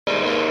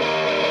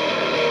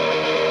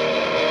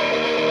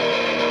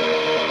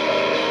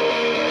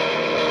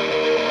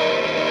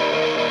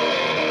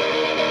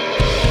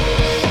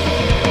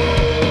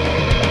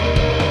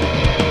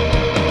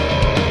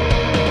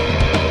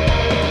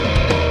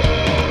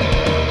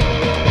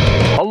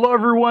Hello,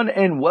 everyone,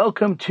 and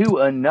welcome to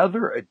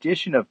another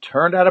edition of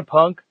Turned Out of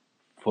Punk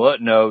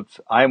Footnotes.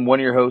 I'm one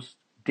of your hosts,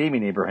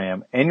 Damian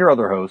Abraham, and your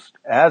other host,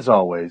 as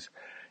always,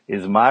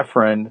 is my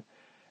friend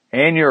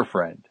and your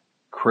friend,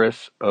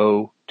 Chris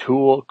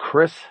O'Toole.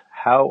 Chris,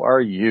 how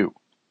are you?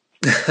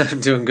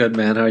 I'm doing good,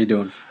 man. How are you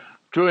doing?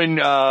 Doing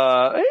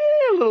a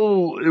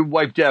little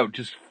wiped out.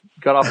 Just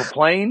got off a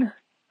plane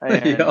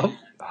and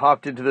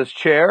hopped into this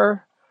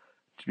chair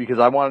because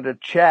I wanted to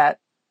chat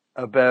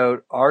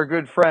about our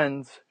good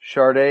friends,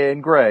 Sarde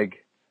and Greg,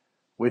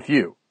 with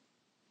you.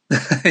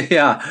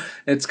 Yeah,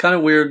 it's kind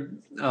of weird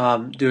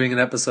doing an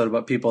episode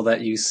about people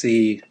that you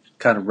see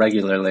kind of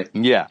regularly.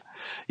 Yeah,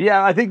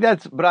 I think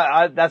that's what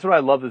I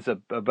love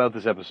about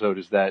this episode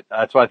is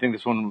that's why I think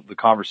this one, the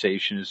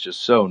conversation is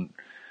just so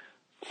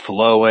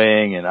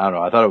flowing, and I don't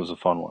know, I thought it was a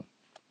fun one.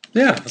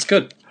 Yeah, that's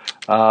good.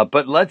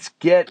 But let's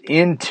get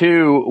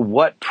into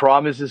what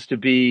promises to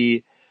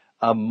be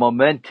a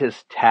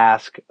momentous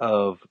task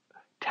of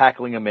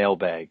tackling a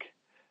mailbag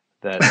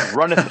that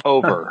runneth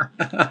over.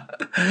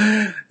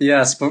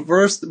 Yes, but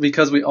first,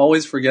 because we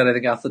always forget, I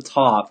think at the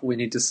top, we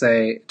need to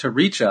say to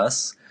reach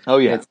us. Oh,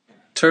 yeah. It's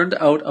turned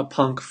out a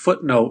punk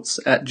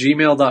footnotes at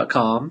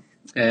gmail.com,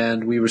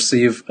 and we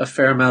receive a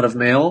fair amount of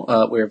mail.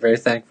 We're very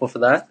thankful for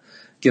that.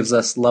 Gives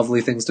us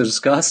lovely things to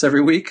discuss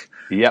every week.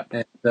 Yep.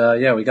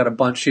 And we got a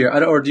bunch here.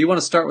 Or do you want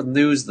to start with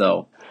news,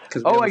 though?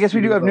 I guess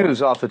we do have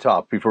news off the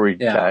top before we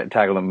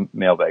tackle the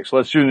mailbag. So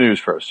let's do the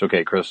news first.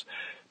 Okay, Chris.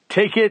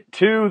 Take it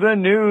to the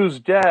news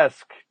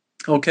desk.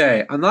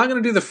 Okay, I'm not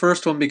going to do the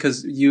first one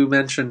because you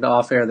mentioned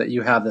off air that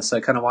you have this. So I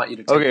kind of want you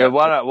to take Okay,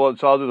 why not? Well,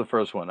 so I'll do the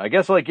first one. I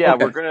guess, we're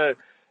going to,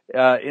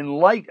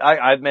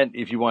 I meant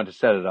if you want to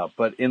set it up,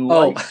 but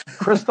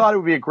Chris thought it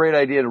would be a great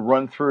idea to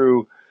run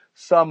through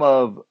some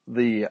of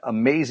the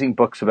amazing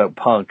books about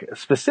punk,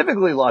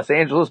 specifically Los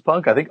Angeles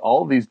punk. I think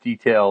all of these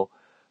detail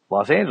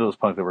Los Angeles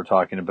punk that we're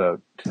talking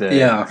about today.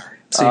 Yeah,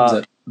 seems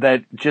it.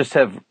 That just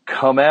have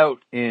come out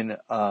in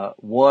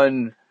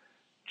one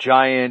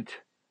giant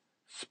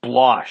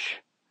splosh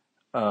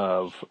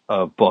of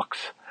books.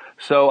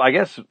 So I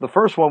guess the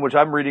first one, which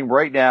I'm reading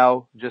right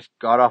now, just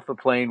got off the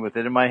plane with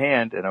it in my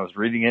hand, and I was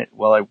reading it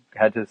while I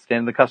had to stand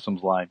in the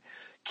customs line.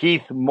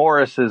 Keith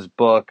Morris's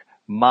book,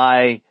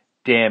 My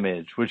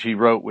Damage, which he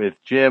wrote with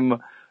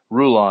Jim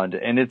Ruland,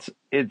 and it's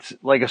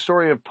like a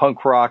story of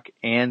punk rock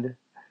and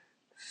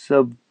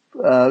story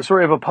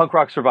of a punk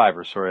rock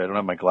survivor. Sorry, I don't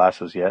have my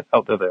glasses yet.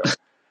 Oh, there they are.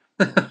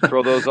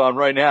 Throw those on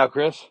right now,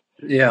 Chris.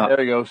 Yeah. There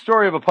we go.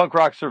 Story of a punk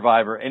rock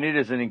survivor, and it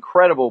is an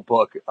incredible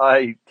book.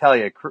 I tell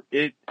you,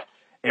 it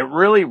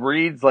really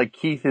reads like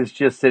Keith is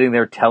just sitting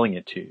there telling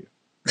it to you.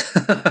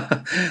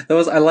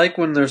 I like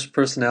when there's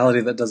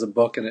personality that does a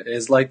book and it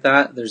is like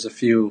that. There's a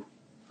few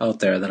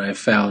out there that I've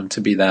found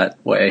to be that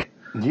way.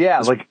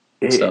 Yeah,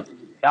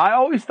 I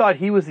always thought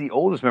he was the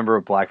oldest member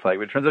of Black Flag,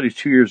 but it turns out he's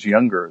 2 years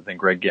younger than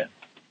Greg Ginn.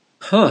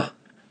 Huh.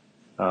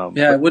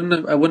 I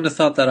wouldn't have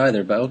thought that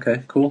either, but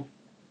okay, cool.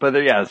 But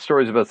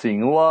stories about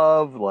seeing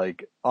love,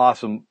 like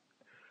awesome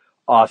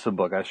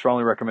book. I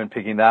strongly recommend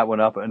picking that one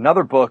up.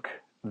 Another book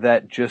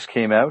that just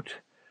came out,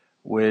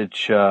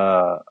 which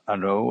I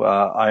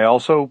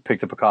also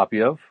picked up a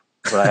copy of,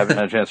 but I haven't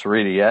had a chance to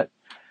read it yet.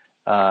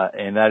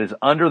 And that is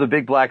Under the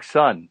Big Black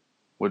Sun.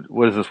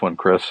 What is this one,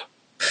 Chris?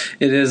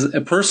 It is a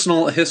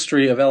personal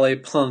history of LA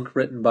punk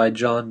written by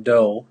John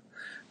Doe.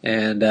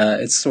 And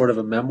it's sort of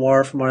a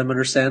memoir from what I'm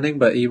understanding,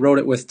 but he wrote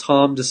it with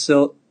Tom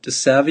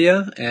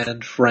DeSavia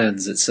and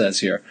friends, it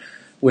says here,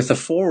 with a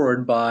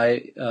foreword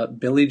by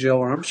Billy Joe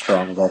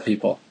Armstrong, of all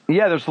people.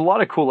 Yeah, there's a lot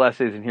of cool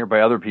essays in here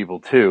by other people,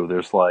 too.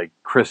 There's like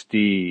Chris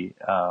D.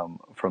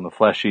 From the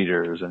Flesh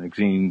Eaters and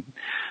Exene,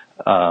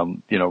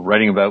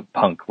 writing about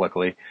punk,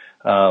 luckily.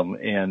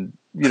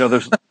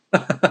 There's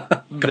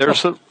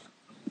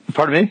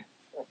pardon me?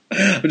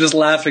 I'm just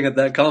laughing at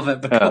that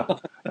comment.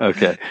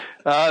 Okay.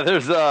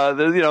 There's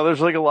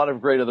like a lot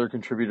of great other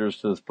contributors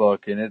to this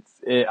book, and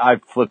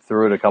I've flipped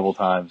through it a couple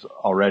times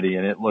already,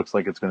 and it looks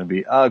like it's going to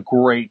be a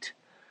great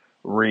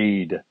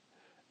read.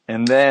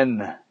 And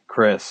then,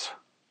 Chris.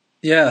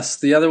 Yes,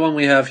 the other one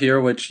we have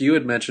here, which you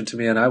had mentioned to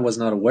me and I was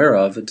not aware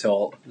of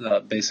until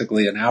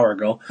basically an hour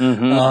ago,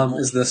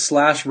 is the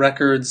Slash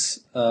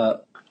Records,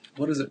 what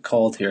is it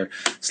called here?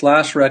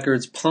 Slash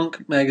Records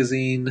Punk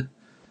Magazine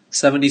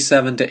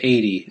 77 to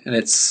 80, and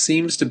it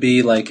seems to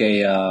be like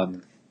a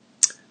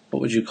what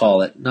would you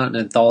call it? Not an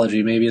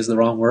anthology, maybe is the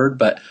wrong word,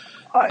 but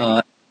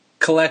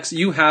collects.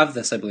 You have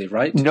this, I believe,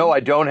 right? No, I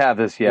don't have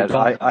this yet.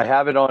 I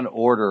have it on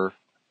order,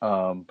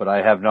 but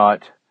I have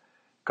not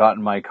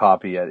gotten my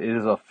copy yet. It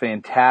is a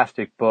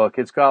fantastic book.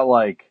 It's got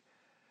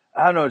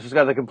it's just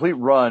got the complete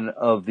run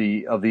of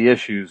the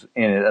issues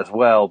in it as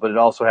well, but it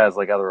also has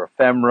like other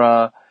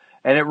ephemera,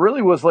 and it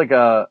really was like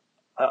a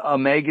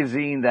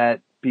magazine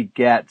that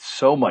begat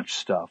so much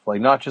stuff, like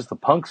not just the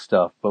punk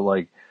stuff, but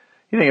like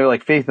you think of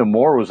like Faith No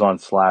More was on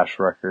Slash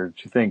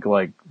Records. You think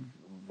like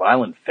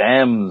Violent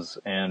Femmes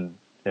and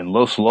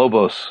Los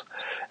Lobos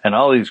and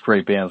all these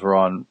great bands were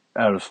on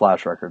of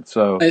Slash records.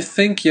 So I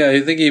think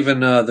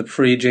even the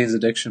pre-Jane's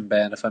Addiction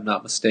band, if I'm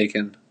not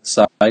mistaken,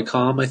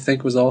 Psycom, I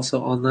think, was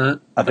also on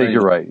that. I think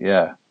you're right.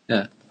 Yeah.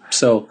 Yeah.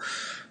 So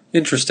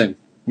interesting.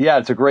 Yeah,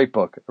 it's a great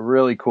book, a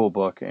really cool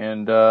book,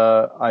 and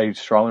I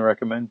strongly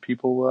recommend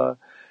people,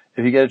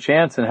 if you get a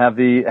chance and have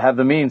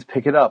the means,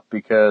 pick it up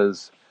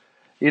because,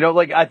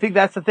 like I think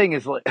that's the thing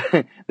is like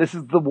this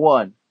is the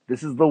one.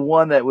 This is the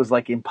one that was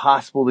like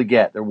impossible to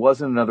get. There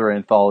wasn't another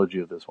anthology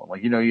of this one.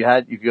 Like, you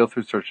could go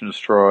through Search and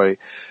Destroy,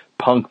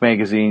 Punk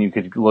magazine, you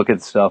could look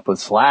at stuff, but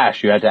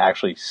Slash, you had to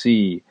actually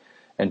see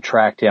and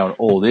track down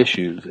old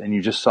issues, and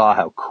you just saw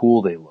how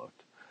cool they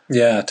looked.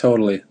 Yeah,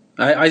 totally.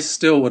 I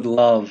still would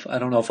love, I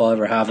don't know if I'll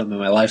ever have them in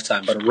my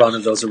lifetime, but a run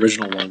of those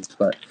original ones.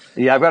 But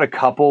yeah, I've got a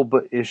couple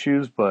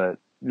issues, but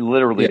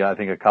literally I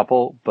think a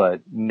couple,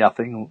 but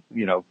nothing,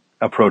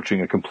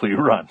 approaching a complete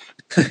run.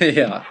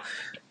 Yeah.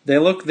 They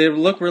look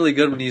really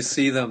good when you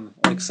see them,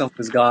 like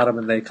someone's got them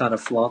and they kind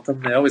of flaunt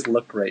them. They always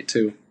look great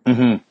too.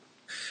 Mm-hmm.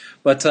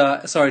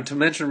 But sorry, to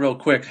mention real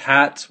quick,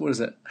 Hat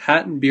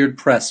and Beard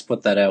Press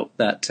put that out,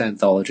 that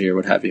anthology or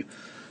what have you.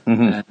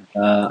 Mm-hmm.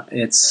 And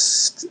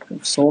it's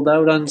sold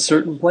out on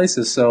certain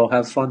places, so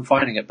have fun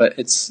finding it. But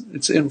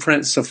it's in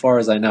print so far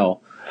as I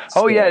know.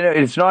 Oh yeah, no,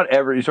 it's not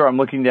every. Sorry, I'm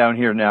looking down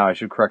here now. I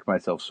should correct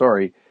myself.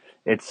 Sorry.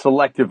 It's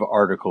selective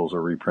articles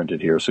are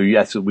reprinted here. So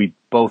yes, we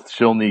both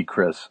still need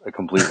Chris a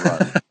complete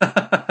run.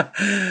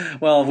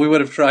 Well, we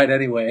would have tried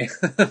anyway.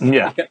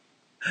 Yeah.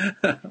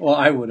 Well,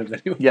 I would have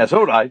anyway. Yeah,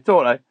 so would I.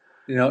 Don't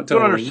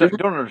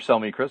undersell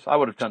me, Chris. I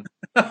would have done.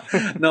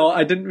 No,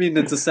 I didn't mean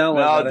it to sound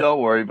like that. No,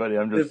 don't worry, buddy.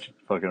 I'm just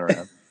fucking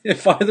around.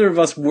 If either of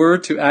us were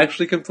to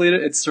actually complete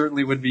it, it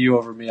certainly would be you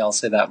over me. I'll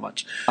say that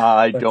much.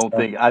 I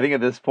think at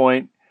this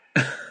point,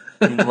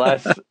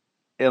 unless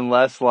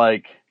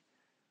like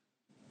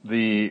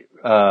the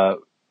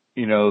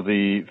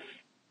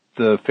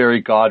the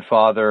fairy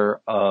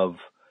godfather of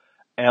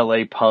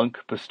LA punk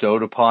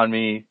bestowed upon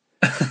me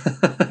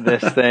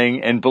this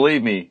thing, and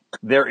believe me,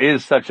 there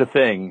is such a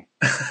thing.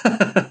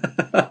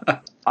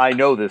 I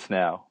know this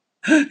now.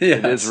 Yes.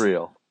 It is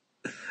real.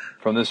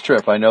 From this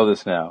trip, I know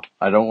this now.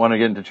 I don't want to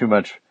get into too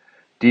much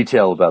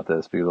detail about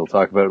this because we'll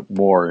talk about it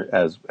more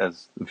as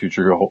the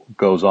future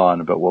goes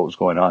on about what was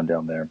going on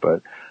down there.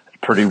 But it's a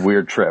pretty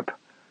weird trip.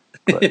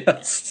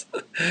 Yes.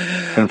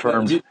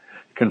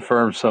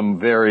 Confirmed some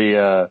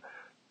very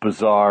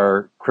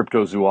bizarre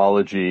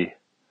cryptozoology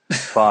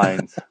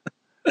finds,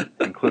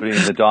 including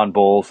the Don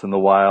Bowles in the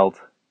wild.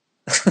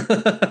 Nice.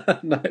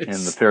 And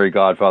the fairy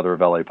godfather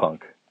of LA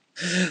punk.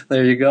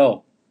 There you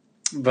go.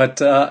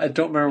 But I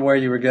don't remember where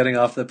you were getting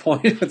off the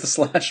point with the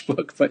Slash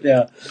book, but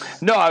yeah.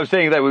 No, I was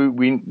saying that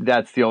we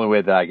that's the only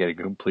way that I get a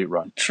complete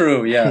run.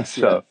 True, yes.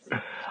 So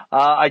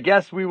I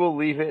guess we will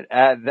leave it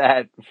at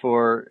that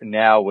for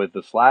now with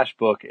the Slash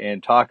book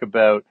and talk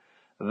about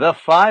the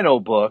final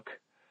book,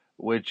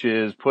 which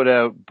is put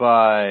out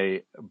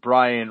by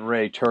Brian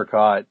Ray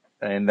Turcotte,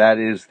 and that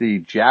is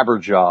the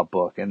Jabberjaw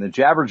book. And the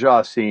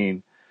Jabberjaw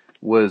scene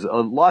was a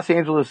Los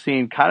Angeles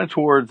scene kind of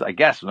towards, I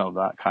guess, no,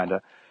 not kind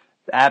of,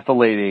 at the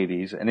late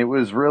 80s. And it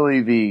was really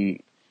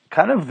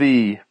I don't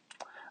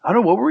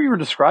know, what were you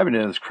describing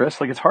it as,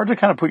 Chris? Like, it's hard to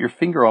kind of put your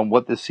finger on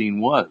what this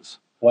scene was.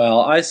 Well,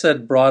 I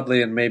said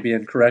broadly and maybe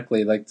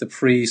incorrectly, like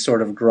the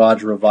sort of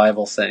garage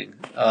revival thing.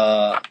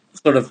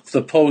 Sort of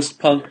the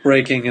post-punk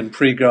breaking and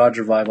pre-garage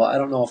revival. I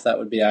don't know if that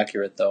would be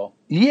accurate, though.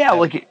 Yeah,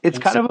 like it's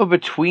kind of a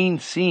between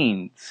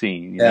scene,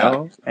 you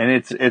know? And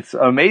it's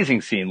an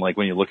amazing scene, like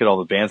when you look at all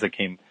the bands that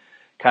came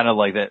kind of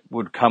like that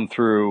would come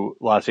through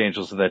Los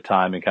Angeles at that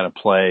time and kind of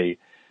play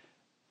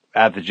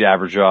at the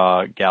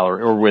Jabberjaw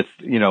Gallery or with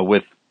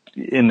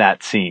in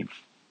that scene.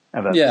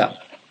 Yeah.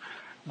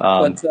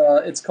 But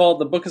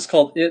the book is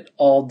called It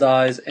All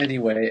Dies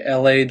Anyway,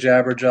 L.A.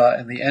 Jabberjaw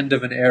and the End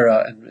of an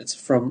Era, and it's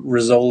from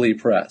Rizzoli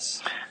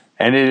Press.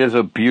 And it is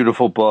a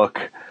beautiful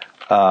book.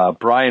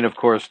 Brian, of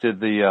course,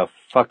 did the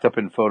Fucked Up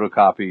and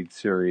Photocopied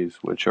series,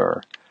 which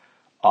are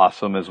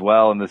awesome as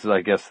well. And this is, I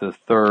guess, the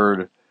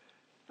third.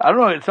 I don't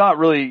know, it's not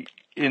really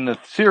in the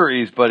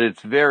series, but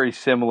it's very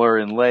similar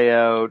in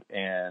layout,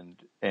 and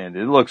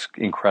it looks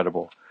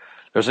incredible.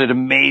 There's an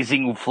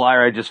amazing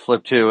flyer I just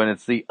flipped to, and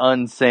it's the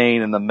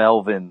Unsane and the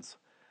Melvins.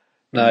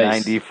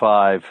 Nice.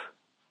 95.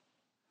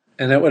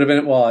 And it would have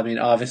been, well, I mean,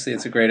 obviously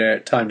it's a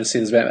great time to see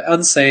this band.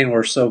 Unsane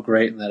were so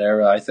great in that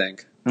era, I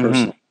think,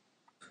 personally.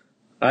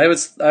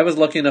 Mm-hmm. I was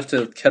lucky enough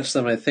to catch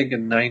them, I think,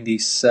 in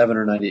 97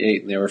 or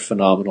 98, and they were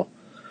phenomenal.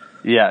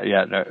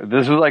 Yeah. No,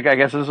 this was I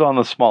guess this is on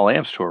the Small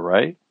Amps tour,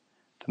 right?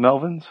 The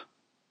Melvins?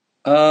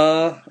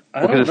 I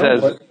don't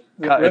know.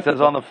 It says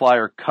on the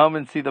flyer, come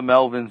and see the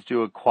Melvins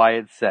do a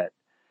quiet set.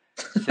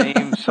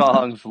 Same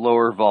songs,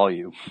 lower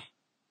volume.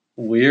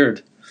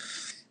 Weird.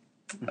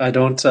 I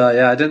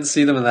didn't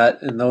see them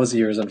in those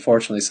years,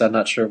 unfortunately, so I'm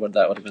not sure what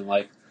that would have been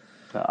like.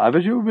 I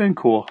bet you would have been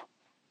cool.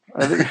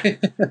 I think.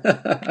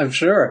 I'm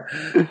sure.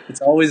 It's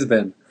always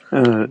been.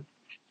 So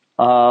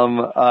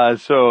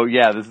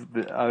yeah, this is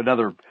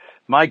another.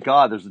 My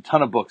God, there's a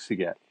ton of books to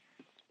get.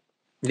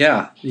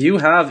 Yeah,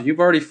 you've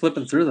already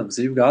flipping through them,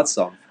 so you've got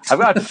some. I've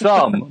got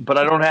some, but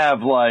I don't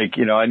have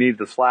I need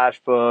the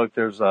Slash book.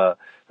 There's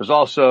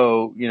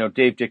also,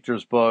 Dave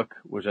Dictor's book,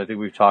 which I think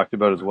we've talked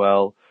about as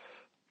well.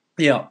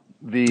 Yeah.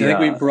 I think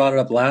we brought it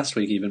up last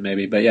week even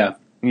maybe, but yeah.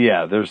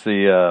 Yeah, there's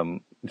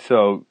there's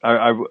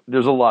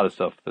a lot of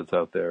stuff that's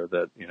out there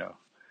that,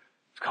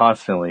 it's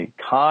constantly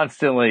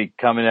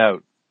coming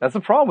out. That's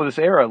the problem with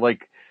this era.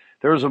 Like,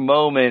 there was a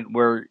moment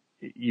where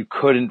you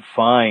couldn't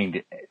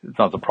find, it's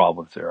not the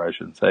problem with this era, I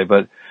shouldn't say,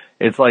 but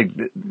it's like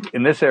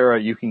in this era,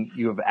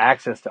 you have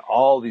access to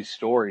all these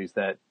stories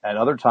that at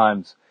other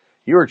times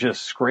you were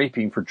just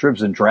scraping for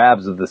dribs and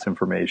drabs of this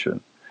information.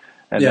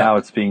 And now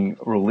it's being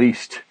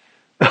released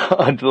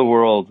onto the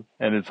world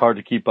and it's hard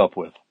to keep up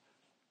with.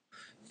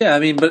 Yeah, I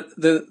mean, but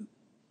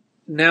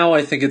now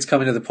I think it's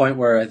coming to the point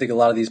where I think a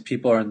lot of these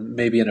people are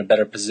maybe in a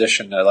better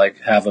position to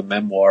have a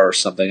memoir or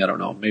something. I don't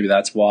know. Maybe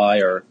that's why,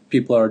 or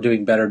people are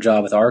doing a better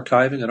job with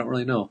archiving. I don't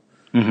really know.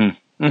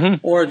 Mm-hmm.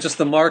 Mm-hmm. Or just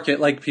the market,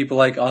 like people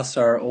like us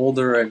are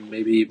older and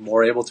maybe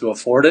more able to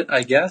afford it,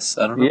 I guess.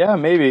 I don't know. Yeah,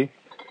 maybe.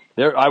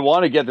 I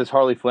want to get this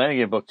Harley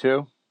Flanagan book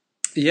too.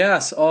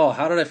 Yes. Oh,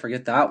 how did I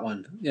forget that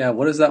one? Yeah,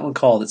 what is that one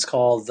called? It's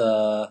called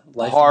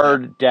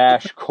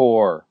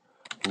Hard-Core,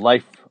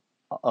 Life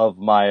of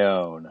My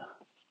Own.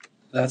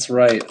 That's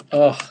right.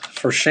 Oh,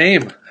 for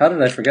shame. How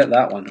did I forget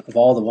that one of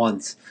all the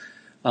ones?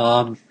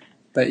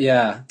 But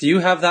yeah, do you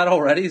have that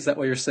already? Is that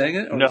what you're saying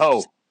it?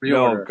 No,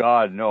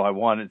 God, no. I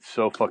want it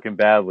so fucking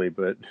badly,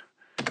 but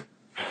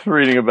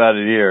reading about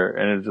it here,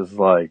 and it's just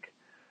like,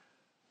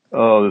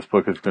 oh, this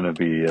book is going to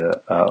be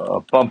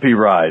a bumpy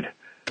ride.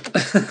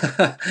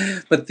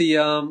 But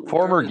the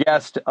former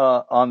guest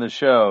on the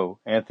show,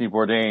 Anthony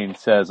Bourdain,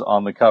 says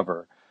on the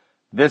cover,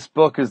 "This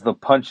book is the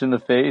punch in the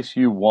face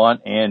you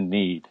want and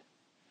need."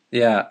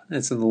 Yeah,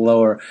 it's in the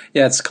lower.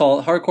 Yeah, it's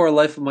called Hardcore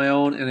Life of My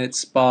Own, and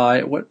it's by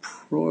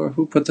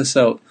who put this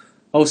out?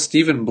 Oh,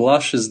 Stephen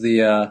Blush is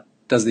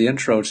does the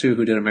intro too,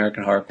 who did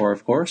American Hardcore,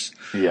 of course.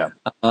 Yeah.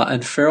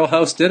 And Feral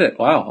House did it.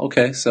 Wow.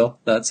 Okay, so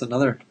that's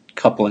another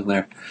coupling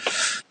there.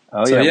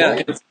 Oh so,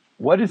 yeah.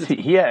 What is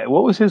he?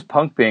 What was his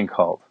punk band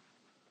called?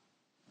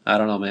 I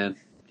don't know, man.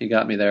 You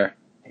got me there.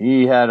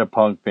 He had a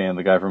punk band.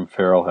 The guy from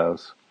Feral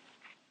House.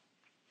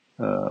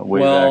 The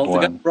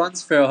guy who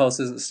runs Feral House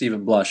isn't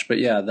Stephen Blush, but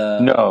yeah,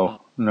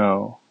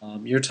 No.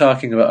 You're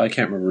talking about, I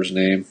can't remember his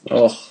name.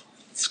 Oh,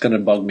 it's gonna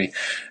bug me.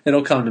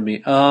 It'll come to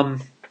me. I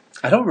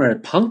don't remember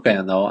his punk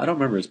band though. I don't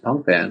remember his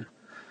punk band.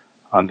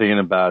 I'm thinking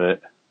about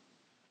it.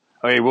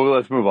 Okay, well,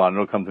 let's move on.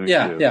 It'll come to me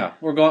too. Yeah.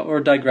 We're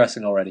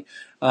digressing already.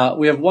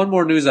 We have one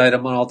more news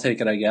item, and I'll take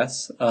it, I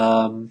guess.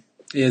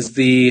 It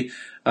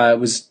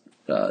was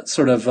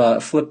sort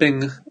of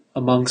flipping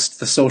amongst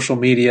the social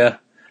media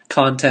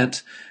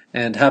content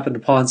and happened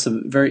upon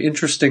some very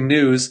interesting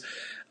news.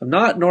 I'm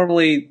not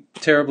normally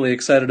terribly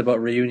excited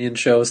about reunion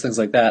shows, things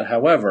like that.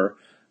 However,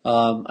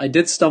 I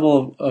did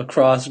stumble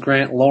across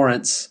Grant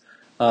Lawrence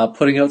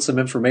putting out some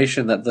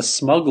information that the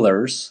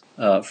Smugglers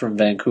from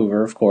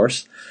Vancouver, of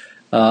course,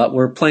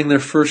 were playing their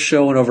first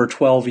show in over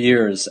 12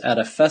 years at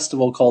a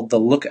festival called the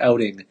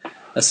Lookouting,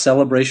 a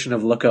celebration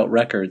of Lookout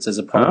Records as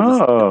a part of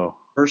the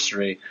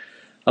anniversary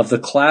of the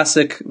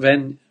classic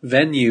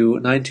venue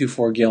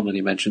 924 Gilman,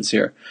 he mentions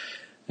here.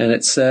 And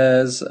it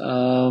says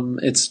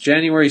it's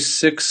January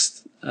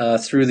 6th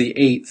through the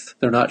 8th.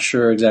 They're not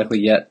sure exactly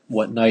yet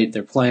what night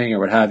they're playing or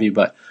what have you,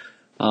 but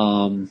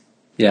all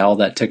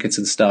that tickets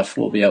and stuff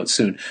will be out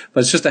soon.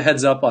 But it's just a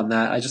heads up on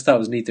that. I just thought it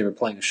was neat they were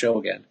playing a show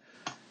again.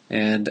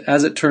 And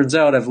as it turns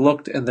out, I've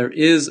looked, and there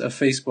is a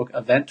Facebook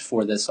event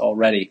for this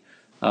already,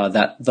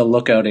 that the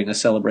Lookouting, a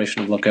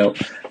celebration of Lookout.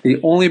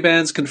 The only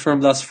bands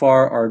confirmed thus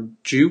far are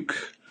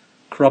Juke,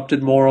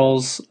 Corrupted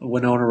Morals,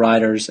 Winona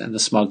Riders, and the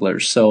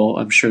Smugglers. So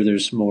I'm sure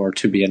there's more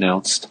to be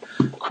announced.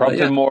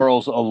 Corrupted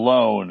Morals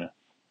alone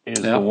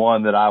is the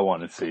one that I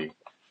want to see.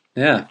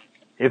 Yeah.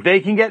 If they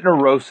can get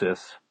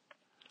Neurosis,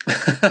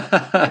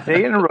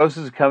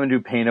 come and do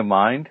Pain of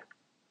Mind.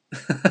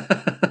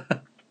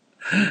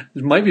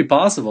 It might be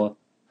possible.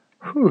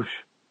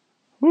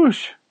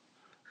 Whoosh.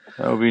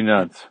 That would be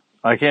nuts.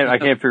 I can't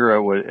figure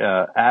out what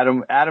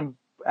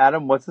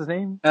Adam, what's his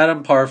name?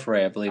 Adam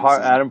Parfrey, I believe.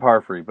 Adam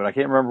Parfrey, but I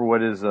can't remember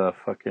what his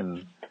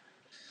fucking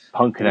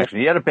punk connection.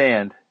 He had a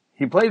band.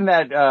 He played in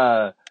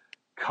that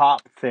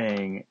cop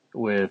thing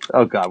with.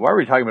 Oh God, why are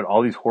we talking about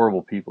all these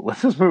horrible people?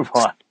 Let's just move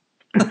on.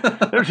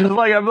 They're just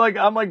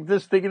I'm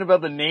just thinking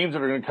about the names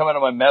that are going to come out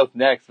of my mouth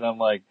next, and I'm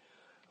like,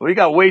 we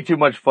got way too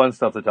much fun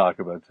stuff to talk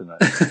about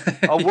tonight.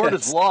 Word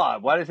is Law.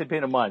 Why did I say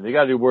Pain of Mind? They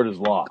got to do Word is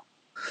Law.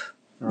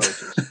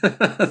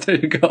 There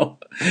you go.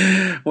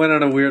 Went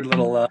on a weird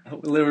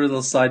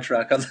little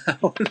sidetrack on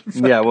that one.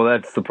 Yeah, well,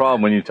 that's the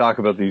problem when you talk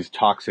about these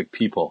toxic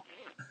people.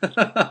 Hey,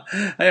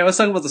 I was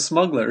talking about the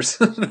Smugglers,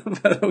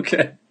 but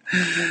okay.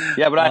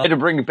 Yeah, but I had to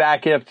bring it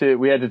back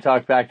we had to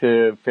talk back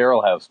to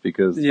Feral House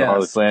because the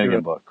Harley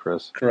Flanagan book,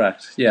 Chris.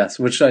 Correct. Yes,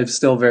 which I'm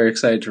still very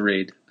excited to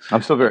read.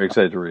 I'm still very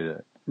excited to read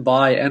it.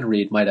 Buy and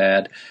read, might I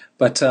add.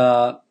 But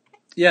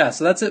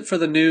So that's it for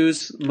the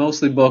news.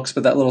 Mostly books,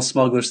 but that little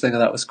Smugglers thing I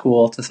thought was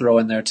cool to throw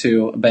in there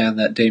too. A band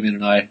that Damian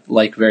and I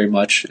like very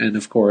much, and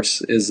of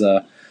course is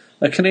a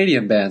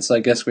Canadian band. So I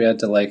guess we had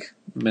to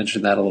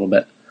mention that a little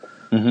bit.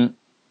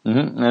 Mm-hmm.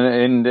 Mm-hmm.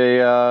 And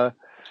a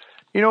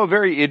a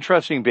very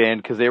interesting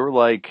band because they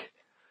were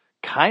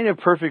kind of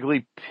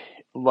perfectly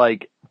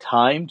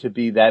timed to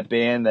be that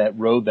band that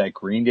rode that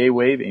Green Day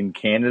wave in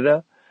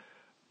Canada,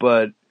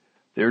 but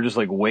they were just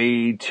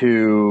way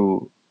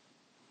too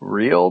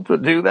real to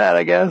do that,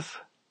 I guess.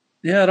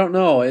 Yeah, I don't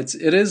know. It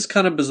is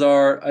kind of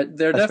bizarre.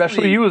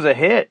 Especially You was a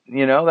hit.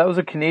 That was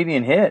a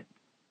Canadian hit.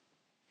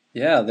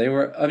 Yeah, they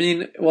were. I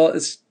mean, well,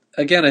 it's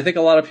again. I think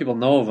a lot of people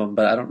know of them,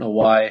 but I don't know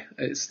why.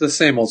 It's the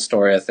same old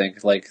story. I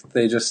think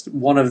they just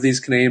one of these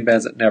Canadian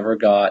bands that never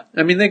got.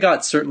 I mean, they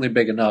got certainly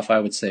big enough, I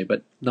would say,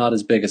 but not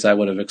as big as I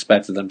would have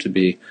expected them to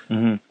be.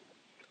 Mm-hmm.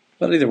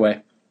 But either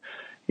way.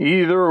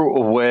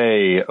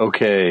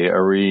 Okay.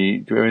 Do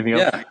we have anything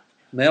else? Yeah.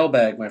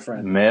 Mailbag, my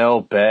friend.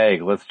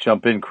 Mailbag. Let's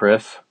jump in,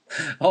 Chris.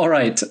 All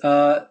right.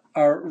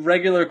 Our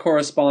regular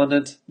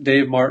correspondent,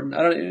 Dave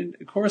Martin.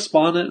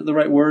 Correspondent, the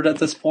right word at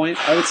this point?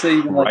 I would say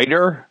even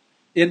writer,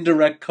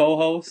 indirect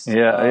co-host.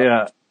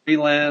 Yeah.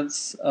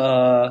 Freelance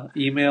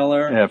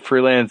emailer. Yeah,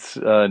 freelance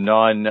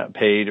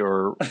non-paid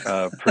or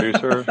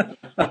producer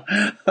of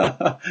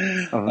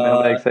the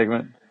mailbag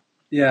segment.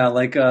 Yeah,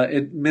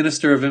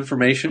 minister of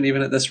information,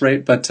 even at this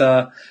rate. But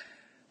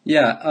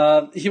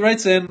he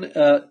writes in.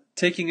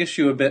 Taking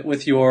issue a bit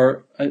with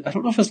your, I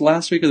don't know if it was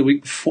last week or the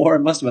week before, it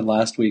must have been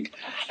last week.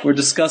 We're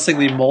discussing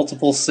the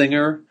multiple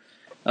singer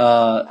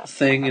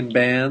thing in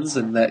bands,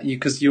 and that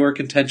because your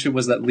contention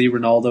was that Lee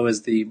Ranaldo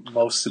is the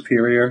most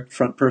superior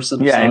front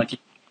person. Yeah,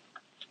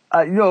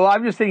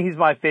 I'm just saying he's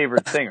my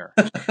favorite singer.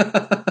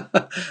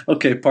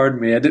 Okay,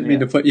 pardon me. I didn't mean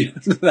to put you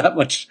into that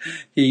much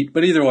heat,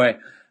 but either way,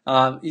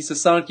 he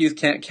says Sonic Youth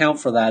can't count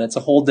for that. It's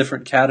a whole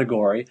different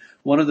category.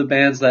 One of the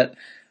bands that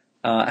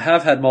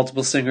have had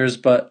multiple singers,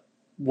 but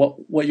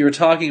what you're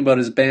talking about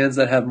is bands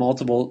that have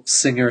multiple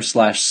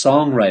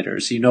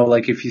singer/songwriters.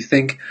 If you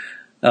think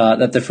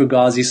that the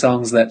Fugazi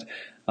songs that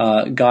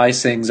Guy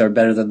sings are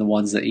better than the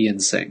ones that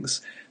Ian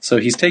sings. So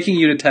he's taking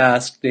you to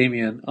task,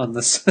 Damian, on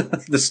this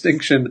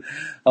distinction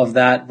of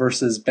that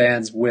versus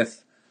bands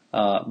with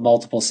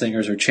multiple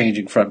singers or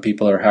changing front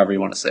people or however you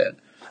want to say it.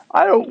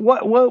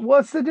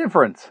 What's the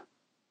difference?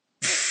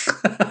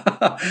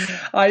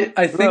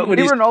 I think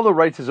Lee Ranaldo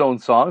writes his own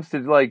songs.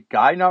 Did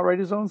Guy not write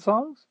his own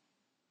songs?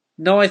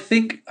 No, I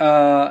think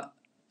I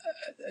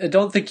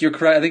don't think you're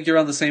correct. I think you're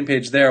on the same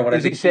page there.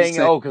 Is he saying,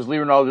 because Lee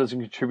Ranaldo doesn't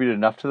contribute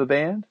enough to the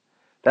band?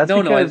 That's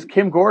because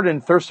Kim Gordon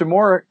and Thurston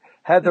Moore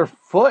had their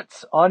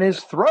foots on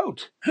his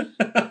throat.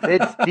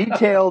 It's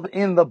detailed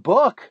in the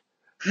book.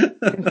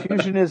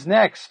 Confusion is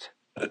next.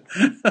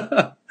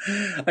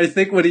 I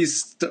think what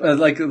he's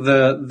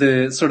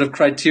the sort of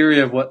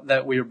criteria of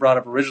that we brought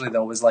up originally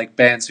though was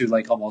bands who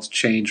almost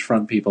change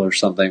front people or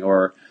something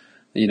or.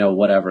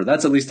 Whatever.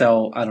 That's at least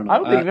how, I don't know.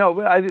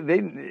 I don't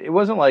think, it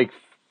wasn't like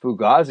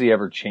Fugazi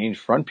ever changed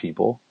front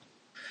people.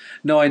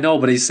 No, I know,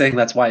 but he's saying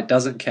that's why it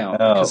doesn't count.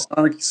 Oh.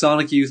 Because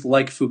Sonic Youth,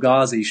 like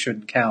Fugazi,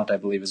 shouldn't count, I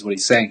believe, is what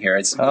he's saying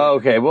here.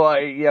 Okay. Well,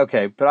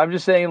 okay. But I'm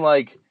just saying,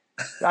 I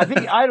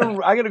think, I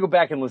gotta go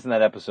back and listen to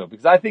that episode,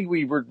 because I think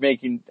we were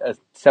making a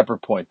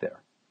separate point there.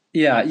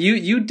 Yeah,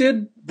 you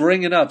did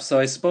bring it up, so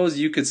I suppose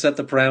you could set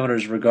the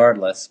parameters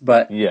regardless.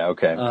 But yeah,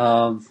 okay.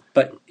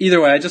 But either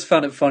way, I just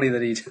found it funny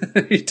that he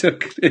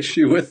took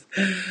issue with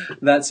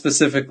that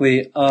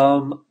specifically.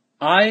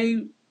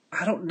 I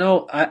don't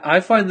know. I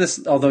find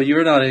this, although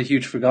you're not a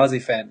huge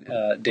Fugazi fan,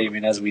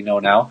 Damian, as we know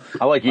now.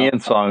 I like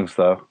Ian's songs,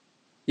 though.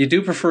 You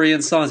do prefer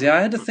Ian's songs? Yeah,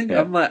 I had to think.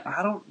 Yeah.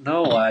 I don't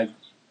know.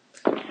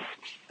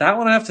 That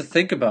one I have to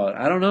think about.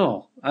 I don't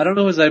know. I don't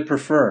know as I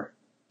prefer.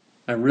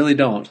 I really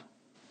don't.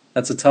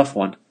 That's a tough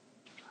one.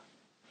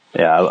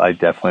 Yeah, I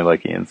definitely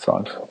like Ian's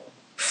songs.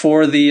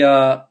 For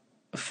a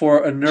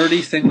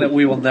nerdy thing that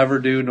we will never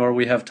do, nor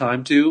we have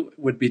time to,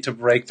 would be to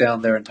break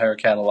down their entire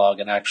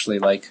catalog and actually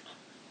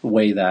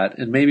weigh that,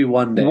 and maybe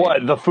one day.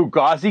 What, the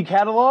Fugazi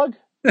catalog?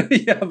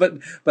 Yeah,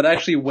 but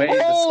actually weigh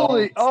the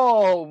songs.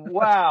 Oh,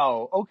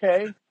 wow.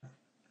 Okay.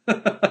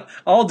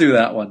 I'll do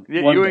that one.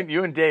 Yeah,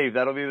 you and Dave.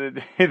 That'll be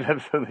the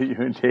episode that you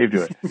and Dave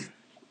do it.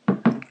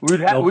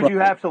 Would you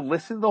have to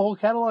listen to the whole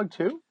catalog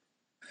too?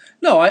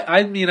 No,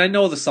 I mean, I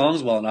know the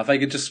songs well enough. I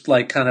could just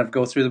kind of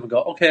go through them and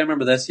go, okay, I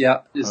remember this.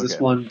 Yeah, this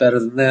one better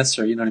than this,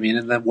 or you know what I mean,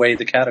 and then weigh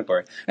the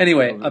category.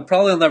 Anyway, I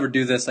probably will never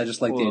do this. I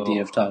just like the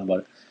idea of talking about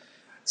it.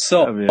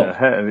 So, a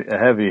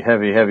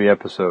heavy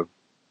episode.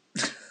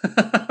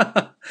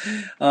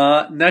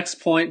 Next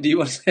point. Do you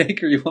want to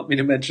take, or you want me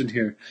to mention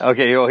here?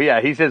 Okay. Oh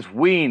yeah, he says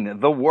Ween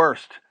the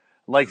worst,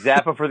 like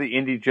Zappa for the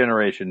indie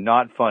generation.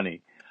 Not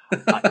funny.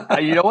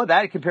 You know what?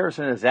 That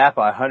comparison to Zappa,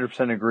 I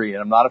 100% agree,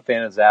 and I'm not a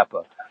fan of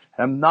Zappa.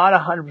 I'm not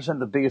 100%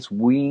 the biggest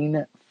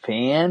Ween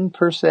fan,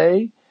 per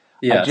se.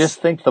 Yes. I just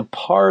think The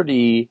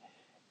Party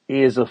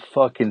is a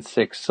fucking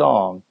sick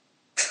song.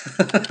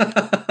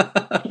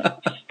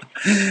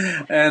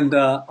 And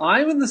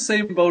I'm in the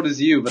same boat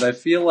as you, but I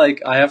feel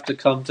like I have to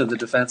come to the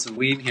defense of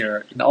Ween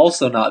here, and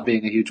also not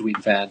being a huge Ween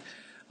fan.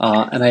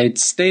 And I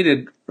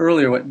stated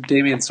earlier what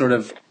Damian's sort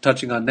of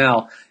touching on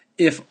now.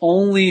 If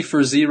only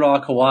for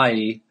Z-Rock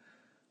Hawaii,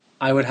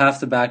 I would have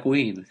to back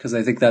Ween because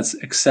I think that's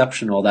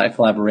exceptional, that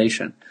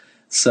collaboration.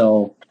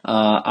 So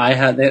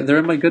they're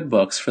in my good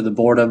books for the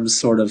Boredoms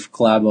sort of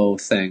collabo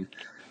thing,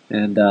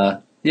 and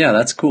yeah,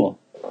 that's cool.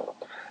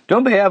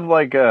 Don't they have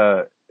like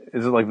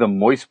is it like the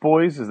Moist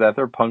Boys? Is that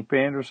their punk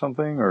band or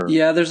something? Or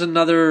Yeah, there's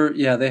another.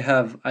 Yeah, they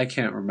have. I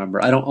can't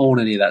remember. I don't own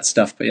any of that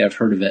stuff, but yeah, I've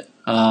heard of it.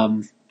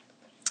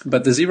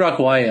 But the Z-Rock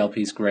Hawaii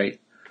LP is great.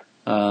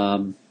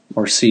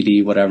 Or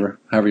CD, whatever,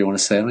 however you want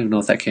to say. I don't even know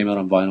if that came out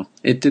on vinyl.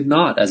 It did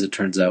not, as it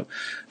turns out,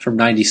 from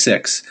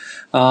 '96.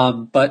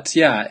 But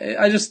yeah,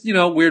 I just,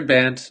 weird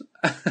band.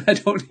 I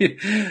don't need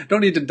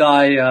to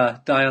die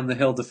on the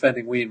hill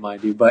defending Ween,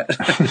 mind you, but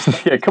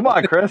yeah, come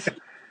on, Chris.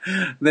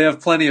 They have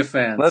plenty of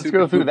fans. Let's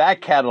go through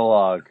that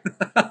catalog.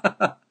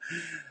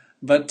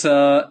 But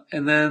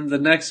and then the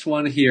next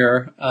one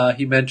here,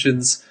 he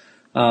mentions.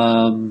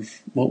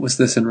 What was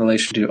this in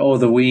relation to? Oh,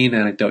 the Ween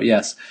anecdote.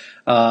 Yes,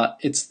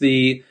 it's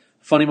the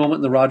funny moment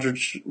in the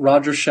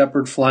Roger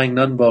Shepard Flying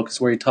Nun book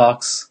where he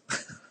talks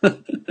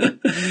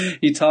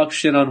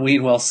shit on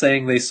Ween while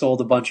saying they sold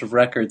a bunch of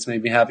records.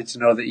 Made me happy to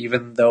know that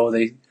even though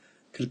they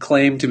could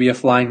claim to be a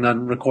Flying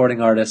Nun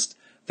recording artist,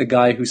 the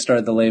guy who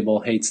started the label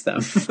hates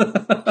them.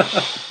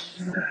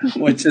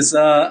 Which is,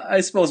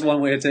 I suppose,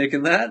 one way of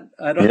taking that.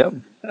 I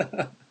don't.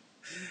 Yep.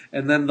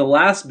 And then the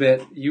last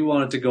bit you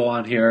wanted to go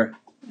on here.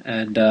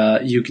 And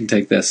you can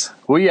take this.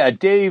 Well, yeah,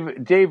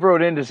 Dave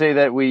wrote in to say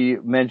that we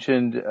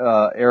mentioned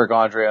Eric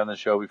Andre on the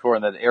show before,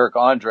 and that Eric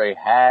Andre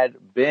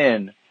had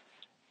been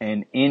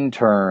an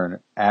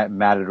intern at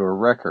Matador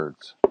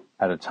Records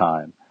at a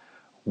time,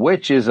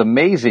 which is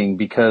amazing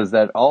because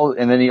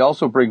and then he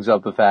also brings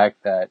up the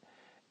fact that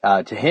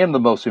to him the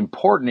most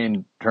important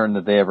intern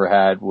that they ever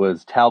had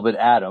was Talbot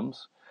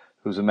Adams,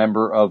 who's a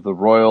member of the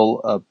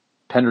Royal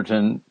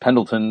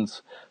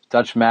Pendletons,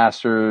 Dutch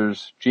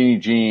Masters, Jeannie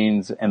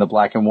Jeans, and the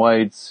Black and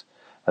Whites,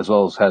 as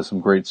well as has some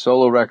great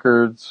solo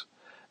records.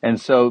 And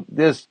so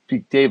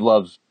Dave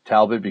loves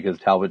Talbot because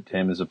Talbot to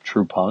him is a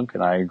true punk,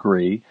 and I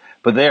agree.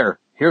 But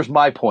here's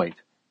my point.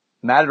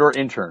 Matador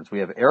interns. We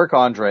have Eric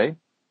Andre,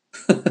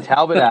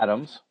 Talbot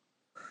Adams,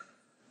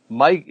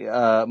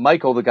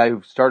 Michael, the guy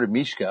who started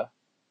Mishka,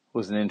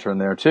 was an intern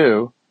there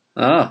too.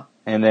 And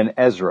then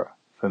Ezra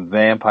from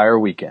Vampire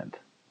Weekend.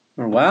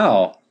 Oh,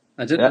 wow.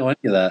 I didn't know any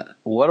of that.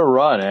 What a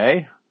run,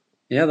 eh?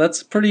 Yeah,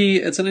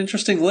 it's an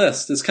interesting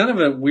list. It's kind of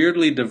a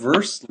weirdly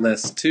diverse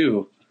list,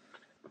 too.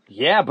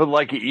 Yeah, but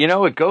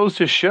it goes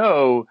to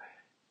show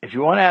if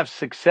you want to have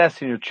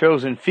success in your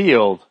chosen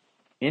field,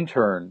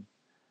 intern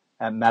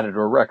at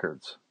Matador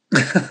Records.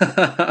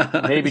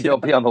 Maybe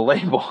don't be on the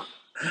label.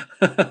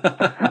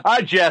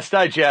 I jest.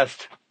 I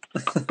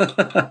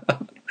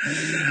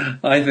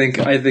think,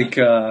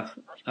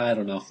 I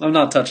don't know. I'm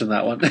not touching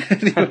that one.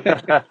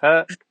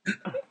 Anyway.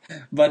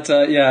 But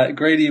yeah,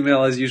 great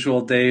email as usual,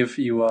 Dave.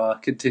 You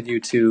continue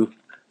to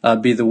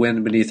be the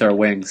wind beneath our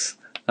wings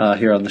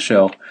here on the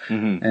show.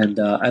 Mm-hmm. And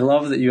I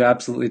love that you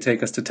absolutely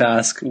take us to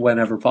task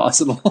whenever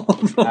possible.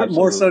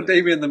 More so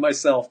Damian than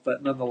myself,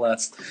 but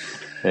nonetheless.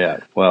 Yeah,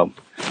 well,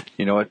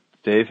 you know what,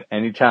 Dave?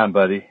 Anytime,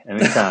 buddy.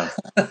 Anytime.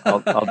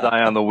 I'll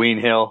die on the Ween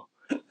Hill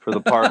for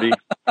the party.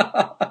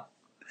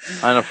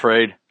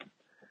 Unafraid.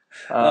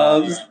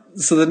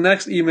 So the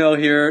next email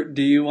here,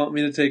 do you want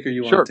me to take or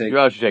you want to take?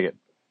 Sure, you take it.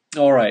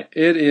 All right.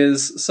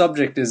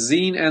 Subject is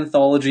Zine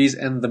Anthologies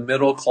and the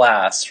Middle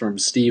Class from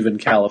Steve in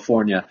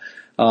California.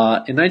 In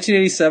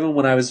 1987,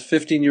 when I was a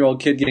 15-year-old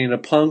kid getting into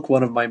punk,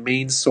 one of my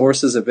main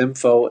sources of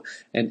info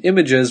and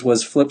images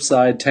was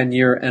Flipside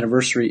 10-year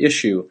anniversary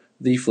issue.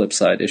 The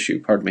Flipside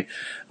issue, pardon me.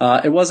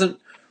 It wasn't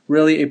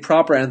really a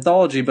proper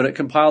anthology, but it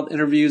compiled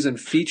interviews and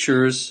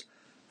features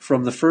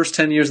from the first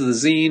 10 years of the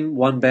zine.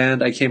 One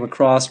band I came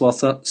across while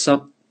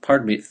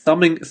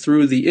thumbing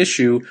through the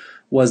issue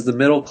was The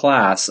Middle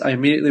Class. I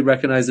immediately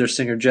recognized their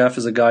singer Jeff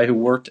as a guy who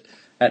worked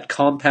at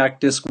Compact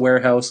Disc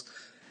Warehouse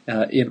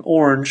in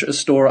Orange, a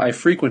store I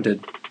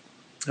frequented.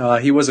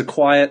 He was a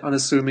quiet,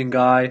 unassuming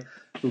guy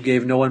who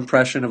gave no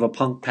impression of a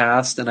punk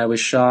past, and I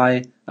was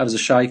shy. I was a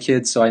shy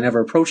kid, so I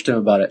never approached him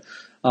about it.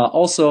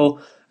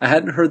 Also, I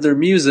hadn't heard their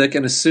music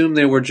and assumed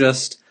they were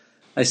just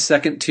a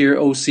second-tier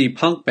OC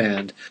punk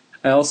band.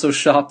 I also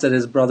shopped at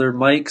his brother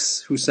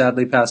Mike's, who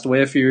sadly passed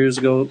away a few years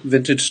ago,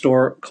 vintage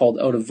store called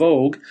Out of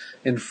Vogue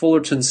in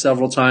Fullerton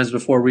several times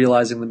before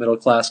realizing the Middle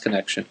Class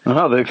connection.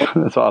 Oh,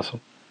 that's awesome.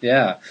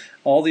 Yeah.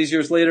 All these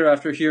years later,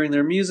 after hearing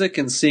their music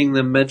and seeing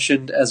them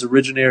mentioned as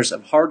originators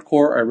of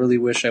hardcore, I really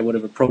wish I would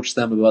have approached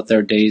them about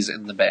their days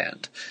in the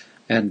band.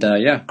 And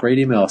yeah, great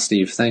email,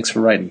 Steve. Thanks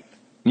for writing.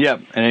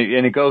 Yep,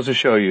 and it goes to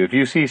show you, if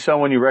you see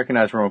someone you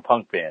recognize from a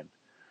punk band,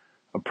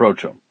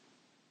 approach them.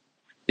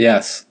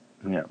 Yes.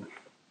 Yeah.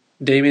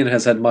 Damian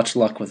has had much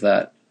luck with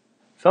that.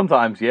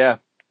 Sometimes, yeah.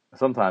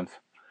 Sometimes.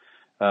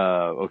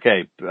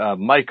 Okay.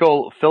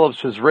 Michael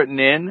Phillips has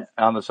written in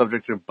on the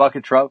subject of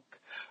Bucket Truck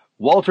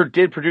Walter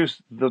did produce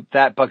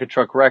that bucket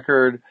truck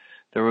record.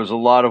 There was a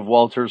lot of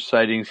Walter's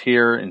sightings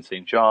here in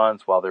St.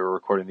 John's while they were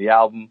recording the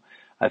album.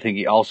 I think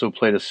he also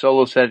played a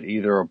solo set at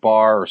either a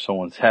bar or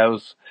someone's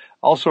house.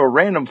 Also, a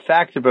random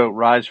fact about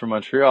Rise from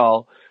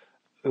Montreal,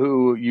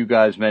 who you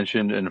guys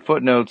mentioned in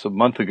Footnotes a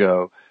month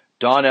ago.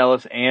 Don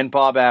Ellis and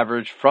Bob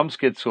Average from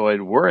Schizoid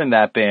were in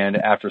that band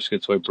after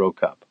Schizoid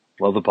broke up.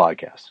 Love the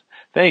podcast.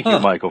 Thank you,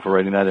 Michael, for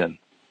writing that in.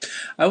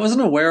 I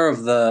wasn't aware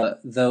of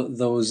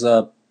those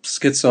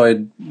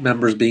Schizoid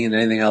members being in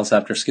anything else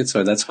after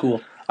Schizoid. That's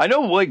cool. I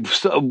know, like,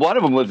 one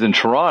of them lives in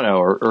Toronto,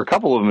 or a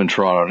couple of them in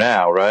Toronto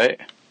now, right?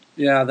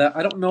 Yeah,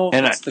 I don't know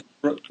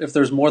if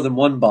there's more than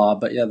one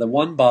Bob, but yeah, the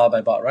one Bob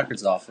I bought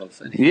records off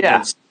of, and he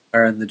lives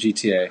there in the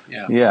GTA.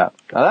 Yeah, yeah.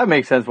 Now, that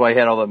makes sense why he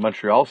had all that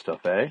Montreal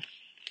stuff, eh?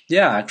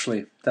 Yeah,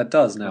 actually, that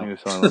does now.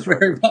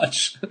 Very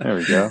much. There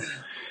we go.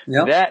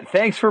 Yeah.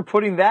 Thanks for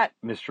putting that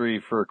mystery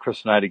for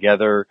Chris and I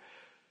together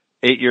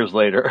 8 years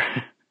later.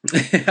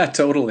 Yeah,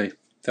 totally.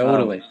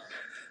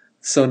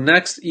 So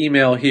next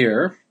email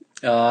here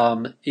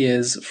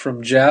is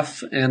from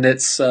Jeff, and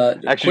it's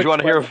actually. Do you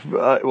want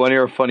to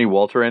hear a funny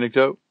Walter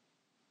anecdote?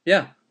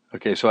 Yeah.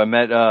 Okay, so I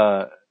met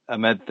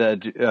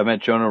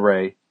Jonah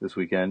Ray this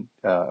weekend.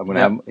 He's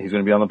going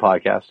to be on the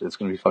podcast. It's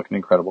going to be fucking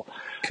incredible.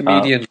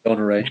 Comedian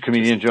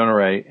Jonah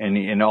Ray,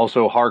 and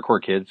also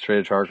hardcore kid, straight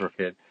edge hardcore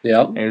kid.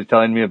 Yeah. And he was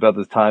telling me about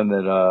this time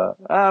that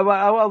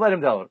I'll let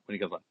him tell it when he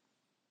comes on.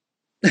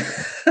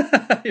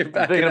 You're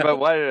I'm thinking about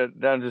why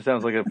that just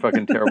sounds like a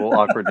fucking terrible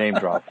awkward name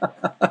drop.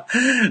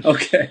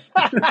 Okay.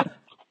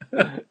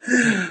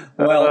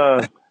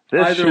 Well,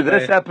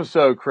 this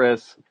episode,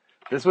 Chris.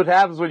 This is what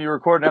happens when you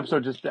record an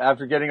episode just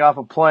after getting off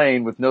a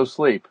plane with no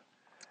sleep,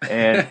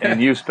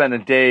 and you spend a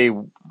day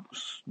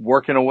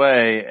working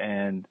away,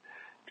 and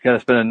you got to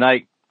spend a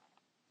night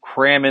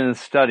cramming and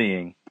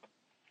studying.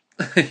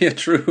 Yeah,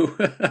 true.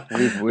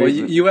 Well,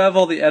 you have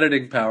all the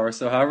editing power,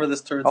 so however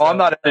this turns out. I'm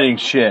not editing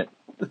shit.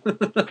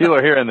 People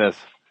are hearing this.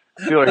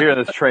 People are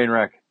hearing this train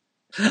wreck.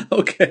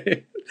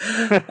 Okay.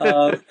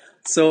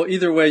 So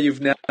either way,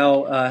 you've now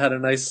had a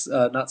nice,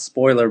 not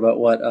spoiler,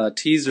 but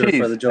teaser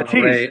for the Jonah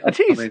Ray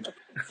upcoming.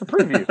 It's a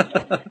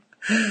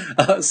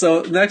preview.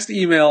 So next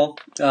email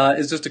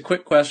is just a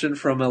quick question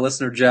from a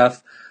listener,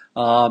 Jeff.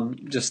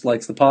 Just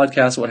likes the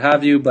podcast, what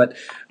have you. But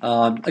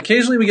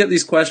occasionally we get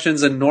these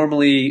questions, and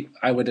normally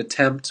we would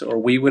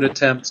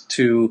attempt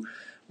to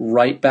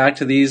write back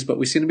to these, but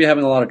we seem to be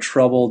having a lot of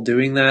trouble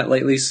doing that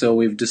lately. So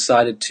we've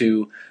decided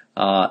to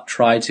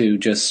try to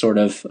just sort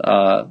of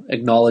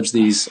acknowledge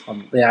these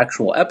on the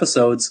actual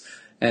episodes,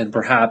 and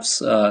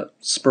perhaps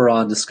spur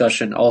on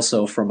discussion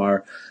also from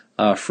our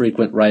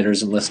frequent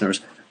writers and listeners.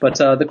 But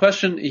the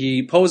question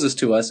he poses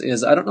to us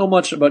is, I don't know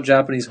much about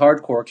Japanese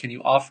hardcore. Can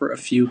you offer a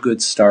few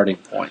good starting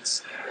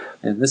points?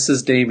 And this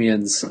is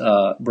Damian's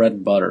bread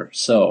and butter.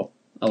 So,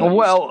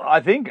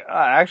 I think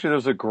actually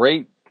there's a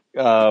great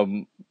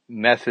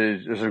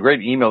message. There's a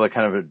great email that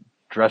kind of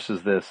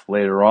addresses this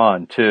later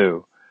on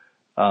too,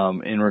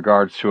 in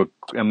regards to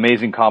an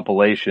amazing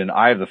compilation.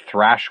 I Have the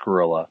Thrash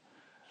Gorilla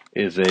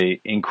is a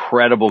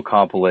incredible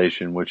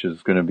compilation, which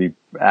is going to be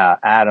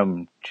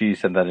Adam G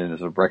sent that in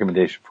as a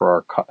recommendation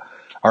for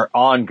our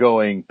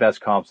ongoing best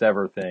comps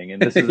ever thing.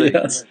 And this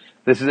is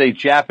this is a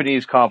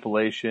Japanese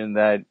compilation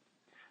that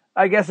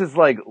I guess it's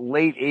like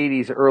late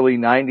 80s, early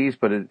 90s,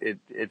 but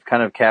it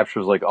kind of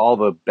captures like all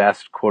the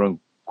best quote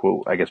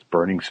unquote, I guess,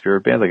 Burning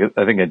Spirit bands. Like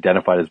I think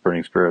identified as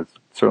Burning Spirits,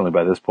 certainly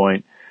by this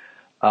point.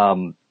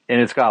 And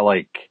it's got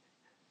like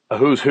a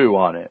who's who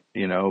on it,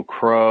 you know,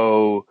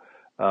 Crow,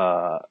 who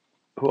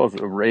else?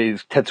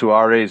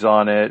 Tetsuare's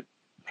on it.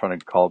 I'm trying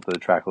to call up the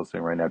track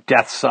listing right now.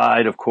 Death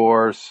Side, of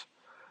course.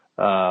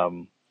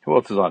 Who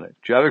else is on it?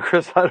 Do you have it,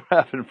 Chris? I don't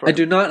have it in front. I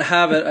do not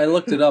have it. I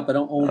looked it up. I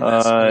don't own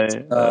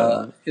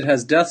this. It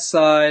has Death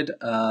Side.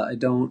 I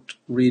don't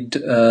read.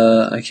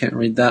 I can't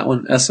read that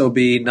one. SOB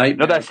Nightmare.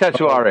 No, that's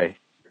Tetsuare.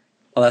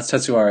 Oh, that's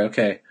Tetsuare.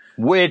 Okay.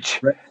 Which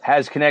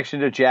has connection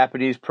to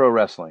Japanese pro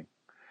wrestling.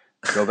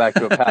 Go back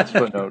to a past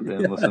footnote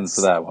and listen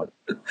to that one.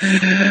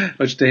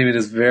 Which David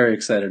is very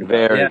excited about.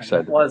 Very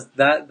excited.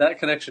 That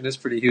connection is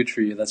pretty huge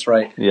for you. That's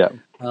right. Yeah.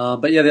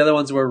 But yeah, the other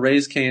ones were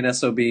Raise Cain,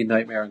 SOB,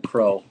 Nightmare, and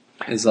Crow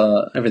is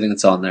everything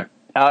that's on there.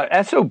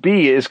 SOB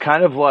is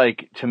kind of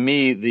like, to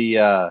me, they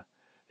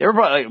were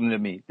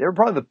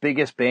probably the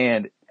biggest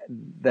band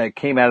that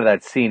came out of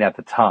that scene at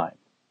the time.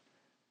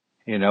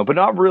 You know, but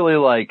not really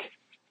like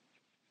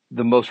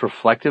the most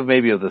reflective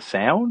maybe of the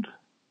sound.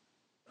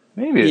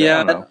 Maybe.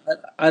 Yeah,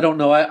 I don't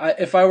know.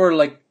 If I were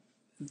like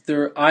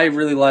there, I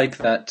really like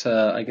that.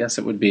 I guess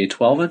it would be a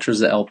 12-inch or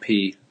is it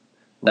LP?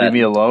 Leave Me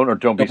Alone or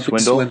Don't Be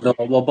Swindled.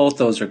 Well, both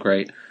those are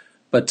great,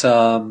 but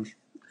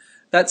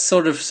that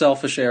sort of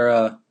Selfish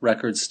era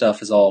record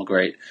stuff is all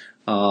great.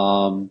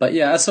 But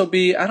yeah, SOB.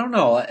 I don't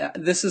know.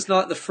 This is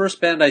not the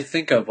first band I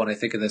think of when I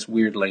think of this.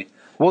 Weirdly.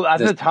 Well, at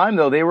the time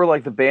though, they were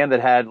like the band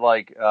that had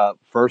like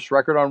first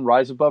record on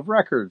Rise Above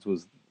Records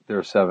was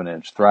their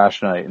 7-inch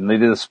Thrash Night, and they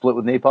did a split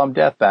with Napalm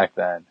Death back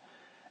then,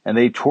 and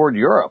they toured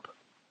Europe.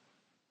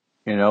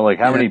 You know, like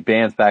how many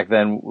bands back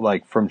then,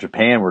 like from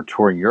Japan, were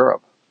touring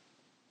Europe?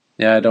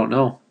 Yeah, I don't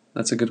know.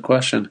 That's a good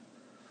question.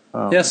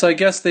 Yeah, so I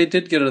guess they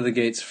did get out of the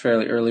gates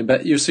fairly early.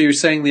 But you're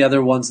saying the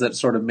other ones that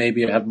sort of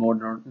maybe have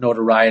more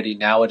notoriety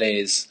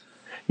nowadays.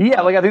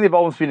 Yeah, like I think they've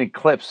almost been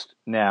eclipsed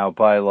now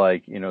by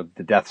like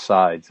the Death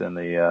Sides and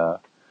the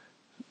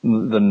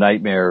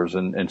Nightmares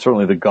and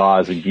certainly the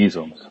Gauze and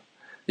Giesums.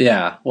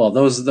 Yeah, well,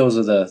 those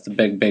are the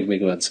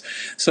big ones.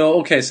 So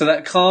okay, so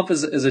that comp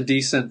is a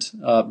decent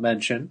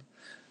mention.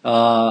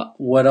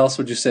 What else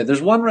would you say?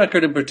 There's one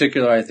record in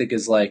particular I think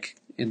is like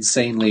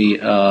insanely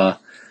a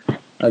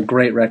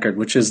great record,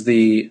 which is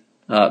the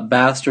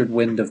Bastard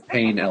Wind of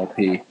Pain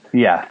LP.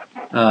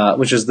 Yeah.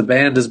 Which is the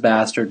band is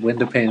Bastard,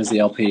 Wind of Pain is the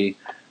LP.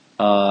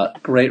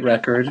 Great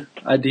record.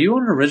 Do you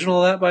own an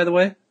original of that, by the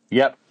way?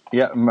 Yep.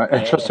 Yeah.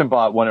 Tristan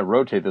bought one at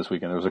Rotate this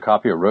weekend. There was a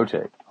copy of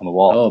Rotate on the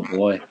wall. Oh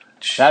boy.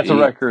 That's a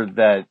record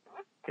that,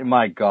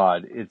 my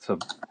God, it's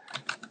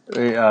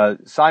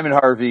Simon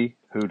Harvey,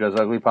 who does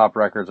Ugly Pop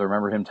Records. I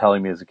remember him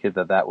telling me as a kid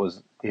that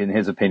was, in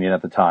his opinion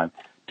at the time,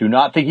 do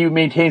not think he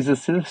maintains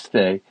this to this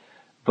day,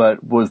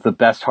 but was the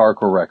best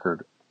hardcore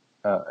record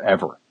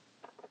ever.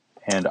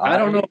 And I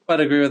don't know if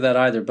I'd agree with that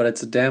either, but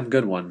it's a damn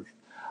good one.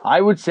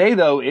 I would say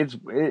though,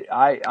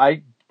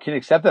 I can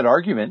accept that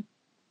argument.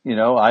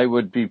 I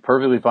would be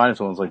perfectly fine if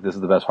someone's like, "This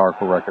is the best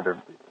hardcore record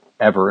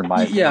ever," in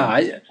my opinion.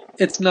 Yeah,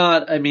 it's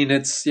not. I mean,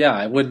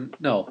 I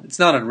wouldn't. No, it's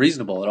not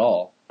unreasonable at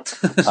all.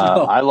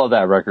 I love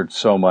that record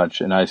so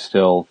much, and I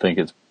still think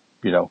it's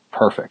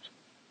perfect.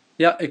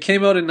 Yeah, it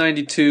came out in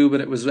 '92, but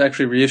it was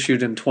actually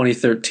reissued in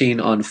 2013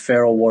 on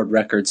Feral Ward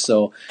Records.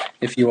 So,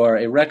 if you are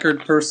a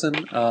record person,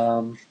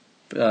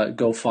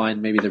 go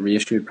find maybe the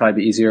reissue. It'd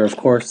probably be easier, of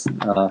course.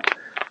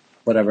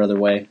 Whatever other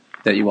way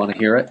that you want to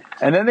hear it.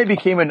 And then they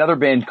became another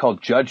band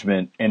called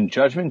Judgment, and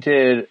Judgment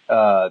did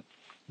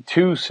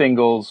 2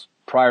 singles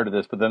prior to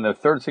this, but then their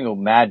third single,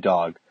 Mad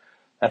Dog,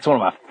 that's one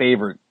of my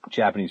favorite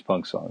Japanese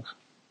punk songs.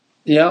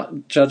 Yeah,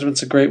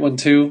 Judgment's a great one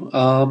too.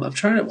 I'm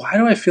trying to. Why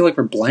do I feel like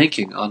we're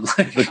blanking on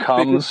like the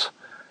Comes?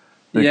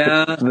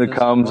 The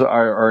Comes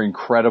are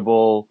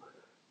incredible.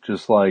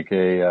 Just like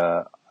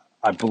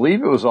I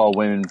believe it was all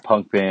women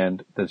punk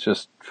band that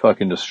just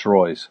fucking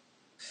destroys.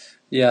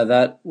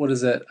 Yeah, what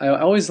is it? I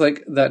always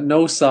like that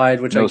No Side,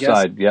 which I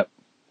guess yep,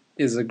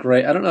 is a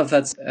great. I don't know if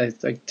that's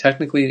like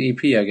technically an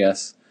EP. I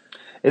guess.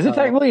 Is it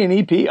technically an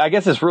EP? I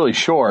guess it's really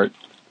short.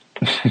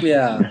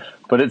 Yeah,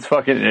 but it's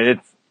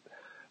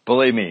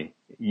believe me,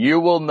 you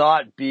will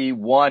not be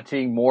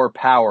wanting more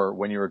power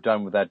when you're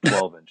done with that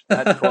 12-inch.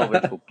 That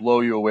 12-inch will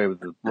blow you away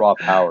with the raw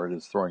power it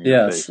is throwing in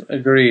your face. Yes,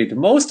 agreed.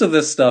 Most of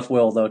this stuff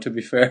will, though, to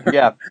be fair.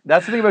 Yeah,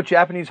 that's the thing about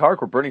Japanese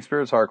hardcore, Burning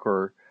Spirits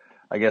hardcore,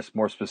 I guess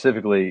more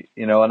specifically,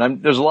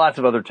 and there's lots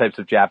of other types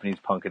of Japanese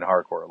punk and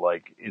hardcore.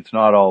 Like, it's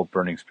not all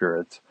Burning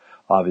Spirits,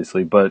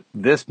 obviously, but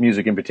this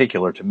music in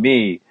particular, to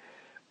me,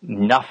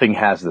 nothing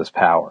has this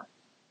power.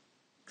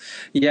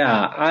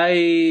 Yeah,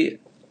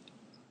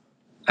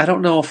 I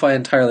don't know if I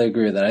entirely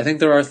agree with that. I think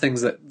there are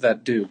things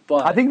that do,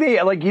 but I think they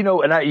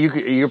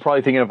you're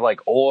probably thinking of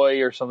like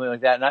Oi or something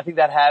like that, and I think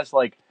that has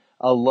like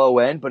a low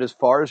end, but as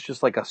far as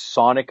just like a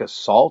sonic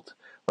assault,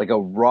 like a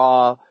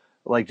raw,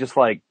 like just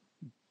like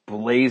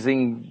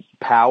blazing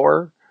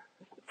power,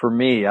 for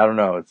me, I don't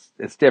know,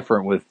 it's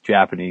different with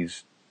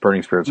Japanese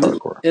Burning Spirits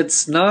hardcore.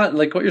 It's not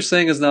like what you're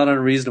saying is not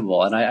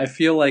unreasonable, and I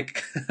feel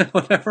like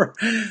whenever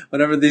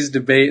these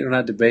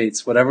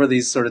whenever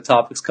these sort of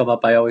topics come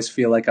up, I always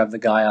feel like I'm the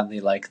guy on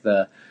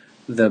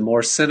the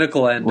more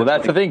cynical end. Well,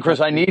 that's the thing, Chris.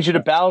 I need you to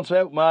balance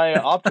out my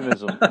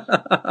optimism.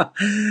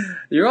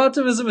 Your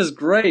optimism is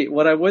great.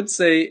 What I would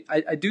say,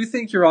 I do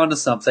think you're onto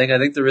something. I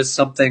think there is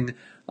something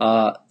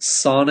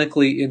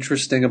sonically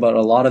interesting about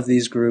a lot of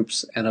these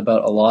groups and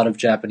about a lot of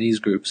Japanese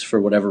groups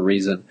for whatever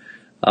reason.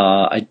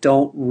 I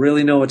don't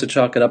really know what to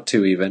chalk it up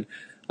to even.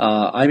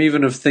 I'm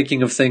even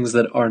thinking of things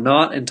that are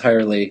not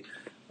entirely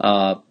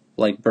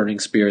like Burning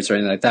Spirits or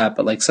anything like that,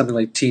 but like something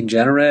like Teen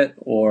Generate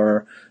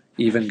or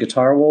even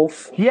Guitar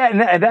Wolf. Yeah,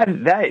 and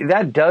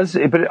that does,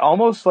 but it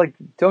almost like,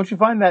 don't you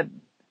find that,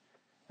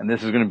 and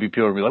this is going to be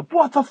people will be like,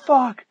 what the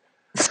fuck?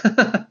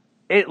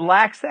 It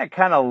lacks that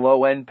kind of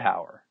low-end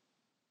power.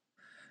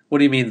 What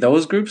do you mean,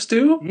 those groups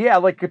do? Yeah,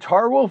 like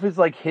Guitar Wolf is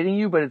like hitting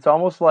you, but it's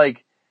almost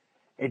like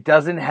it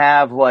doesn't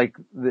have like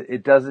a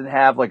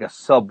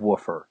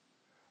subwoofer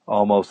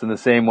almost in the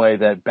same way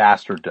that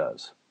Bastard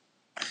does.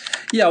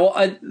 Yeah,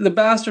 well, the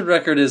Bastard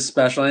record is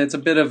special, and it's a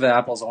bit of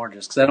apples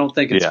oranges because I don't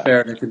think it's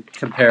fair to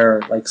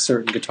compare like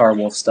certain Guitar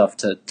Wolf stuff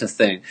to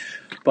Thing.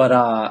 But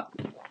I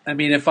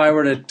mean, if I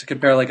were to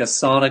compare like a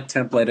sonic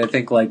template, I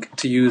think like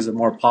to use a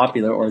more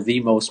popular or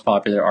the most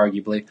popular,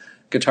 arguably,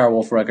 Guitar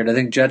Wolf record, I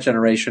think Jet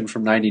Generation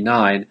from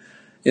 '99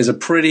 is a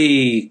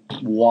pretty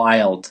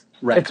wild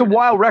record. It's a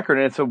wild record,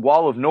 and it's a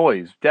wall of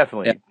noise,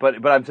 definitely. Yeah.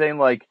 But I'm saying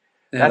like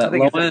that's the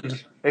thing.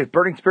 It's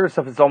Burning Spirit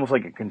stuff. It's almost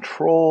like a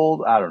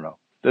controlled. I don't know.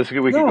 We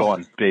could go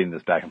on debating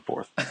this back and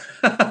forth.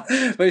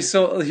 Wait,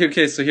 so here,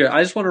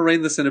 I just want to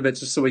rein this in a bit,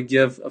 just so we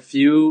give a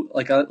few.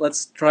 Like,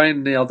 let's try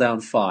and nail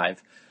down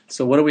 5.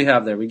 So what do we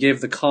have there? We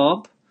gave the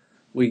Comp,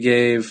 we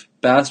gave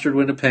Bastard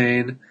Wind of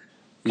Pain.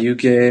 You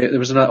gave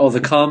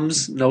the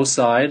Comes, No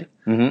Side.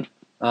 Mm-hmm.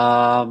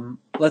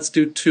 Let's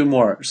do two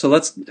more. So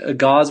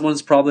Gauze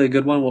one's probably a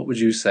good one. What would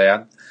you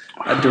say?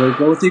 Do I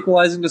go with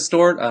Equalizing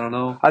Distort? I don't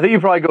know. I think you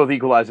probably go with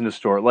Equalizing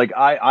Distort. Like,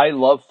 I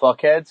love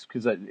Fuckheads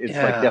because it's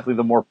like definitely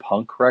the more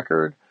punk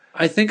record.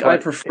 I think I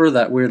prefer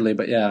that weirdly,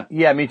 but yeah.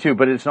 Yeah, me too,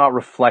 but it's not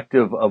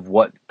reflective of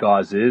what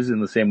Gauze is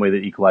in the same way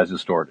that Equalizing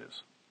Distort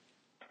is.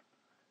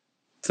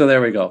 So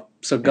there we go.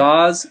 So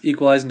Gauze,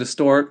 Equalizing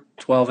Distort,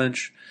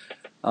 12-inch.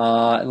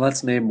 And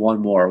let's name one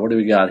more. What do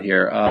we got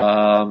here?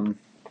 I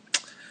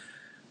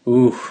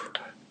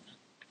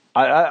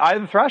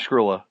have the Thrash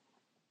Gorilla.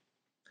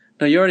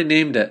 No, you already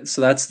named it. So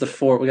that's the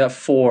 4. We got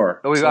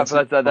 4. Oh, that's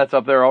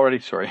up there already.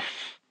 Sorry.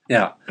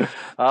 Yeah.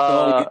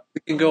 So we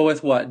can go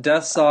with what?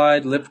 Death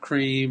Side, Lip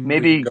Cream.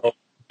 Maybe.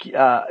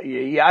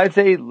 Yeah, I'd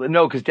say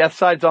no, because Death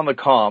Side's on the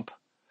comp.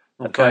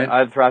 Okay. I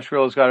have Thrash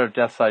Gorilla's got a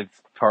Death Side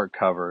part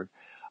covered.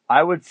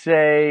 I would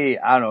say,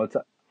 I don't know, it's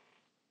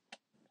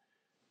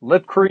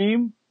Lip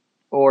Cream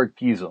or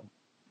Giesem.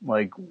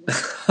 Like,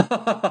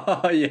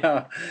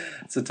 yeah,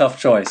 it's a tough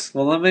choice.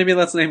 Well, maybe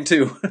let's name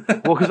 2.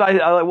 Well, because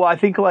I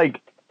think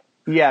like,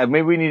 yeah,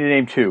 maybe we need to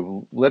name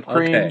 2. Lip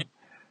Cream. Okay.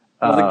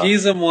 Well, the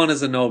Giesem one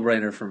is a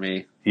no-brainer for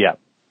me. Yeah,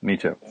 me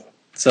too.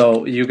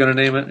 So you gonna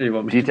name it? Or you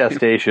want me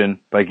Detestation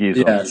by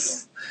Giesem.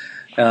 Yes.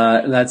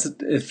 That's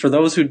for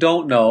those who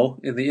don't know.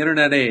 In the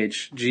internet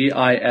age,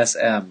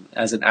 GISM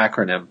as an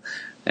acronym,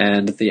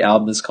 and the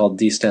album is called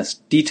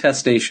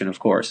Detestation, of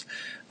course.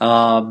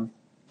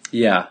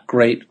 Yeah,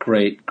 great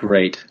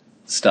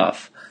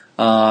stuff.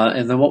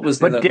 And then what was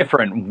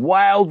different,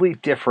 wildly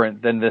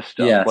different than this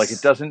stuff. Yes. Like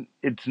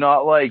it's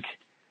not like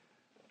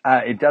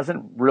it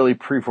doesn't really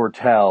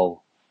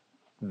pre-foretell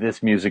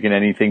this music in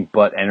anything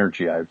but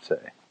energy, I would say.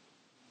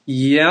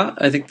 Yeah,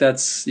 I think I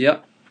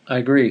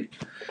agree.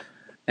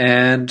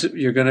 And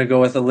you're going to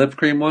go with a Lip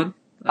Cream one?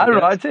 I don't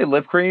know. I'd say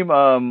Lip Cream.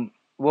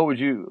 What would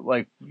you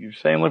like? You're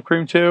saying Lip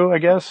Cream too, I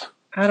guess?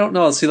 I don't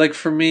know. See, like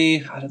for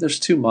me, there's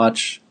too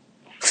much.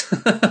 We're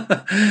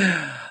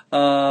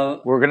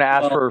going to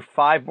ask for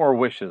 5 more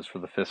wishes for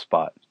the 5th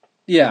spot.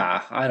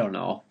 Yeah, I don't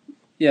know.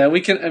 Yeah,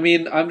 we can. I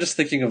mean, I'm just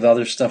thinking of the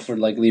other stuff we're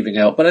like leaving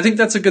out, but I think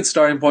that's a good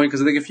starting point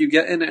because I think if you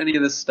get into any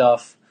of this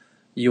stuff,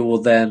 you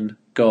will then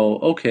go,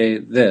 okay,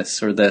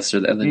 this, and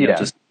then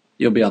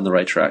you'll be on the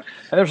right track.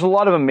 And there's a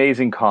lot of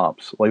amazing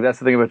comps. Like that's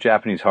the thing about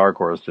Japanese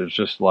hardcore is there's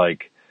just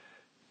like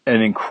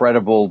an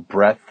incredible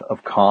breadth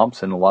of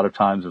comps, and a lot of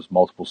times there's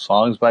multiple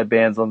songs by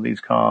bands on these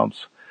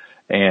comps.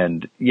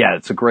 And yeah,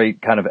 it's a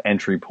great kind of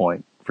entry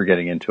point for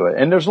getting into it.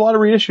 And there's a lot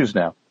of reissues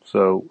now,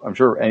 so I'm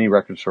sure any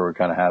record store would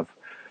kind of have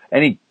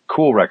any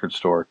cool record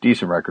store,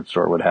 decent record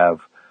store would have,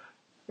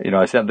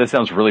 this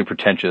sounds really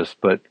pretentious,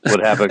 but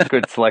would have a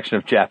good selection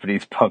of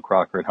Japanese punk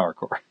rock and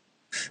hardcore.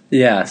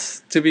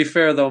 Yes. To be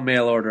fair, though,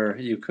 mail order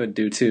you could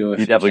do too if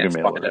you definitely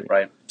can't find it,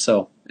 right?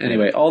 So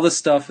anyway, all this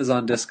stuff is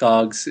on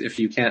Discogs if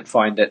you can't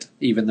find it,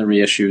 even the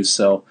reissues.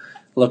 So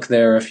look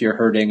there if you're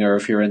hurting or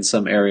if you're in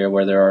some area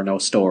where there are no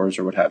stores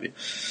or what have you.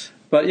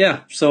 But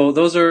yeah,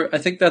 so I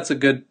think that's a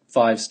good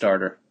 5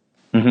 starter.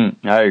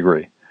 Mm-hmm. I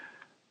agree.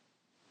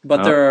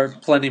 But there are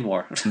plenty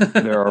more.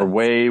 There are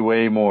way,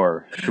 way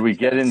more. Should we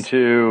get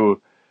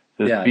into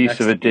this Beast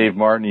of a Dave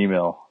Martin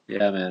email?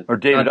 Yeah, man. Or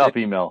David Up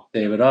email.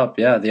 David Up,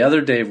 yeah. The other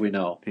Dave we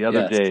know. The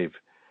other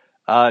Dave.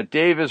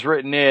 Dave has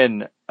written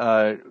in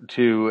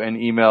to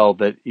an email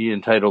that he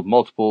entitled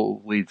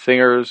Multiple Lead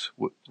Singers.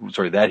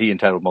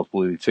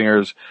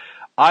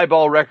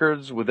 Eyeball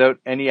Records. Without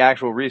any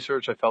actual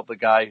research, I felt the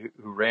guy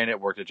who ran it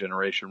worked at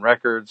Generation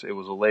Records. It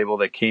was a label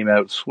that came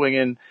out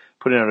swinging,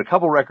 putting out a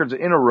couple records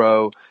in a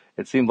row.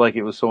 It seemed like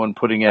it was someone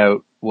putting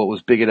out what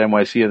was big at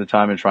NYC at the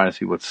time and trying to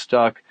see what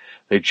stuck.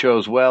 They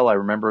chose well. I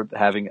remember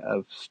having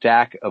a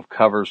stack of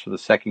covers for the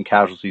second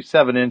Casualty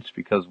 7-inch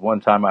because one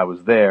time I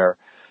was there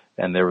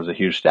and there was a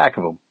huge stack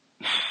of them.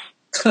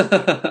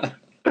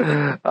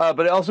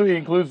 But also he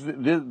includes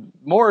the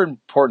more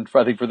important,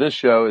 I think, for this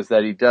show is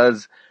that he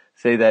does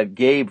say that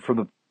Gabe from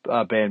the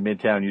band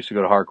Midtown used to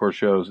go to hardcore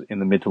shows in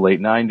the mid to late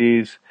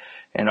 90s.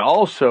 And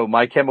also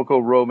My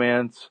Chemical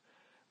Romance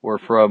were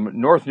from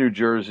North New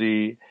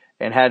Jersey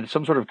and had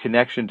some sort of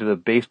connection to the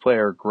bass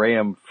player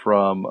Graham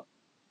from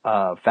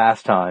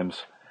Fast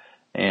Times,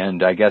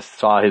 and I guess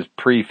saw his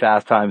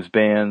pre-Fast Times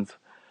bands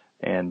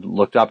and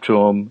looked up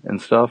to him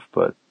and stuff.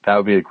 But that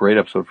would be a great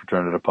episode for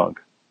Turn It Up Punk.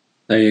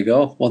 There you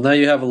go. Well, now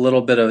you have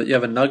you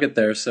have a nugget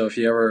there. So if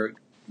you ever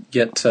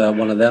get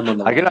one of them on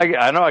the I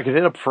could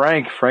hit up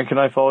Frank. Frank and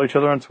I follow each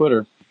other on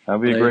Twitter. That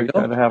would be a great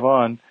guy to have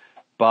on.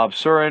 Bob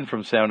Surin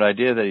from Sound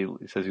Idea that he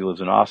says he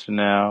lives in Austin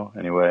now.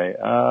 Anyway,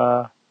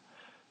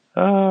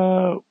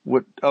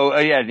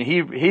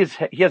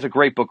 he has a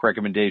great book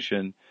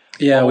recommendation.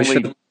 Yeah, we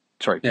should.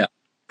 Sorry. Yeah.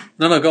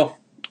 No, go.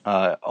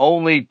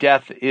 Only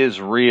Death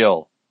is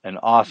Real, an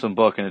awesome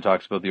book, and it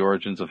talks about the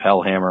origins of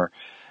Hellhammer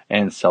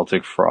and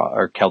Celtic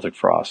Celtic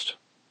Frost.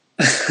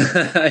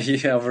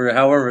 Yeah,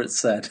 however it's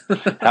said.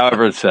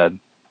 However it's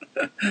said.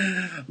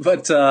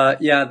 But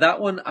that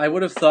one I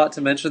would have thought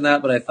to mention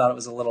that, but I thought it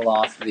was a little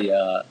off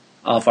the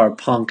off our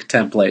punk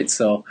template.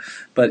 So,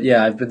 but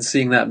yeah, I've been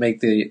seeing that make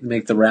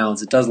the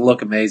rounds. It does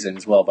look amazing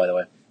as well, by the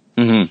way.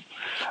 Mm-hmm.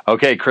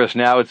 Okay, Chris,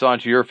 now it's on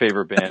to your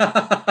favorite band.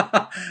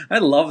 I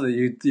love that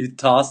you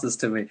tossed this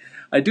to me.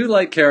 I do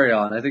like Carry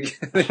On. I think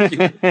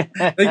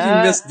you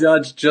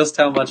misjudged just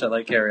how much I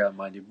like Carry On,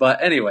 mind you.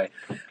 But anyway,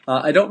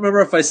 I don't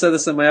remember if I said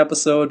this in my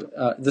episode.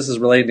 This is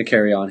related to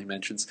Carry On, he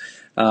mentions.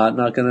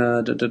 Not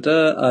gonna...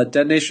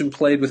 Dead Nation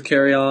played with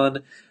Carry On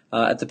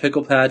at the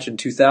Pickle Patch in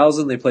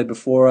 2000. They played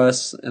before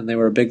us, and they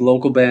were a big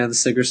local band.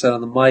 Sigger said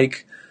on the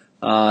mic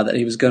that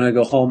he was going to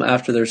go home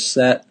after their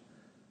set,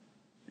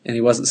 and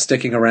he wasn't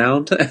sticking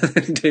around.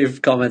 And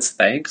Dave comments,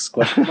 "Thanks?" ?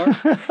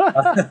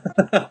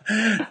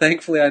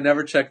 Thankfully, I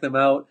never checked them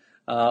out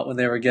when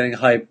they were getting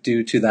hyped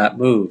due to that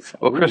move.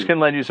 Well, Chris can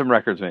lend you some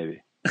records,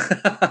 maybe.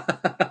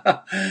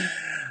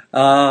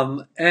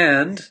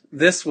 And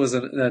this was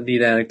a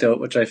neat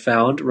anecdote which I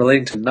found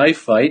relating to Knife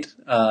Fight,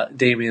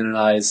 Damian and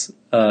I's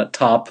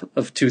top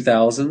of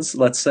 2000s,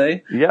 let's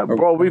say. Yeah,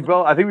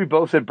 well, I think we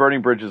both said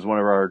Burning Bridge is one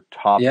of our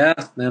top. Yeah,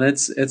 and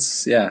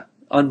it's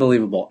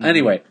unbelievable. Mm-hmm.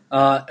 Anyway,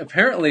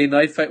 apparently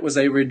Knife Fight was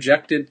a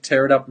rejected,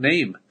 teared up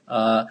name.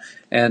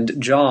 And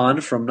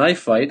John from Knife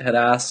Fight had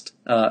asked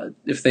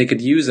if they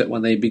could use it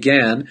when they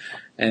began.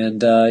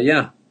 And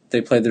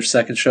they played their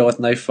second show with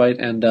Knife Fight.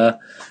 And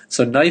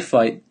so Knife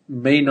Fight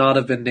may not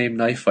have been named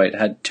Knife Fight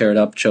had Tear It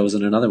Up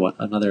chosen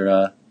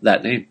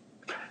that name.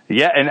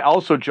 Yeah, and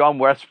also John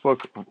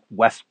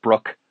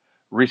Westbrook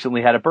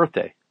recently had a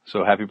birthday.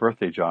 So happy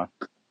birthday, John.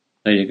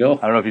 There you go.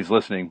 I don't know if he's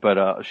listening,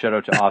 but shout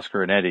out to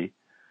Oscar and Eddie.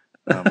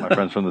 My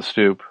friends from the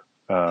Stoop,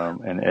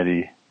 and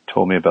Eddie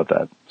told me about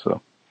that.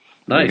 So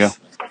nice.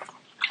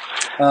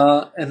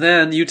 And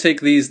then you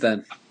take these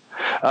then.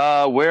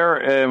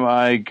 Where am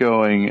I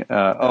going?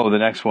 The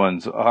next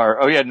ones are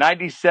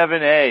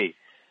 97A.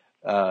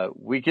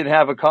 We can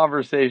have a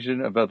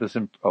conversation about this.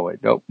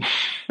 Nope.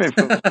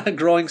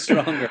 Growing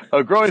Stronger.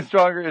 Growing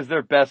Stronger is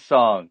their best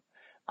song.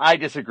 I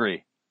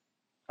disagree.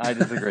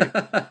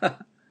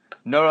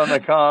 Note on the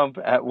comp,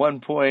 at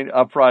one point,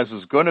 Uprise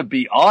was going to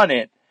be on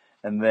it,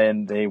 and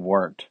then they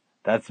weren't.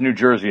 That's New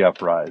Jersey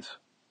Uprise.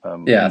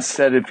 Yes.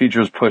 Instead, it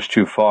features Push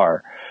Too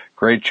Far.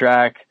 Great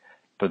track,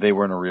 but they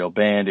weren't a real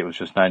band. It was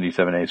just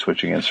 97A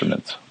switching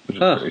instruments, which is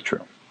very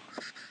true.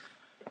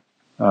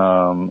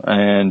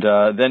 And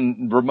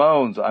then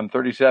Ramones. I'm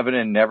 37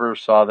 and never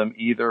saw them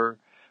either.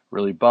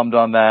 Really bummed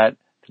on that.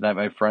 Tonight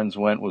my friends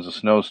went was a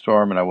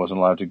snowstorm and I wasn't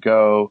allowed to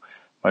go.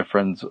 My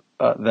friends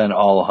then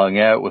all hung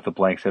out with the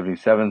Blank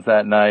 77s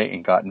that night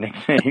and got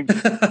nicknames.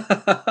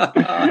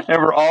 And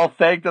we're all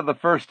thanked on the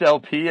first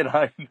LP, and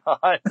I'm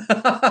not.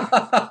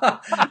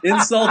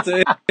 Insult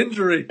to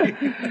injury.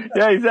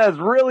 Yeah, he says,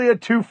 really a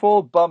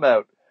twofold bum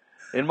out.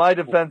 In my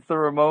defense, the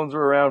Ramones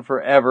were around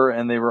forever,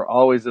 and they were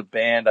always a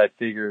band. I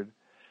figured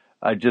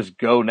I'd just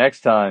go next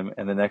time,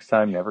 and the next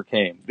time never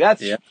came.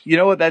 You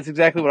know what? That's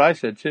exactly what I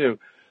said, too.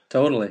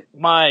 Totally.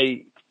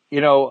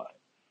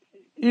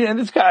 And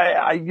this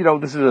guy,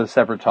 this is a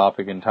separate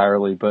topic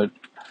entirely, but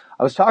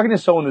I was talking to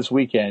someone this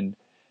weekend,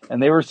 and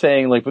they were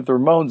saying, like, with the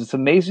Ramones, it's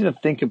amazing to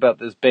think about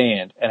this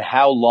band and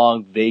how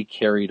long they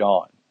carried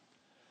on.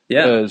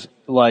 Yeah. Because,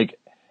 like,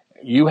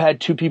 you had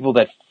two people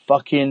that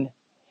fucking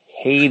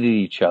hated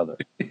each other.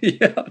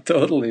 Yeah,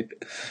 totally.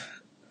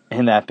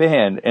 In that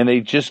band, and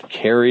they just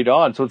carried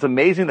on. So it's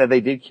amazing that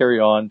they did carry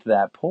on to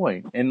that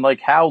point, and,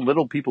 like, how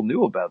little people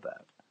knew about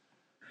that.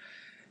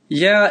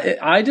 Yeah,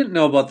 I didn't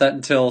know about that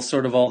until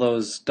sort of all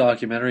those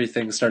documentary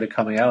things started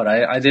coming out.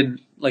 I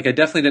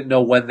definitely didn't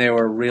know when they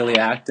were really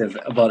active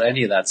about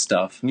any of that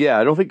stuff. Yeah,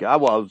 I don't think, I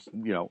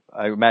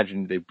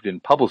imagine they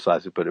didn't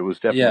publicize it, but it was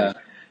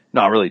definitely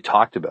not really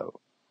talked about.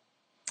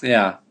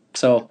 Yeah,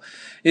 so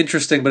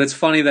interesting, but it's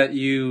funny that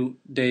you,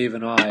 Dave,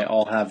 and I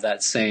all have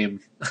that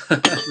same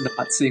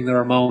not seeing the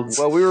Ramones.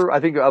 Well, we were,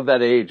 I think, of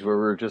that age where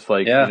we were just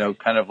like,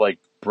 kind of like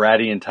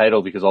bratty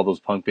entitled because all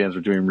those punk bands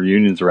were doing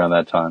reunions around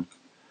that time.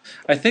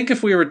 I think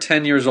if we were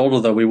 10 years older,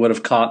 though, we would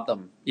have caught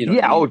them.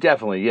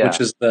 Definitely, yeah.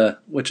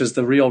 Which is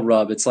the real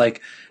rub. It's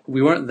like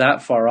we weren't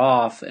that far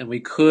off, and we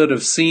could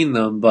have seen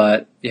them,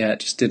 but it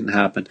just didn't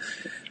happen.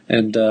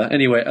 And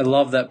anyway, I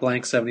love that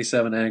Blank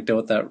 77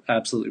 anecdote. That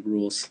absolutely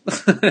rules.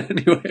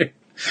 Anyway,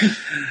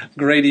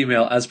 great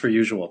email as per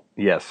usual.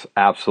 Yes,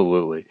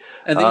 absolutely.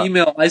 And the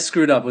email I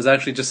screwed up was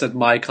actually just at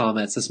my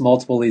comments. It's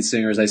multiple lead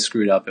singers I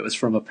screwed up. It was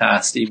from a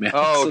past email.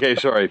 Oh, okay,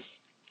 sorry.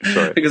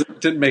 Because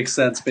it didn't make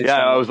sense.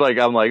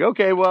 I'm like,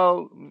 okay,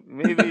 well,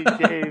 maybe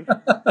Dave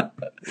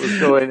was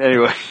going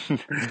anyway.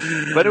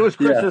 But it was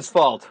Chris's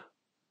fault.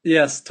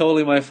 Yes,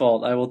 totally my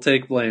fault. I will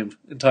take blame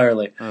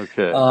entirely.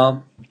 Okay.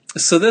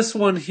 So this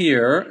one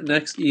here,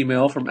 next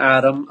email from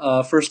Adam.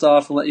 First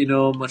off, I'll let you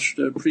know much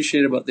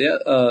appreciated about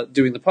the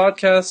doing the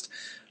podcast.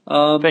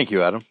 Thank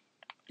you, Adam.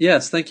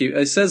 Yes, thank you.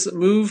 It says,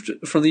 moved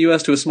from the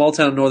U.S. to a small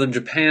town in northern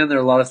Japan. There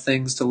are a lot of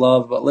things to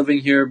love about living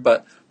here,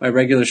 but my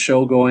regular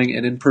show-going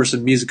and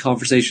in-person music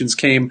conversations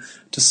came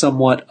to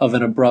somewhat of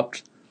an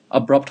abrupt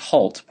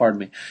halt. Pardon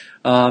me.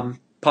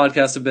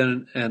 Podcasts have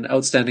been an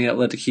outstanding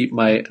outlet to keep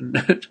my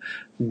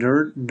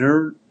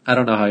I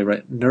don't know how you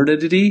write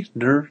nerdity.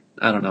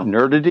 I don't know.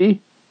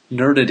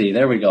 Nerdity.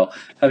 There we go.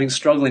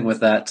 Struggling with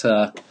that.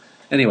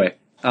 Anyway,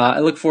 I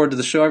look forward to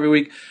the show every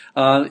week.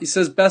 He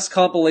says best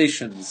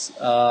compilations.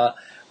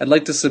 I'd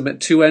like to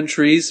submit 2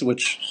 entries,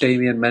 which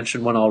Damian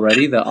mentioned one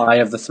already: the Eye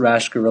of the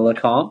Thrash Gorilla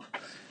comp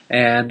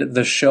and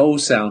the show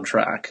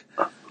soundtrack.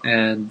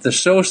 And the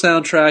show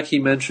soundtrack he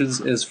mentions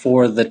is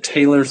for the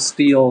Taylor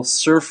Steele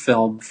surf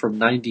film from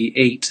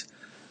 '98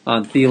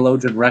 on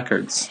Theologian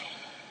Records.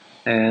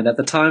 And at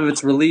the time of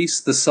its release,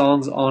 the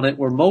songs on it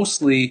were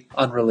mostly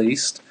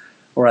unreleased,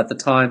 or at the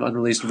time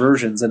unreleased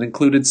versions, and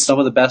included some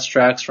of the best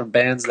tracks from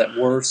bands that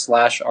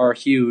were/are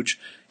huge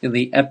in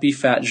the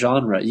epi-fat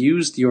genre.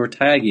 Used your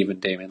tag even,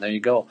 Damien. There you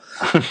go.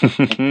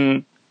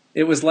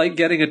 It was like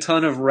getting a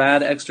ton of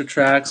rad extra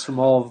tracks from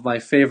all of my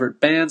favorite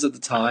bands at the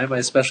time. I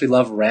especially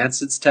love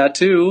Rancid's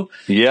Tattoo.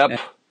 Yep.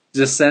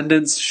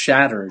 Descendants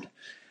Shattered.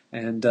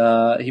 And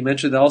he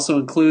mentioned it also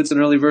includes an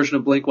early version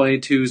of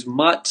Blink-182's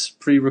Mutt,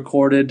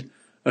 recorded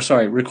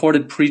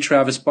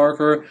pre-Travis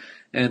Barker,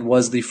 and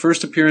was the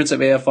first appearance of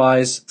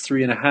AFI's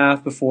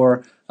 3.5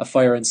 before A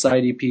Fire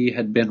Inside EP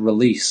had been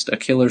released, a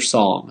killer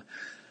song.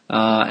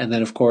 And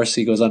then, of course,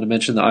 he goes on to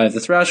mention the Eye of the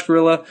Thrash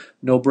Gorilla.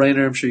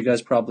 No-brainer, I'm sure you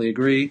guys probably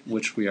agree,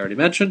 which we already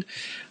mentioned.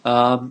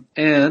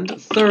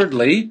 And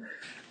thirdly,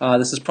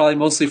 this is probably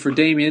mostly for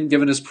Damian,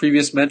 given his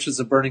previous mentions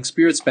of Burning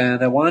Spirits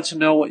Band. I wanted to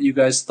know what you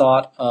guys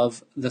thought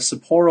of the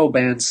Sapporo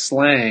band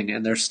Slang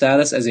and their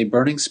status as a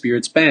Burning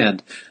Spirits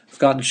band. I've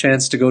gotten a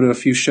chance to go to a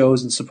few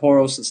shows in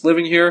Sapporo since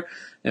living here,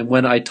 and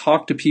when I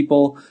talk to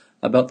people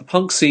about the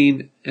punk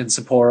scene in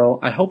Sapporo,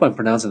 I hope I'm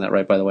pronouncing that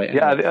right, by the way.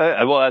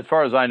 Yeah, well, as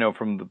far as I know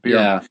from the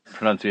beer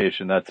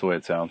pronunciation, that's the way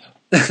it sounds.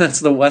 That's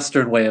the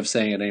Western way of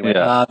saying it anyway.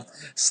 Yeah.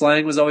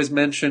 Slang was always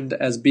mentioned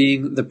as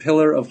being the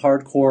pillar of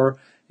hardcore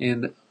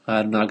in,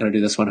 I'm not going to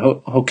do this one,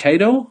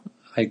 Hokkaido?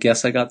 I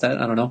guess I got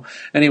that. I don't know.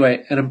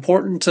 Anyway, an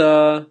important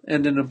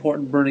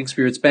Burning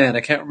Spirits band.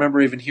 I can't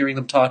remember even hearing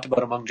them talked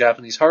about among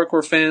Japanese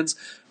hardcore fans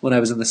when I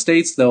was in the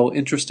States, though.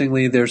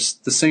 Interestingly, there's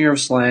the singer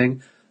of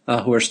Slang,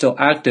 who are still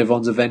active,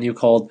 owns a venue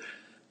called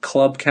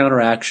Club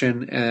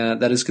Counteraction,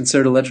 that is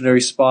considered a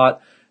legendary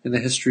spot in the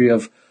history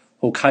of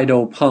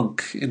Hokkaido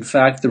punk. In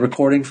fact, the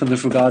recording from the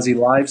Fugazi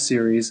Live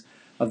series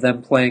of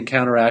them playing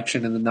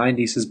Counteraction in the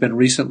 90s has been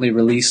recently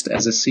released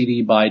as a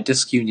CD by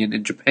Disc Union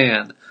in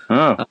Japan.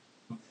 Oh.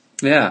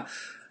 Yeah.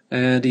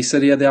 And he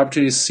said he had the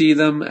opportunity to see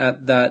them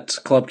at that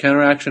Club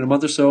Counteraction a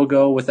month or so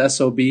ago with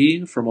SOB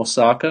from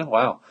Osaka.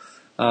 Wow.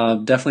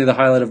 Definitely the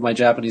highlight of my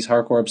Japanese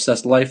hardcore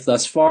obsessed life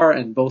thus far,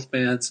 and both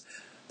bands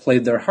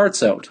played their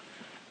hearts out.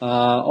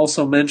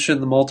 Also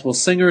mentioned the multiple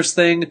singers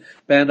thing.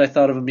 Band I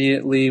thought of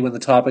immediately when the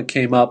topic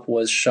came up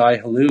was Shai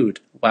Hulud.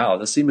 Wow,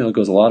 this email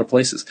goes a lot of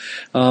places.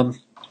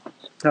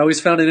 I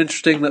always found it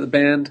interesting that the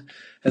band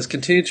has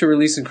continued to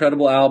release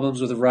incredible albums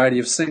with a variety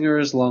of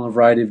singers, along a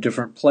variety of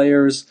different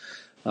players,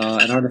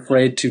 and aren't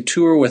afraid to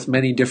tour with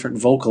many different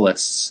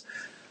vocalists.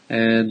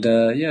 And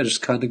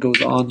just kind of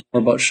goes on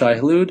more about Shai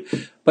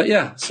Hulud. But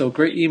yeah, so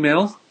great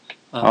email.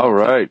 All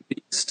right.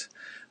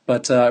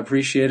 But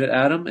appreciate it,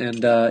 Adam.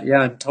 And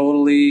I'm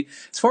totally,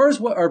 as far as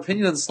what our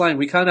opinion on Slang,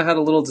 we kind of had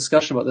a little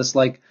discussion about this.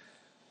 Like,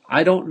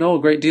 I don't know a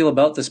great deal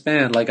about this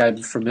band. Like, I'm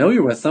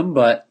familiar with them,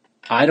 but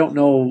I don't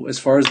know as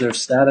far as their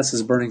status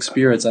as Burning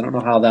Spirits. I don't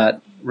know how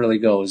that really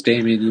goes.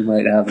 Damien, you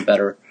might have a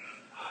better.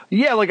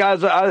 Yeah, like I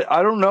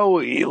don't know,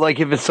 like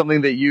if it's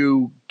something that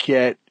you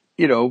get,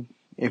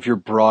 if you're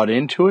brought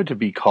into it to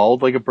be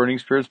called like a Burning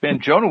Spirits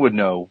band. Jonah would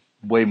know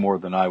way more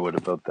than I would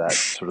about that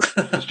sort of,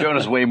 because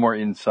Jonah's way more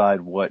inside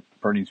what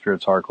Burning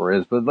Spirits hardcore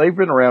is. But they've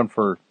been around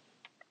for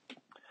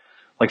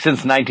like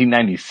since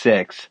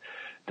 1996.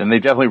 Then they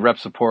definitely rep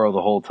Sapporo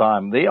the whole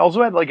time. They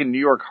also had like a New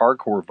York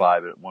hardcore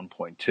vibe at one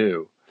point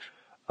too.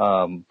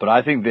 But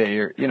I think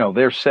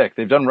they're sick.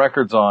 They've done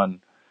records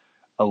on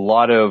a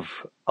lot of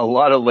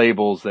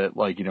labels that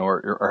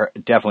are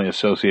definitely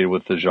associated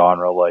with the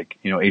genre, like,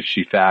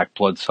 HG Fact,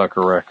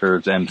 Bloodsucker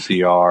Records,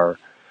 MCR,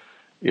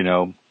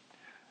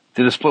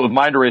 did a split with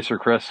Mind Eraser,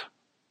 Chris.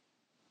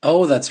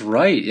 Oh, that's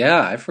right.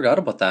 Yeah, I forgot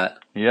about that.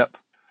 Yep.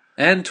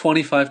 And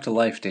 25 to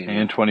Life, Damien.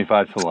 And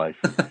 25 to Life.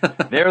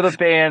 They're the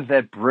band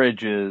that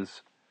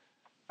bridges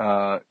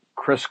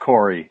Chris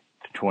Corey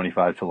to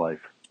 25 to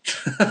Life.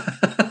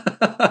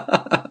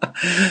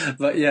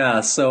 But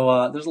yeah,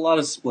 so there's a lot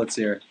of splits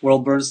here.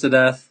 World Burns to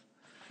Death.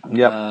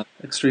 Yep.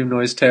 Extreme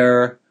Noise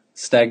Terror.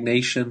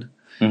 Stagnation.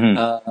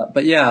 Mm-hmm.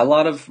 But yeah, a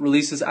lot of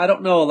releases. I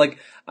don't know a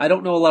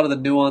lot of the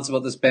nuance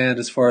about this band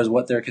as far as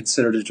what they're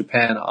considered in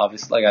Japan.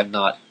 Obviously, I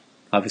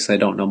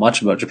don't know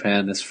much about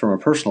Japan this from a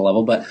personal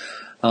level, but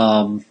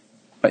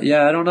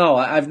yeah, I don't know.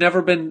 I've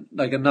never been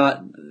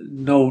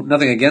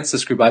nothing against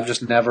this group. I've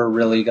just never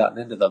really gotten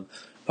into them,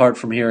 apart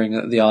from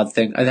hearing the odd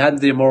thing. I had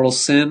the Immortal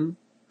Sin,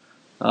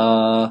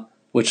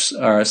 which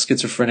are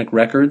Schizophrenic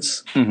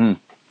Records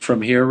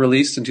from here,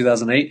 released in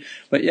 2008.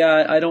 But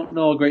yeah, I don't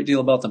know a great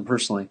deal about them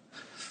personally.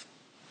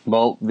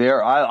 Well,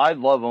 I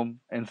love them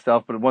and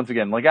stuff, but once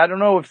again, I don't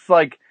know if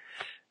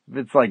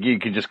it's like you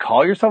could just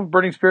call yourself a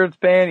Burning Spirits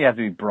band. You have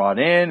to be brought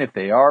in if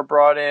they are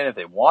brought in, if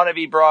they want to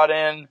be brought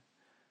in.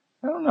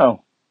 I don't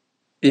know.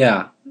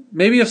 Yeah.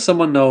 Maybe if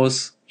someone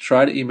knows,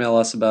 try to email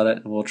us about it,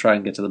 and we'll try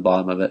and get to the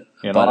bottom of it.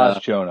 And I'll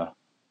ask Jonah.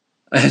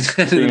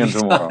 See him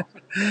tomorrow.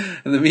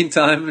 In the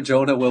meantime,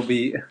 Jonah will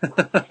be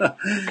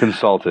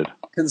consulted.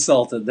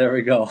 There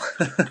we go.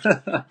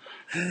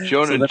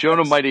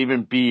 Jonah might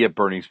even be a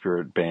Burning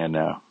Spirit band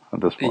now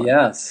at this point.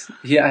 Yes.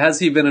 Has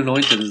he been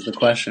anointed is the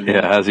question.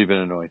 Yeah, has he been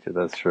anointed?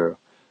 That's true.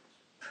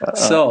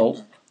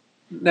 So,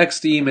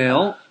 next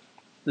email.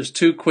 There's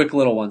 2 quick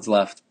little ones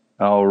left.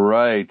 All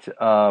right.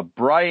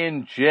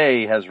 Brian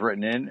J. has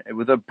written in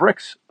with a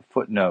Bricks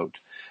footnote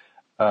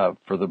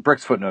for the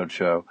Bricks Footnote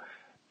show.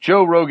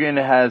 Joe Rogan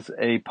has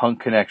a punk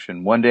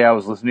connection. One day I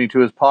was listening to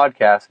his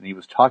podcast and he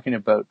was talking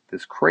about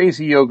this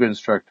crazy yoga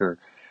instructor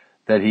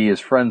that he is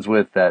friends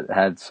with that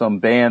had some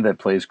band that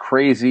plays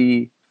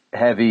crazy,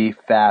 heavy,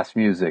 fast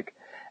music.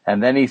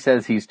 And then he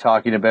says he's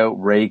talking about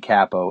Ray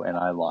Cappo and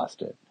I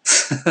lost it.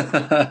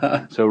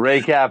 So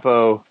Ray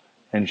Cappo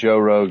and Joe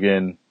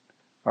Rogan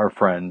are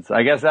friends.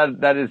 I guess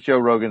that is Joe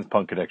Rogan's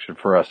punk connection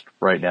for us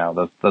right now.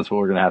 That's what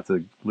we're going to have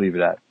to leave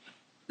it at.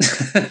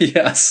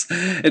 Yes.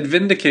 It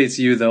vindicates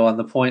you, though, on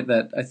the point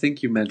that I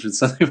think you mentioned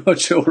something about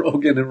Joe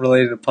Rogan and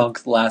related to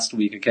punk last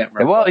week. I can't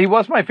remember. Well, he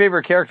was my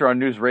favorite character on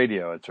News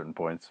Radio at certain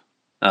points.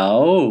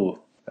 Oh.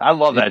 I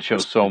love that show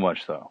so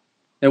much, though.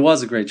 It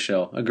was a great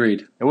show.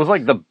 Agreed. It was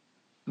like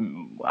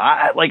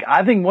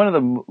I think one of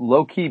the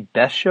low-key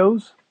best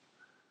shows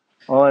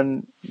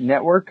on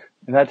network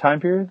in that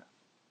time period.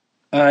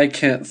 I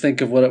can't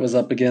think of what it was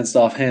up against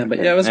offhand, but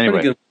yeah, it was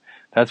pretty good.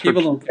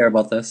 People don't care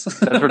about this.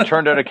 That's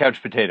Returned Out a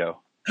Couch Potato.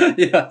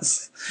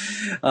 Yes.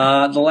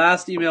 The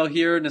last email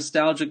here,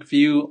 nostalgic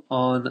view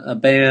on a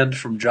band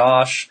from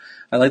Josh.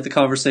 I like the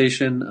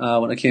conversation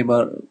when it came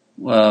to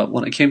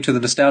the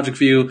nostalgic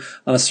view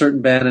on a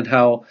certain band and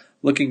how,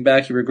 looking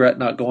back, you regret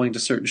not going to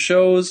certain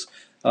shows.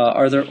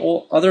 Are there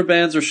other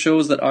bands or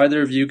shows that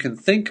either of you can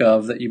think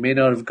of that you may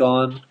not have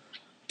gone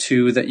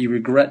to that you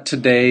regret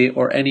today,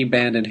 or any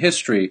band in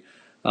history?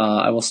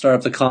 I will start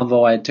up the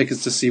convo. I had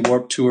tickets to see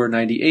Warped Tour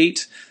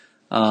 98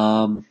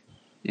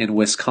 in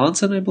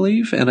Wisconsin, I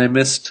believe, and I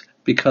missed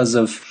because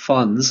of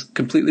funds.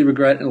 Completely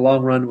regret. In the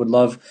long run, would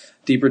love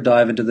deeper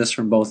dive into this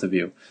from both of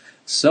you.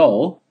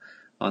 So,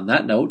 on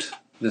that note,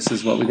 this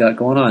is what we got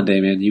going on,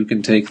 Damian. You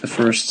can take the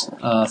first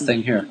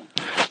thing here.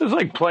 There's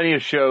like plenty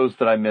of shows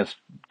that I missed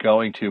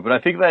going to, but I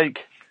think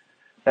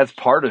that's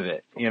part of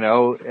it. You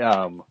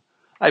know,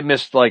 I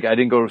missed I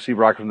didn't go to see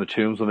Rock from the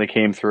Tombs when they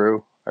came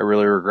through. I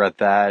really regret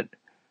that.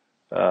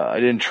 I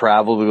didn't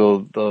travel to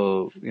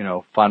go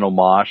the final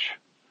mosh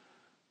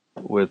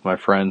with my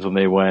friends when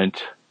they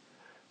went.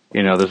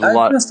 You know, there's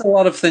I missed a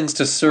lot of things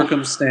to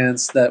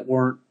circumstance that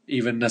weren't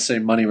even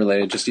necessarily money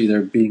related, just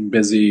either being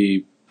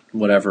busy,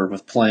 whatever,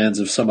 with plans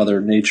of some other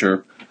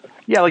nature.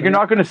 Yeah, you're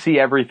not going to see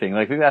everything.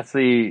 I think that's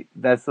the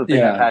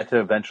thing I've had to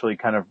eventually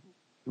kind of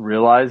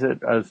realize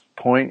it as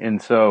a point.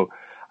 And so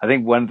I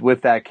think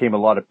with that came a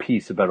lot of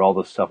peace about all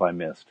the stuff I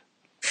missed.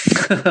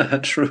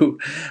 True.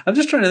 I'm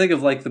just trying to think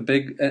of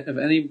of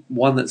any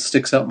one that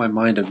sticks out in my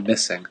mind of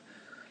missing.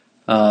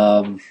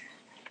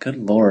 Good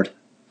Lord.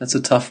 That's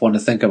a tough one to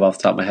think of off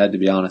the top of my head, to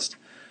be honest.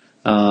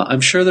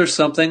 I'm sure there's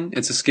something.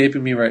 It's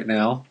escaping me right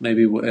now.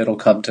 Maybe it'll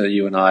come to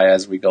you and I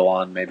as we go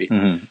on, maybe.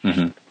 Mm-hmm,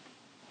 mm-hmm.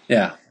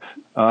 Yeah.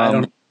 I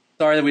don't.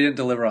 Sorry that we didn't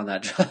deliver on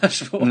that,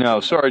 Josh. No,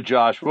 sorry,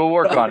 Josh. We'll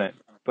work on it.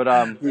 But,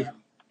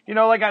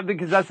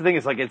 because that's the thing.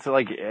 It's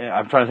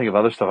I'm trying to think of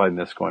other stuff I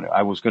missed going to.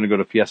 I was going to go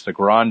to Fiesta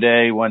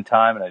Grande one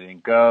time, and I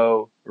didn't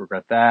go.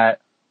 Regret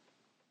that.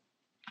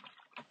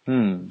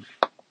 And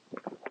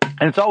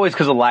it's always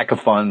because of lack of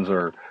funds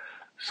or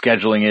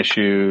scheduling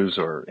issues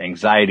or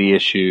anxiety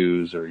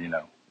issues or,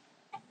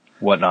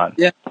 whatnot.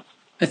 Yeah.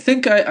 I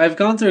think I've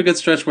gone through a good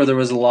stretch where there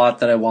was a lot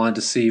that I wanted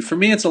to see. For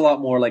me, it's a lot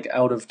more like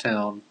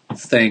out-of-town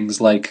things,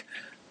 like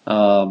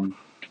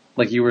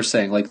you were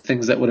saying,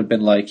 things that would have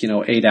been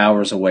 8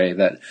 hours away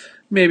that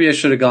maybe I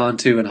should have gone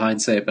to in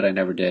hindsight, but I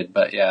never did.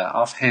 But yeah,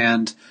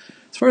 offhand,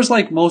 as far as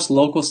most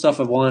local stuff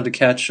I've wanted to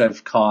catch,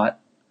 I've caught.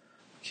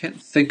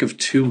 Can't think of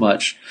too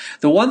much.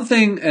 The one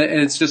thing,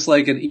 and it's just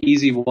an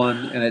easy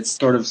one, and it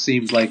sort of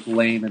seems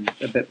lame and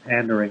a bit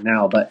pandering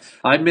now, but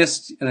I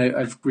missed, and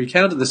I've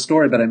recounted the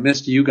story, but I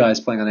missed you guys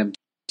playing on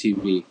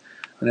MTV.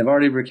 And I've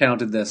already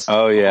recounted this.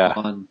 Oh, yeah.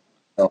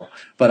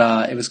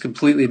 But it was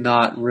completely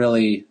not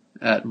really,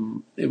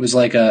 it was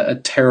a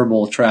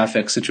terrible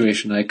traffic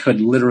situation. I could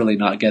literally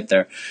not get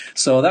there.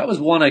 So that was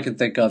one I can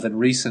think of in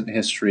recent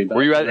history. But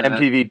were you at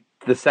MTV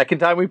the second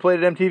time we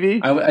played at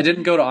MTV? I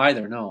didn't go to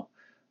either, no.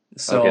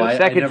 So the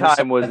second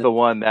time was the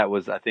one that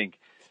was, I think,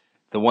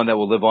 the one that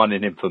will live on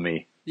in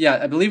infamy. Yeah,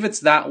 I believe it's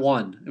that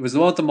one. It was the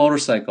one with the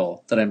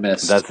motorcycle that I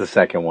missed. That's the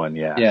second one,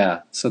 yeah.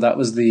 Yeah, so that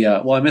was the,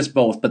 I missed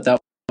both, but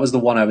that was the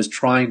one I was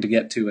trying to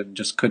get to and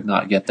just could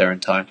not get there in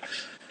time.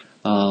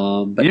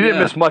 But you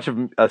didn't miss much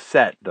of a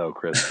set, though,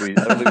 Chris. I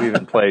don't think we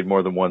even played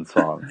more than one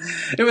song.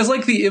 It was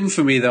like the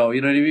infamy, though. You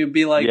know what I mean? It'd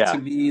be to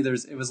me,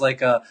 it was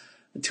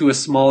to a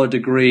smaller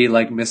degree,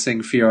 like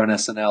missing Fear on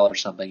SNL or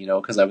something,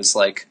 because I was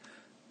like,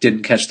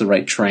 didn't catch the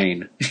right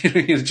train.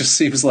 It just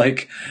seems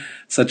like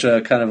such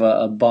a kind of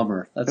a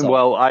bummer. That's all.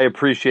 Well, I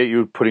appreciate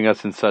you putting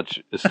us in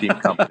such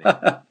esteemed company.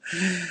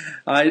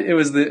 It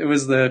was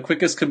the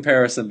quickest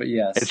comparison, but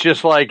yes. It's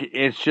just like,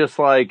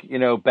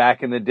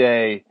 back in the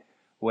day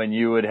when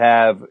you would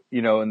have,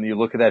 and you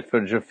look at that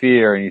footage of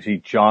Fear and you see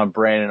John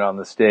Brandon on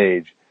the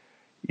stage.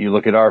 You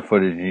look at our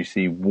footage and you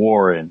see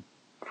Warren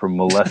from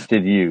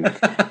Molested Youth.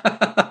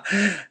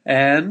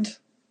 And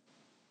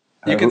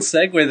you can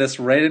segue this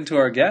right into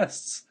our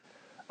guests.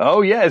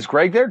 Oh, yeah. Is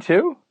Greg there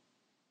too?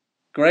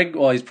 Greg,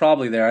 well, he's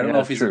probably there. I don't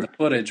know if he's in the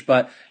footage,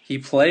 but he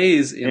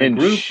plays in a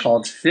group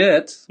called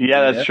S.H.I.T.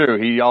 Yeah, that's true.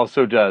 He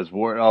also does.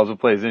 Warren also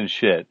plays in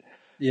S.H.I.T.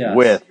 Yes.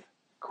 With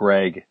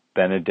Greg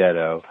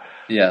Benedetto.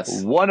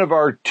 Yes. One of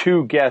our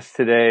two guests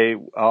today,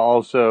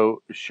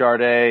 also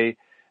Sarde.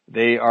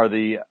 They are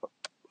the,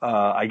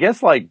 I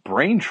guess, like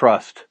brain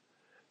trust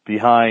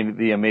behind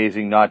the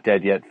amazing Not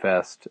Dead Yet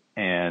Fest.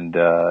 And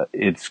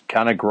it's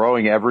kind of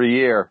growing every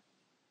year.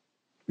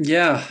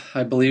 Yeah,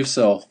 I believe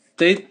so.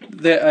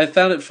 I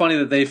found it funny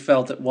that they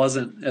felt it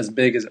wasn't as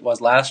big as it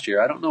was last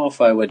year. I don't know if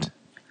I would.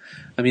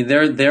 I mean,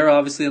 they're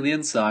obviously on the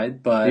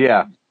inside, but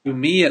to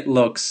me it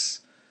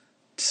looks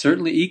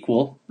certainly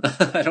equal.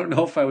 I don't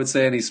know if I would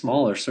say any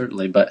smaller,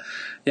 certainly, but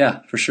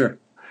yeah, for sure.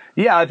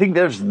 Yeah, I think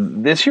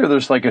this year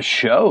there's like a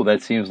show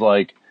that seems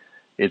like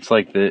it's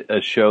like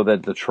a show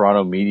that the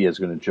Toronto media is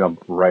going to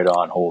jump right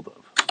on hold of.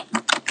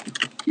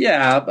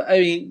 Yeah, but I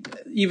mean,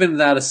 even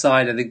that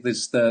aside, I think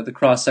the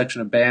cross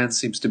section of bands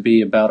seems to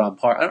be about on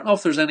par. I don't know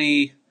if there's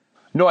any.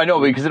 No, I know,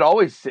 because it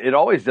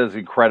always does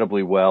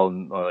incredibly well,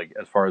 and like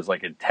as far as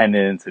like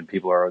attendance, and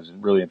people are always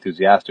really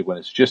enthusiastic when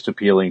it's just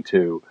appealing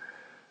to,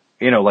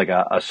 like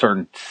a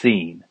certain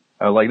scene,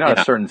 or like not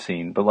a certain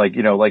scene, but like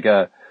like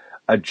a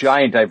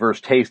giant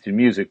diverse taste in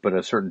music, but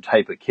a certain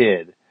type of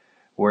kid.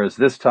 Whereas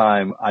this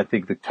time, I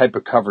think the type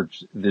of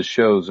coverage the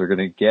shows are going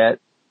to get.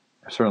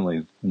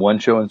 Certainly one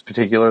show in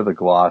particular, the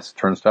Gloss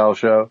Turnstile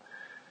show.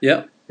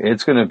 Yeah.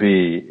 It's going to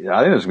be,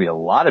 I think there's going to be a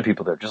lot of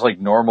people there, just like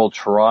normal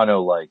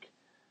Toronto, like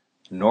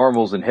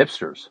normals and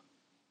hipsters.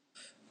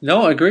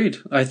 No, agreed.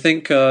 I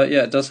think,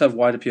 it does have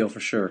wide appeal for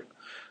sure.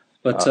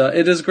 But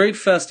it is a great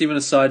fest even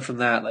aside from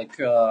that.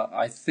 Like,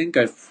 I think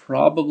I've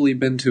probably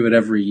been to it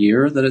every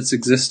year that it's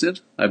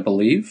existed, I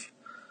believe.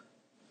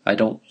 I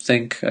can't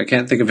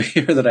think of a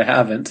year that I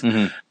haven't.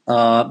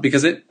 Mm-hmm.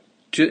 Because it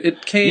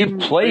came. You've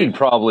played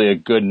probably a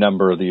good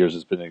number of the years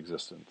it's been in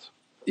existence.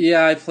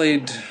 Yeah, I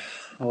played.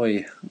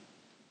 I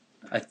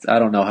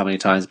don't know how many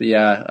times, but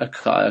yeah,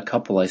 a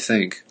couple, I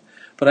think.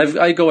 But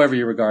I go every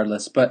year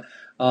regardless. But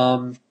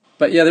yeah,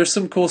 there's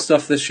some cool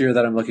stuff this year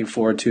that I'm looking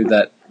forward to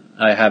that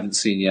I haven't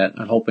seen yet.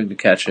 I'm hoping to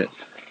catch it.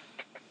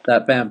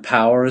 That band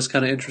Power is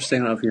kind of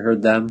interesting. I don't know if you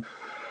heard them.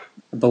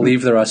 I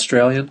believe they're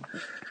Australian.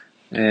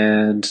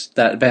 And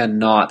that band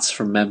Knots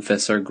from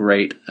Memphis are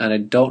great. And I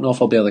don't know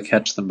if I'll be able to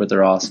catch them, but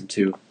they're awesome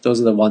too.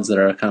 Those are the ones that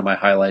are kind of my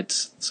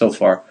highlights so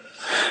far.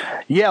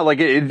 Yeah, like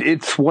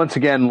it's once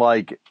again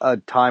like a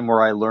time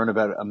where I learn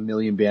about a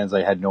million bands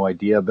I had no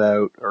idea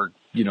about, or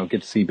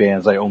get to see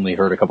bands I only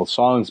heard a couple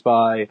songs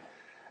by.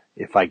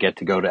 If I get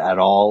to go to at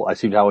all, I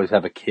seem to always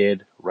have a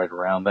kid right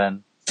around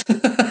then,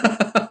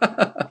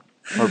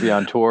 or be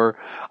on tour.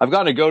 I've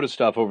gotten to go to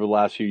stuff over the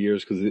last few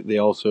years because they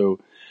also.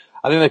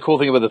 I think the cool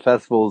thing about the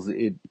festivals,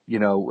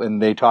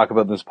 and they talk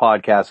about this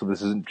podcast, so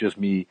this isn't just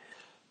me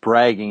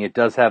bragging. It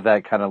does have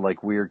that kind of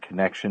like weird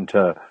connection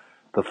to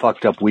the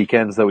fucked up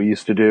weekends that we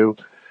used to do.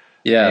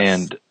 Yeah.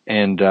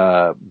 And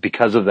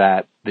because of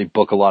that, they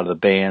book a lot of the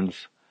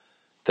bands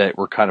that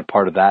were kind of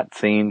part of that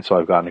scene. So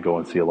I've gotten to go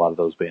and see a lot of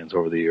those bands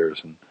over the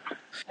years and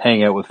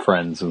hang out with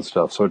friends and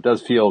stuff. So it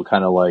does feel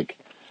kind of like,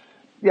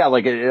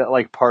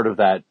 like part of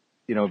that,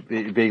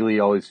 it vaguely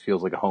always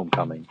feels like a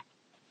homecoming.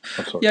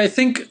 Yeah, I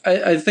think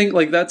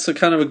like that's a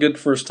kind of a good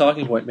first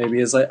talking point. Maybe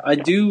is like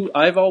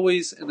I've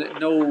always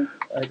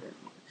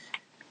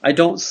I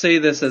don't say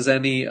this as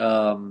any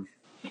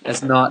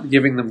as not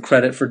giving them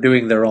credit for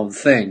doing their own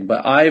thing,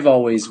 but I've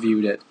always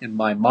viewed it in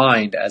my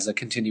mind as a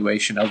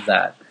continuation of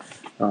that.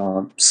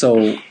 And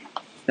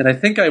I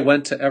think I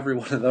went to every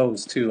one of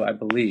those too. I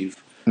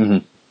believe.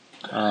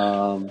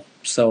 Mm-hmm.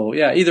 So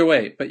yeah, either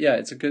way, but yeah,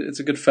 it's a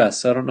good fest.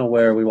 So I don't know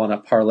where we want to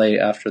parlay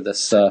after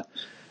this.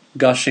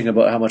 Gushing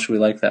about how much we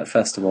like that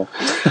festival.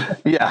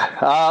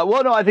 Yeah.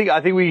 Well, no, I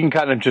think we can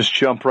kind of just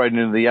jump right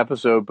into the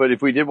episode. But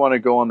if we did want to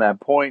go on that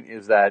point,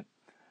 is that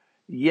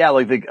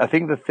I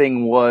think the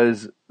thing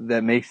was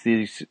that makes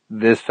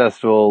this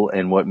festival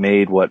and what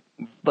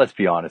let's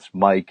be honest,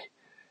 Mike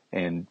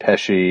and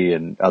Pesci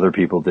and other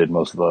people did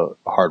most of the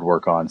hard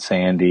work on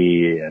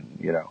Sandy,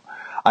 and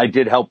I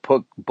did help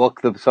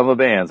book some of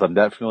the bands. I'm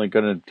definitely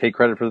going to take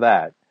credit for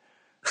that.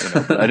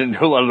 But I didn't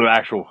do a lot of the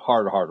actual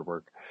hard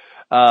work.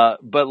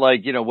 But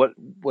like,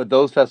 what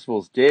those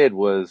festivals did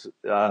was,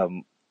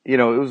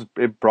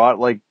 it brought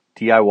like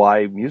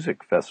DIY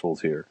music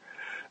festivals here.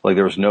 Like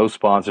there was no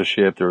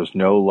sponsorship. There was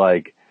no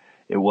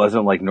It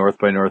wasn't like North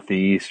by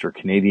Northeast or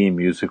Canadian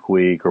Music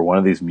Week or one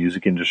of these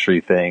music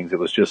industry things. It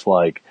was just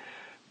like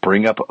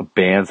bring up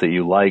bands that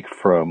you like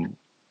from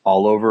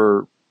all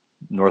over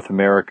North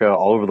America,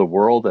 all over the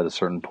world at a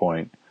certain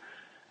point,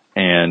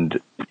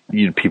 and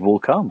people will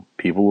come.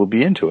 People will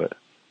be into it.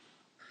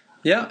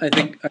 Yeah,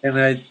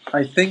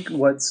 I think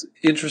what's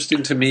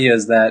interesting to me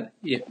is that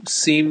it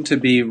seemed to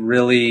be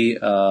really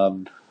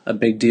a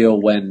big deal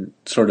when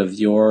sort of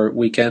your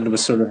weekend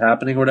was sort of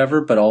happening or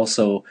whatever, but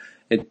also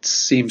it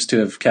seems to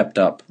have kept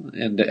up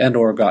and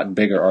or gotten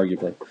bigger,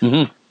 arguably.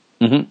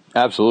 Mm-hmm. Mm-hmm.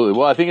 Absolutely.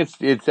 Well, I think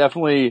it's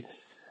definitely,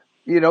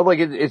 like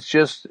it's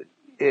just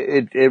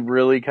it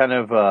really kind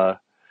of at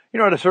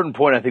a certain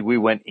point, I think we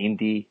went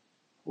indie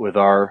with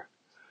our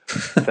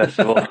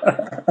festival.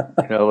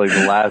 Like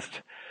the last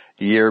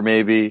year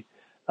maybe,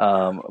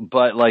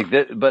 but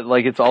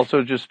it's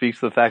also just speaks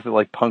to the fact that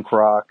like punk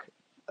rock,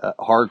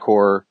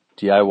 hardcore,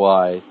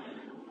 DIY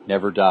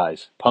never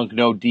dies. Punk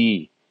no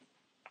D.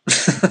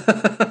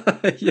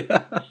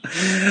 Yeah.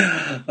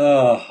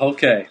 Oh,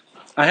 okay.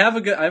 I have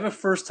a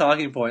first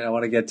talking point I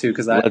want to get to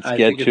because I get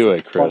think to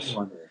it's it, Chris.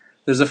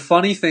 There's a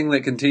funny thing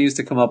that continues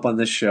to come up on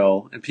this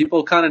show, and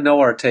people kind of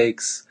know our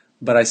takes,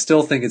 but I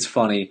still think it's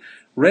funny.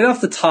 Right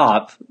off the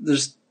top,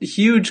 there's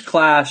huge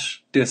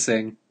Clash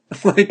dissing,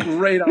 like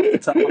right off the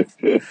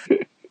top.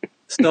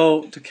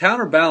 So to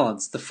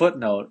counterbalance the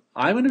Footnote,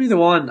 I'm going to be the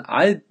one.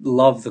 I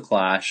love the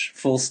Clash,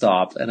 full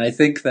stop, and I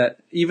think that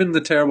even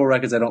the terrible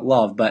records I don't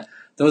love, but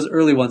those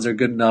early ones are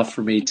good enough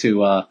for me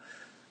to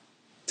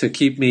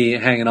keep me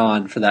hanging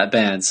on for that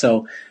band.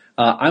 So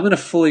I'm going to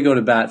fully go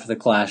to bat for the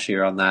Clash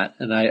here on that,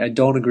 and I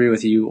don't agree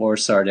with you or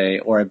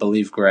Sarde or I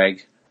believe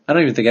Greg. I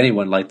don't even think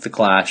anyone liked the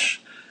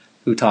Clash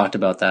who talked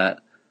about that.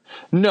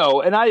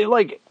 No, and I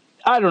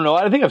don't know.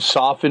 I think I've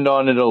softened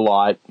on it a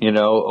lot,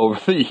 over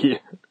the years.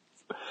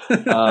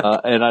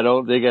 And I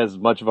don't think as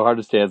much of a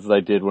hard stance as I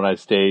did when I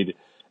stayed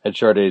at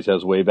Sarde's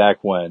house way back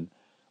when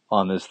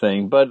on this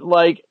thing. But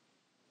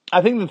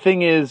I think the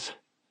thing is,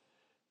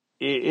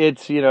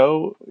 it's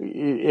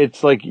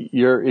like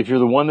if you're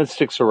the one that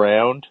sticks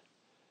around,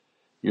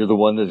 you're the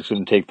one that's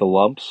going to take the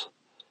lumps.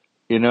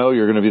 You're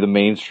going to be the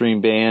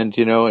mainstream band.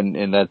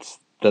 And that's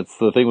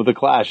the thing with the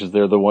Clash is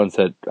they're the ones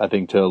that I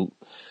think to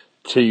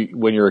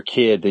when you're a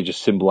kid they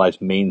just symbolize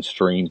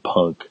mainstream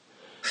punk.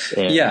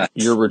 And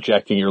you're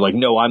rejecting, you're like,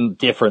 no, I'm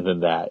different than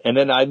that. And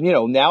then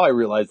now I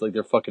realize like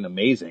they're fucking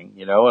amazing,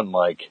 and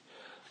like,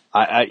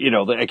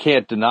 I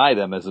can't deny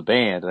them as a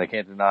band and I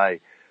can't deny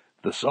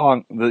the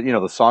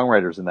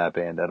songwriters in that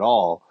band at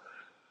all.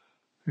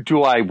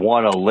 Do I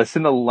want to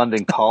listen to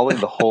London Calling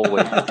the whole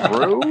way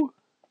through?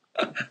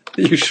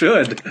 You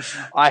should.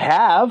 I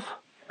have.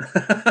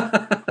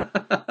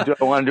 Do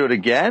I want to do it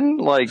again?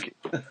 Like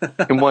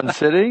in one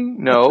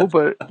sitting? No,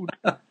 but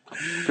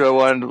do I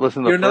want to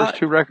listen to the first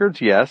two records?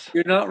 Yes.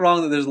 You're not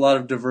wrong that there's a lot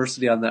of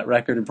diversity on that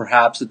record, and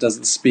perhaps it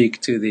doesn't speak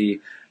to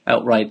the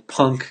outright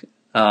punk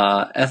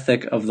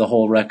ethic of the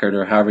whole record,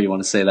 or however you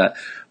want to say that.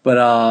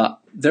 But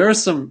there are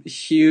some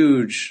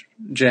huge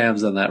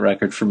jams on that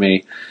record for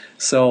me.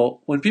 So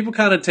when people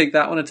kind of take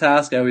that one to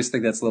task, I always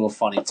think that's a little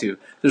funny too.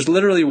 There's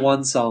literally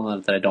one song on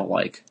it that I don't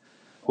like.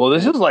 Well,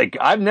 this is like,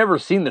 I've never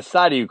seen this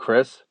side of you,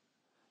 Chris.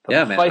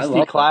 Yeah, man.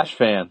 Feisty Clash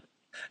fan.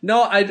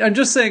 No, I'm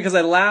just saying because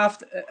I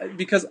laughed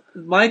because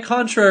my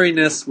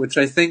contrariness, which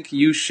I think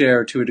you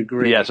share to a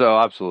degree. Yeah, so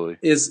absolutely.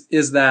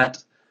 Is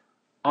that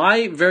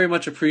I very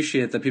much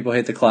appreciate that people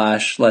hate the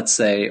Clash, let's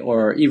say,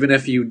 or even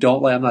if you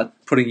don't like, I'm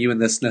not putting you in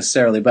this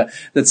necessarily, but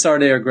that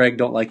Sarde or Greg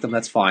don't like them,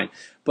 that's fine.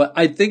 But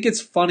I think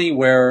it's funny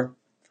where,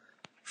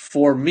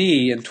 for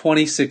me in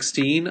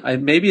 2016,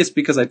 maybe it's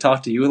because I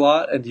talk to you a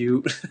lot and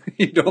you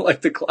you don't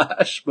like the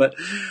Clash, but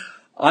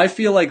I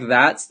feel like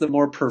that's the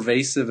more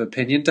pervasive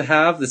opinion to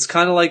have. It's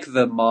kind of like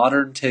the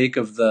modern take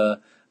of the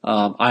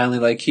I only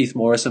like Keith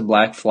Morrison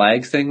Black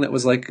Flag thing that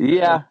was like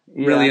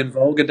really in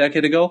vogue a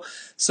decade ago.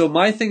 So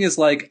my thing is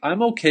like,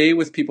 I'm okay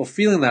with people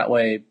feeling that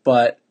way,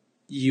 but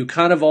you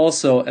kind of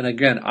also, and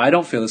again, I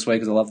don't feel this way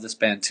because I love this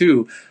band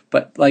too,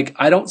 but like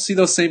I don't see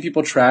those same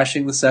people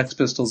trashing the Sex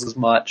Pistols as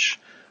much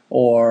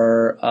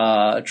or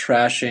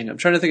trashing. I'm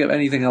trying to think of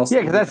anything else.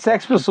 Yeah, because that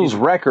Sex Pistols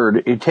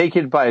record,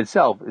 taken by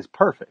itself, is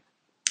perfect.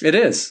 It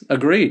is,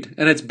 agreed.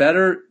 And it's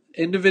better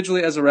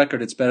individually as a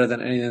record, it's better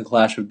than anything the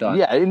Clash have done.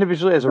 Yeah,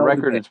 individually as a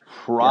record, it's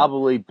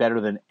probably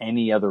better than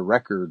any other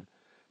record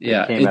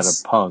that came out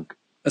of punk.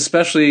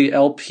 Especially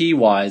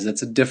LP-wise,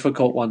 it's a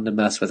difficult one to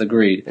mess with,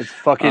 agreed. It's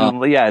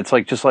fucking, it's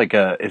like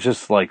it's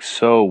just like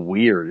so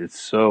weird. It's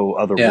so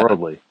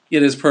otherworldly. Yeah,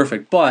 it is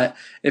perfect. But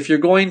if you're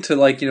going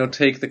to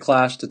take the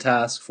Clash to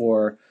task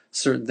for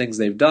certain things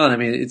they've done, I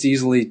mean, it's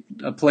easily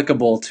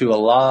applicable to a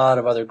lot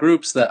of other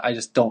groups that I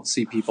just don't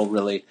see people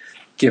really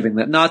giving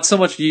that. Not so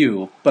much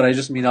you, but I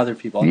just mean other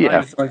people. I'm not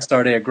even throwing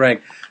Sarde or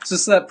Greg. It's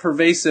just that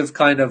pervasive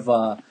kind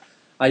of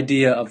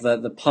idea of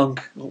the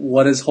punk,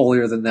 what is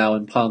holier than thou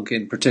in punk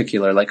in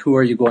particular? Like, who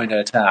are you going to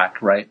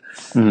attack, right?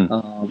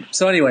 Mm-hmm.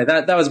 So anyway,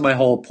 that was my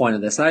whole point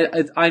of this.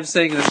 And I'm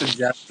saying this in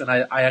jest, and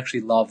I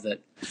actually love that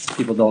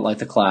people don't like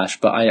the Clash,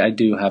 but I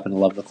do happen to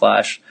love the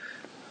Clash.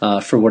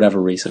 for whatever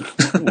reason.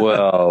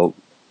 Well,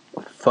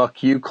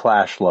 fuck you,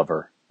 Clash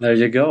lover. There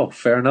you go.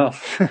 Fair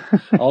enough.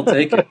 I'll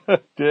take it.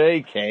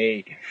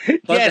 JK.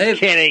 But Just hey,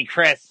 kidding,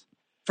 Chris.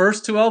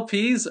 First two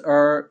LPs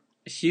are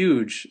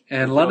huge,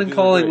 and Those London LPs are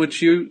Calling, great.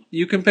 which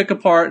you can pick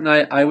apart, and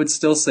I would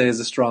still say is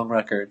a strong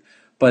record,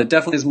 but it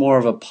definitely is more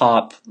of a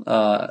pop,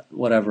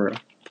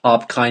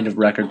 pop kind of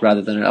record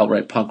rather than an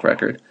outright punk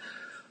record.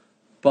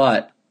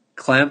 But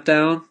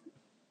Clampdown,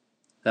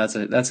 that's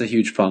a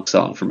huge punk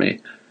song for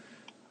me.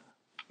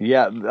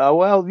 Yeah,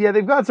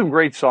 they've got some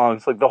great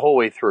songs like the whole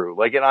way through.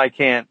 Like, and I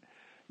can't,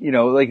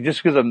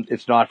 just because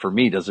it's not for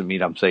me doesn't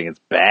mean I'm saying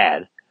it's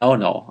bad. Oh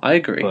no, I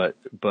agree. But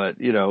it's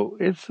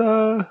it's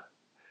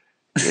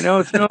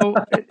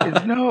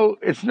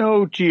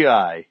no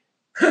GI.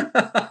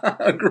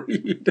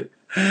 Agreed.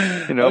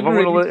 Agreed.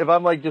 If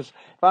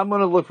I'm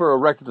gonna look for a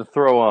record to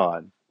throw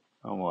on,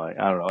 I'm like,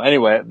 I don't know.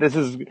 Anyway,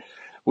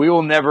 we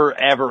will never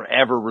ever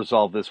ever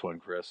resolve this one,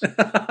 Chris.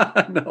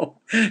 No,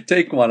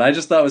 take one. I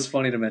just thought it was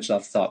funny to mention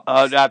off the top.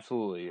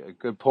 Absolutely, a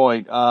good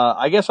point.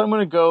 I guess I'm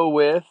gonna go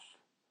with.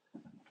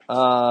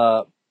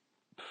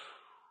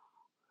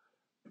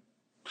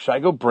 Should I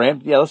go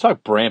Brampton? Yeah, let's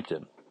talk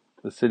Brampton,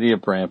 the city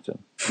of Brampton.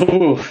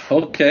 Ooh,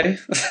 okay.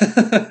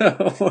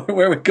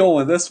 Where are we going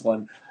with this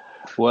one?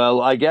 Well,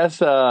 I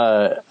guess.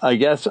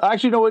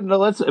 Actually, no.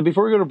 Let's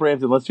before we go to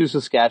Brampton, let's do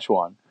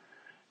Saskatchewan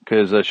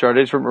because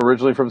Sarde's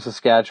originally from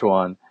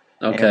Saskatchewan.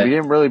 Okay. And we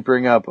didn't really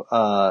bring up.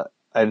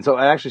 And so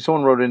actually,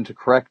 someone wrote in to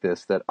correct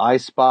this that I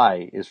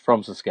Spy is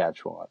from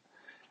Saskatchewan.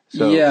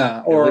 So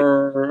yeah,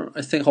 or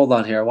I think. Hold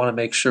on here. I want to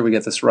make sure we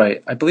get this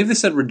right. I believe they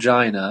said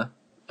Regina.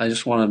 I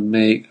just want to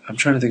make. I'm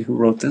trying to think who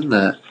wrote in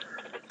that.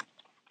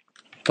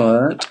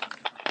 But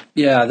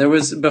yeah, there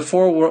was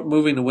before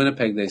moving to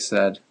Winnipeg. They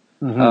said.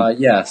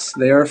 Mm-hmm. Yes,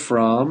 they are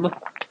from.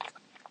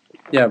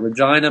 Yeah,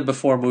 Regina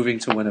before moving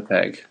to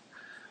Winnipeg,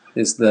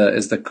 is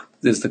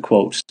the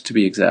quote to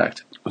be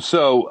exact.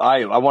 So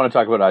I want to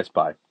talk about I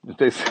Spy.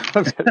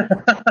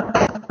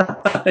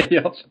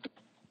 Yep.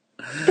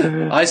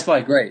 I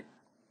Spy, great.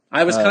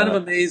 I was kind of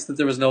amazed that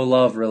there was no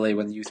love really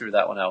when you threw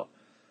that one out.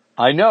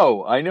 I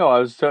know. I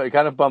was kind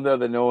of bummed out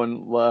that no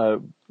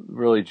one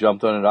really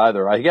jumped on it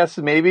either. I guess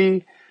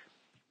maybe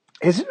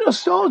is it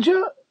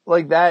nostalgia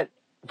like that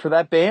for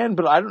that band?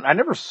 But I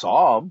never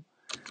saw them.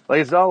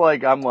 Like, it's not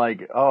like I'm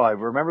like, oh, I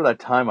remember that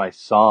time I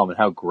saw them and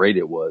how great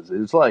it was. It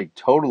was like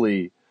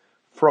totally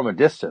from a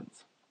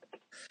distance.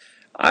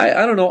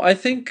 I don't know. I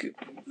think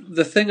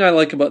the thing I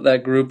like about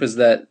that group is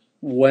that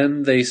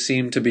when they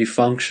seemed to be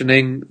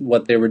functioning,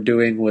 what they were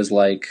doing was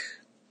like,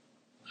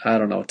 I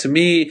don't know. To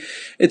me,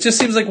 it just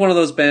seems like one of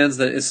those bands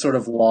that is sort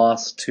of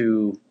lost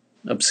to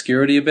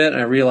obscurity a bit.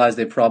 And I realize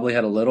they probably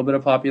had a little bit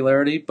of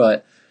popularity,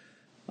 but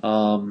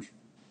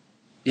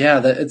yeah,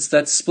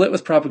 that split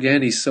with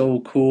Propaganda is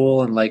so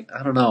cool. And like,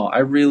 I don't know.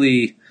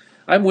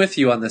 I'm with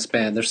you on this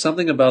band. There's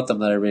something about them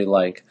that I really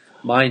like.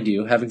 Mind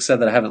you, having said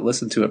that, I haven't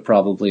listened to it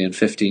probably in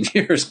 15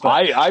 years.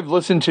 But I've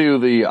listened to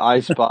the I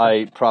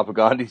Spy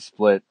Propaganda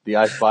split, the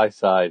I Spy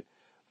side,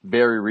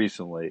 very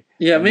recently.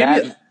 Yeah,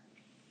 maybe.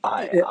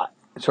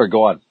 Sorry,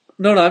 go on.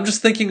 No, I'm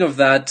just thinking of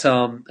that,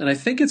 and I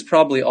think it's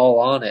probably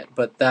all on it,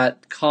 but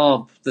that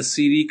comp, the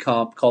CD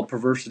comp called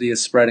Perversity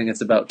is Spreading,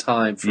 It's About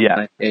Time from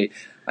 98.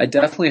 I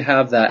definitely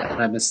have that,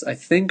 and I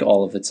think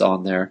all of it's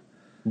on there.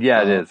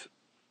 Yeah, it is.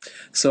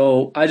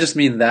 So I just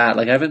mean that.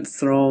 Like, I haven't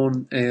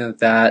thrown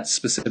that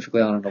specifically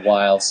on in a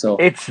while. So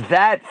it's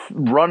that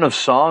run of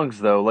songs,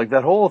 though. Like,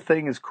 that whole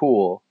thing is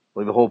cool.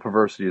 Like, the whole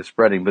Perversity is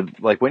Spreading.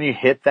 But, like, when you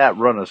hit that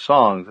run of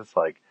songs, it's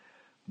like,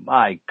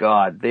 my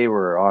God, they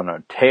were on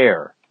a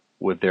tear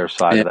with their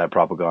side of that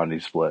Propaganda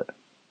split.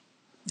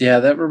 Yeah,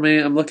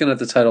 I'm looking at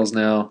the titles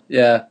now.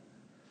 Yeah.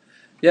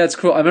 Yeah, it's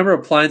cool. I remember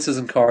Appliances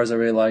and Cars I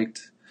really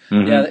liked.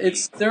 Mm-hmm. Yeah,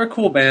 they're a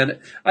cool band.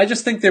 I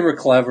just think they were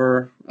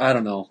clever. I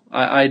don't know.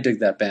 I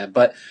dig that band.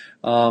 But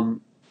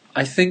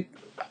I think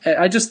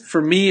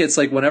for me, it's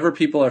like whenever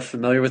people are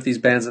familiar with these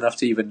bands enough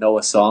to even know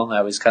a song, I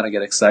always kind of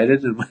get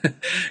excited, and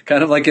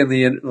kind of like in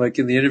the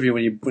interview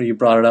when you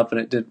brought it up and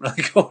it didn't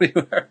really go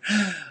anywhere.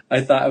 I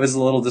thought I was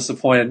a little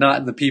disappointed, not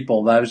in the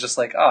people, but I was just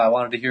like, I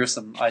wanted to hear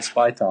some I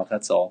Spy talk.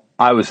 That's all.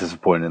 I was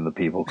disappointed in the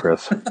people,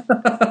 Chris.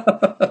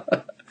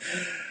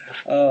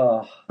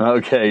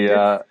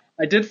 Okay.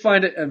 I did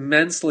find it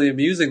immensely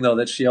amusing, though,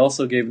 that she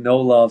also gave no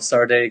love.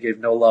 Sarde gave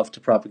no love to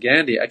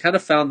Propaganda. I kind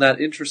of found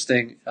that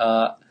interesting.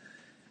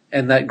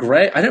 And that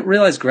Greg, I didn't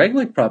realize Greg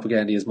liked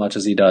Propaganda as much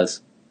as he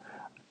does.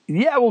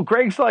 Yeah, well,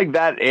 Greg's like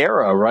that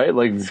era, right?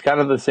 Like, it's kind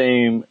of the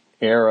same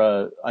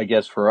era, I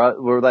guess, for us,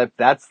 where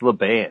that's the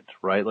band,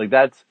 right? Like,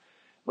 that's,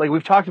 like,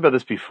 we've talked about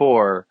this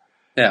before.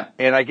 Yeah.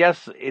 And I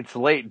guess it's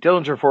late.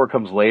 Dillinger 4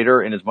 comes later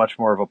and is much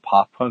more of a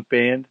pop punk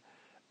band,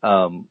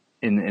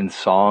 in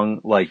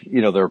song, like,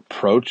 their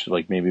approach,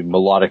 like maybe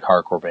melodic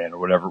hardcore band or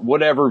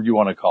whatever you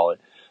want to call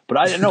it. But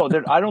I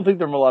don't think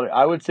they're melodic.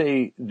 I would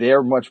say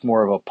they're much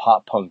more of a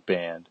pop punk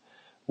band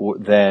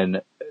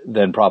than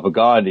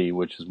Propaganda,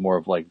 which is more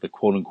of like the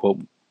quote unquote,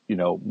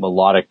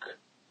 melodic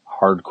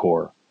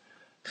hardcore.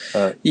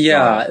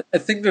 Yeah, I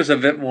think there's a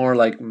bit more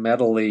like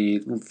metal-y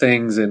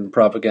things in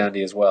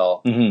Propaganda as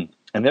well. Mm-hmm.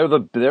 And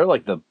they're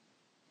like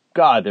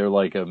they're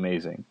like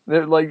amazing.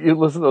 They're like, you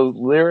listen to those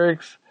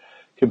lyrics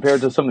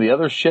compared to some of the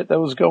other shit that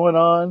was going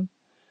on,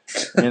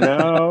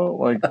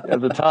 like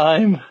at the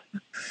time.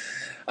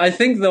 I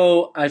think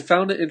though, I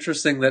found it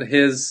interesting that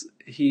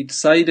he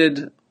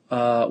cited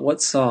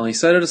what song? He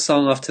cited a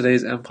song off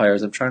Today's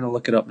Empires. I'm trying to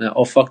look it up now.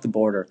 Oh, Fuck the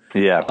Border.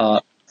 Yeah.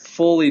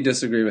 Fully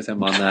disagree with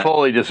him on that.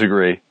 Fully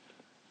disagree.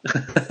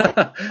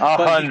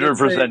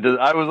 100%.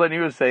 I was when he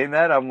was saying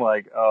that, I'm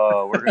like,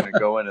 oh, we're gonna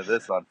go into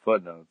this on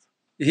Footnotes.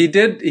 He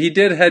did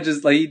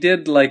hedges, like he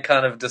did like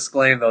kind of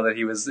disclaim though that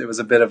it was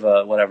a bit of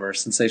a whatever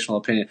sensational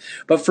opinion.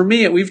 But for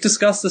me, we've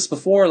discussed this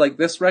before, like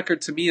this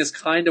record to me is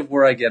kind of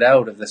where I get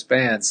out of this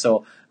band.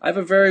 So I have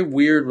a very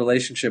weird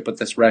relationship with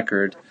this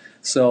record.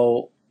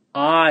 So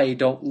I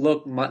don't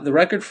the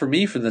record for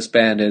me from this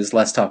band is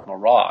Let's Talk More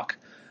Rock.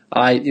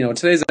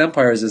 Today's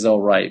Empires is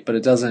all right, but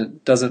it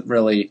doesn't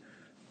really,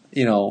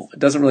 it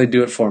doesn't really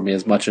do it for me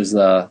as much as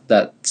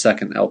that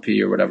second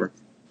LP or whatever.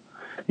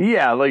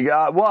 Yeah,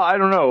 I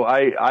don't know.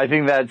 I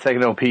think that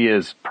second LP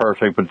is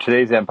perfect, but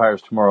Today's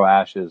Empires, Tomorrow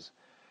Ashes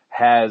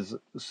has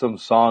some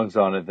songs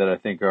on it that I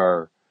think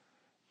are,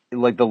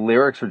 like, the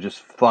lyrics are just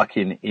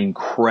fucking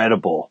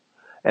incredible.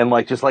 And,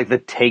 like, just like the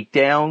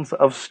takedowns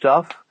of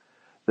stuff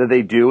that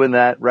they do in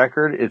that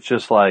record, it's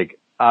just like,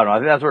 I don't know, I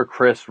think that's where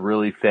Chris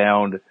really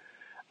found,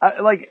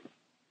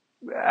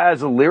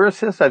 as a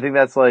lyricist, I think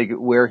that's, like,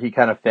 where he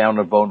kind of found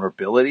a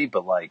vulnerability,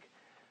 but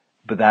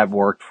that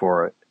worked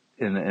for it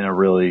in a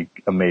really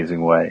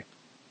amazing way.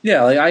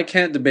 Yeah, like I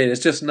can't debate it.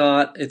 It's just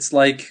not. It's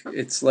like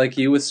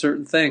you with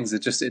certain things.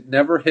 It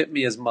never hit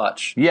me as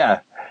much. Yeah,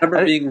 I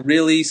remember being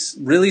really,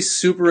 really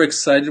super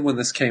excited when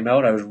this came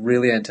out. I was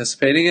really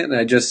anticipating it,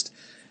 and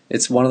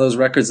it's one of those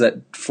records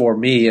that for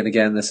me, and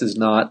again, this is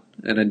not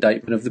an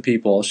indictment of the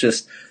people. It's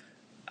just,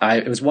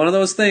 it was one of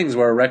those things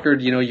where a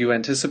record, you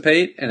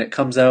anticipate, and it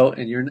comes out,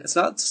 and it's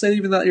not to say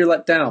even that you're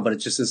let down, but it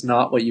just is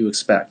not what you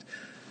expect.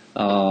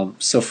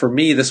 So for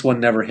me, this one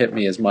never hit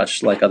me as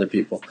much like other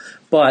people.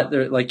 But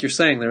like you're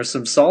saying, there's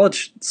some solid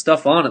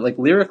stuff on it, like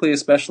lyrically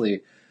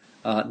especially,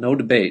 no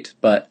debate.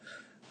 But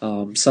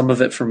some of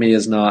it for me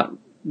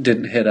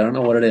didn't hit. I don't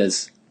know what it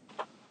is.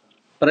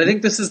 But I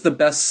think this is the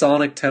best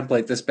sonic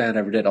template this band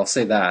ever did. I'll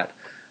say that.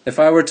 If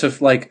I were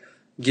to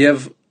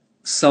give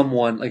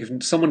someone,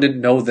 if someone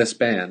didn't know this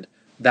band,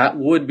 that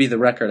would be the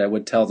record I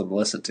would tell them to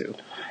listen to.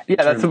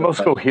 Yeah, that's the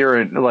most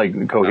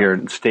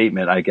coherent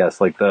statement, I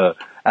guess.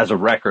 As a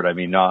record, I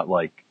mean, not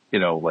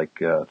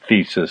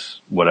thesis,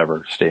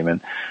 whatever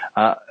statement.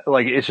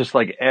 It's just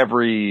like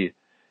every,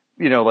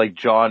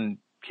 John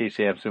K.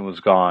 Sampson was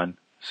gone,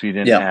 so you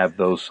didn't have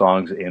those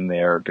songs in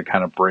there to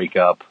kind of break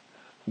up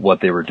what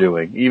they were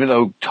doing. Even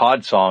though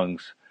Todd's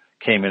songs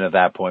came in at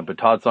that point, but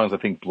Todd's songs I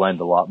think blend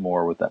a lot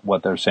more with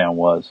what their sound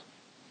was.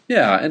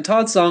 Yeah, and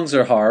Todd's songs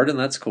are hard, and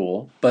that's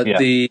cool. But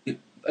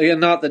again,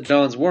 not that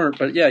John's weren't,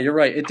 but yeah, you're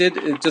right. It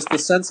just the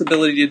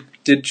sensibility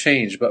did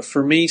change. But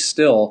for me,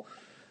 still,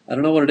 I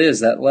don't know what it is.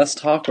 That Less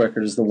Talk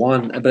record is the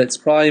one, but it's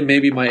probably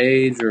maybe my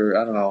age, or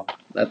I don't know,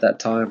 at that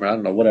time, or I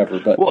don't know, whatever.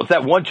 But it's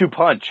that 1-2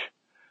 punch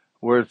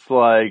where it's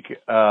like,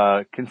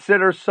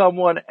 consider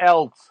someone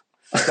else,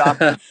 stop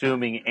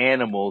consuming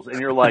animals,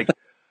 and you're like,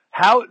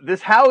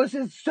 this house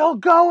is still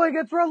going,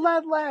 it's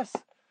relentless,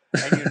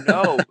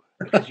 and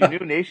because you knew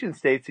Nation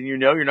States, and you're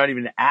not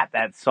even at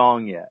that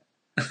song yet.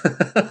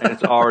 And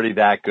it's already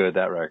that good,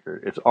 that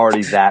record. It's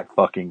already that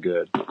fucking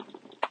good.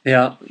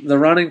 Yeah, the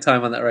running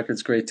time on that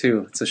record's great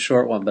too. It's a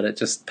short one, but it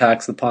just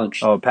packs the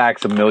punch. Oh, it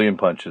packs a million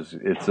punches.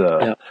 It's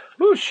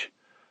whoosh,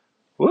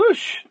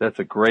 whoosh. That's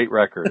a great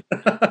record.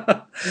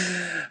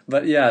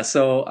 But yeah,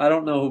 so I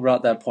don't know who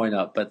brought that point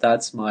up, but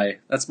that's my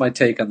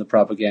take on the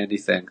Propaganda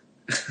thing.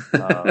 Who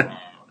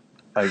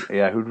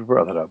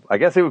brought that up? I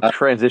guess it would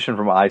transition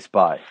from I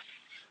Spy.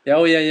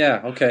 Oh,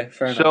 yeah. Okay,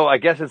 fair enough. So I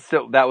guess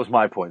that was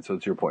my point, so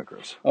it's your point,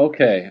 Chris.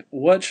 Okay.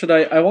 What should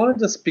I wanted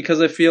to, because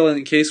I feel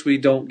in case we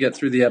don't get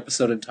through the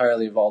episode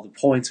entirely of all the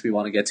points we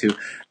want to get to,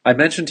 I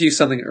mentioned to you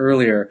something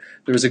earlier.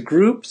 There was a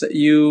group that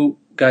you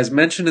guys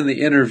mentioned in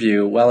the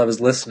interview while I was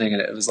listening,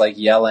 and it was like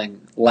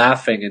yelling,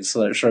 laughing, and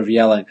sort of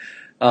yelling.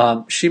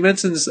 She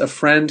mentions a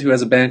friend who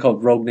has a band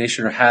called Rogue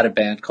Nation, or had a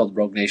band called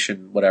Rogue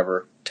Nation,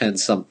 whatever, 10,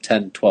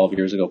 12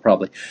 years ago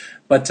probably.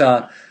 But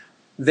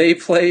they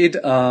played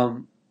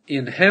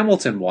in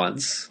Hamilton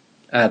once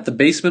at the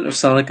basement of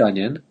Sonic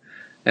Onion,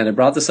 and I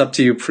brought this up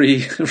to you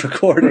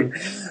pre-recording,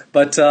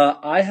 but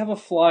I have a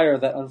flyer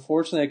that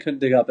unfortunately I couldn't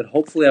dig up, and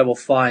hopefully I will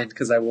find,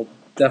 because I will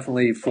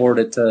definitely forward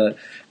it to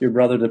your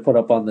brother to put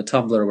up on the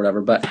Tumblr or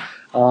whatever, but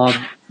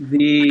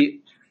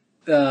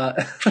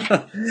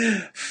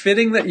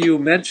fitting that you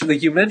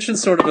mentioned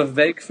sort of a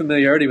vague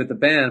familiarity with the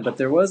band, but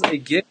there was a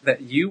gig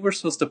that you were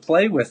supposed to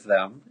play with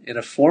them in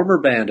a former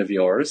band of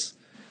yours,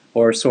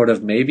 or sort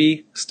of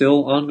maybe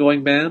still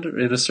ongoing band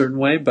in a certain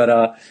way,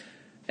 but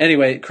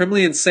Anyway,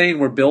 Criminally Insane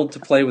were billed to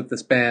play with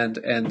this band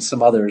and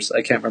some others.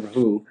 I can't remember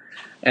who.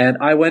 And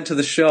I went to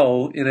the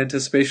show in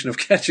anticipation of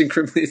catching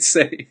Criminally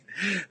Insane,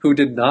 who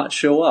did not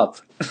show up.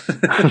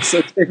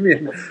 So,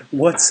 Damian,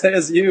 what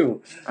says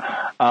you?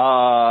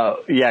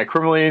 Yeah,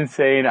 Criminally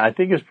Insane, I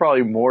think is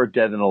probably more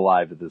dead than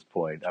alive at this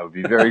point. I would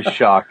be very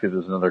shocked if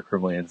there's another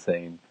Criminally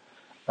Insane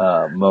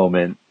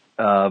moment.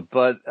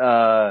 But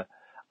I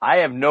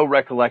have no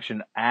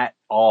recollection at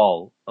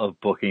all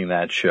of booking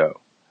that show.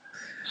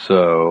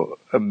 So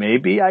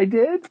maybe I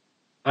did?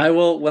 I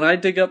will, when I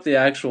dig up the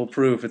actual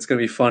proof, it's going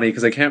to be funny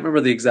because I can't remember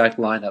the exact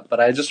lineup,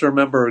 but I just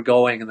remember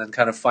going and then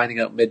kind of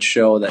finding out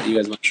mid-show that you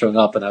guys weren't showing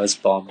up and I was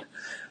bummed.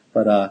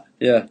 But,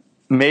 yeah.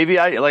 Maybe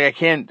I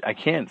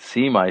can't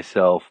see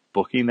myself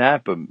booking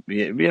that, but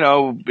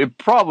it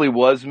probably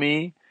was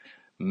me.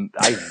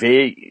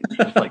 There's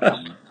like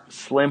a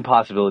slim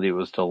possibility it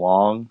was too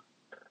long.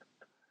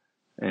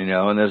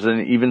 And there's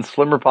an even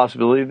slimmer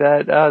possibility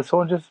that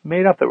someone just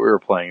made up that we were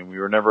playing and we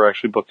were never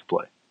actually booked to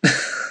play.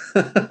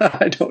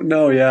 I don't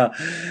know, yeah.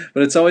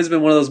 But it's always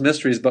been one of those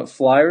mysteries. But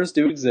flyers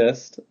do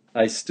exist.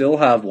 I still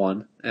have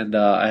one. And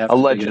I have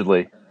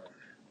allegedly.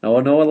 No,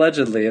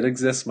 allegedly. It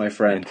exists, my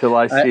friend. Until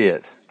I see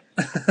it.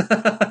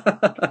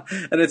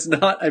 And it's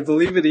not, I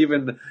believe it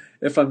even,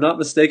 if I'm not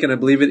mistaken, I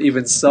believe it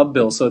even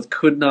sub-bill. So it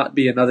could not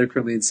be another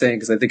Criminally Insane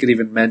because I think it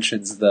even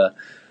mentions the...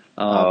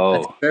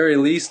 At the very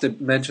least,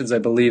 it mentions, I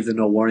believe, the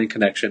No Warning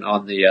connection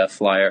on the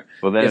flyer.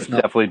 Well, then it's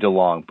definitely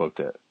DeLong booked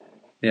it.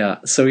 Yeah,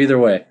 so either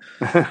way.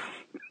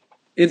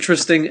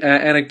 Interesting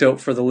anecdote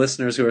for the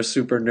listeners who are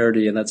super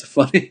nerdy, and that's a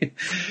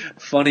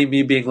funny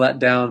me being let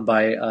down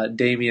by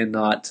Damian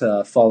not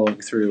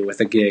following through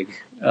with a gig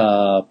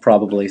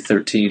probably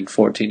 13,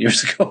 14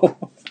 years ago.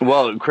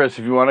 Well, Chris,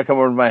 if you want to come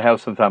over to my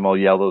house sometime, I'll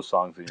yell those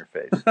songs in your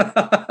face.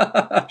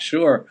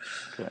 Sure.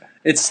 Okay.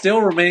 It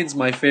still remains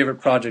my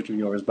favorite project of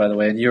yours, by the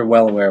way, and you're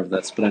well aware of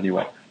this, but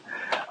anyway.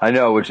 I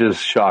know, which is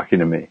shocking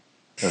to me.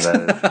 That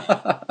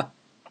is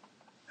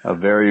a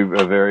very,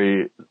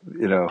 I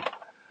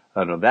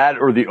don't know, that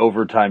or the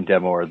Overtime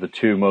demo are the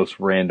two most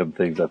random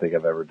things I think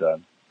I've ever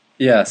done.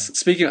 Yes.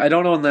 Speaking, I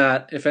don't own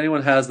that. If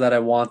anyone has that, I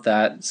want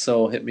that,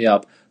 so hit me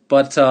up.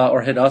 But,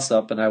 or hit us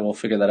up and I will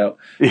figure that out.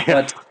 Yeah.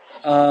 But,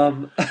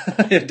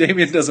 yeah,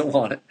 Damian doesn't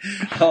want it.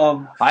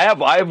 I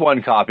have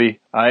one copy.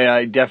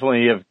 I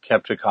definitely have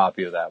kept a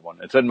copy of that one.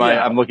 It's in my,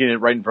 I'm looking at it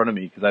right in front of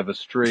me because I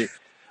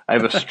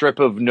have a strip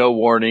of No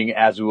Warning,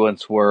 As We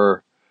Once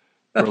Were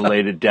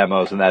related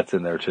demos, and that's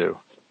in there too.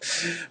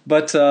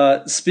 But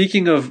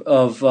speaking of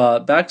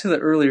back to the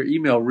earlier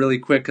email really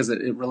quick because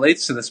it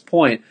relates to this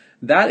point,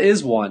 that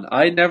is one.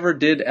 I never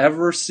did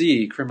ever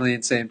see Criminally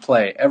Insane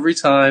play. Every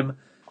time,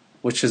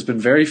 which has been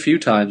very few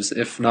times,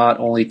 if not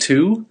only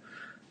 2,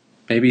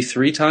 maybe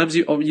 3 times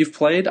you've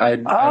played. I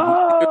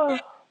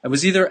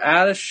was either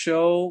at a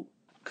show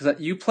because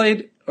you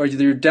played, or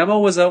your demo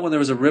was out when there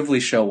was a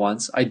Rivley show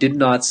once. I did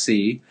not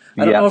see.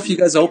 I don't know if you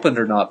guys opened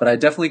or not, but I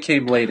definitely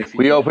came late.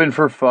 We opened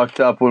for Fucked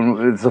Up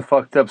when it's a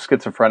Fucked Up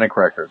Schizophrenic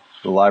record,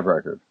 the live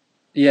record.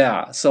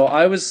 Yeah, so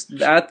I was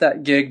at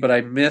that gig, but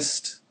I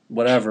missed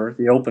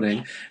the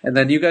opening, and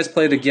then you guys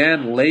played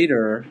again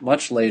later,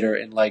 much later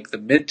in like the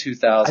mid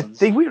 2000s. I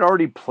think we'd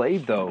already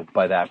played though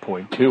by that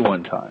point too.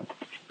 One time.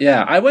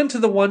 Yeah, I went to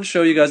the one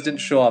show you guys didn't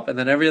show up, and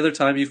then every other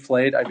time you've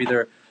played, I've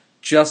either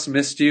just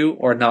missed you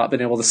or not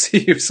been able to see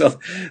you. So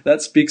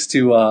that speaks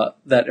to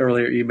that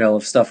earlier email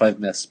of stuff I've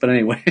missed. But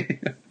anyway.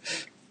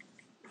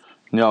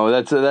 No,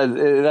 that's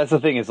the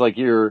thing. It's like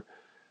it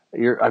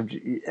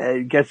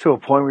gets to a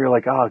point where you're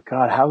like, oh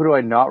God, how do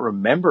I not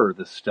remember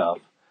this stuff?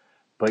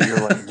 But you're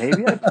like,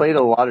 maybe I played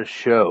a lot of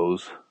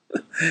shows.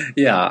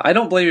 Yeah, I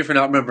don't blame you for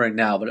not remembering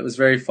now, but it was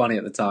very funny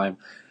at the time.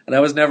 And I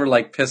was never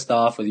like pissed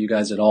off with you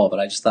guys at all, but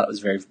I just thought it was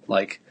very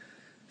like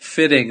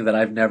fitting that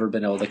I've never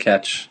been able to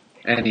catch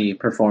any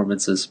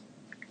performances.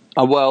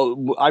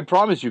 Well, I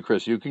promise you,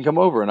 Chris, you can come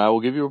over and I will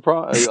give you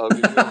I'll give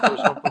you a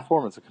personal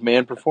performance, a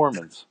command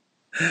performance.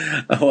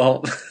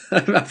 Well,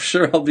 I'm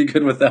sure I'll be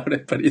good without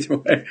it, but either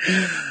way.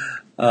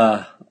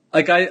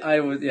 I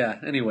would, yeah,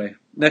 anyway,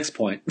 next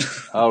point.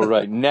 All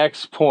right,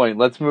 next point.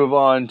 Let's move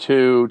on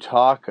to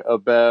talk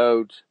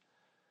about,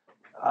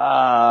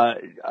 do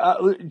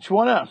you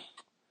want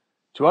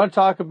to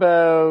talk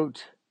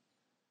about,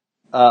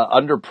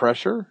 Under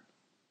Pressure?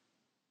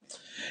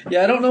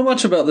 Yeah, I don't know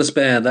much about this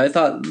band. I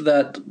thought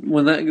that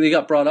when they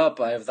got brought up,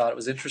 I thought it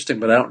was interesting,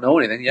 but I don't know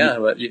anything. Yeah,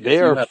 but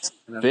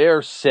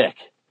they're sick.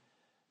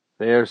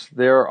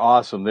 They're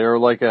awesome. They're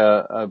like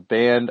a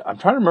band. I'm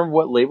trying to remember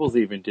what labels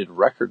they even did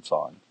records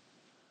on.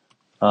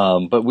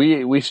 But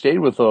we stayed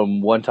with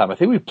them one time. I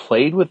think we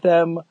played with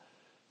them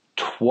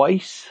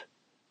twice,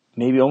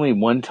 maybe only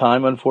one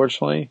time,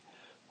 unfortunately.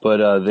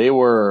 But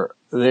they're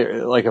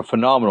like a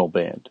phenomenal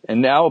band,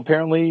 and now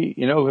apparently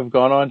have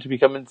gone on to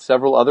become in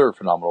several other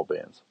phenomenal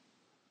bands.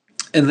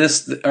 And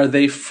are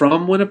they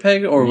from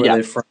Winnipeg or were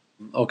they from?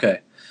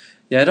 Okay,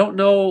 yeah, I don't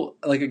know.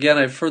 Like again,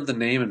 I've heard the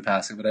name in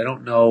passing, but I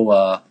don't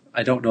know.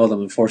 I don't know them.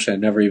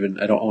 Unfortunately,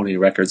 I don't own any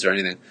records or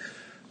anything.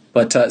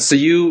 But so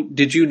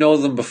did you know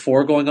them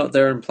before going out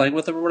there and playing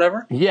with them or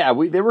whatever? Yeah,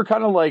 they were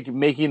kind of like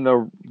making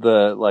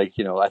the like,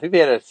 I think they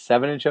had a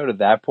 7-inch out at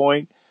that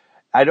point.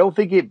 I don't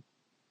think it,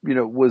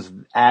 was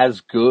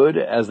as good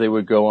as they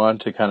would go on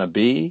to kind of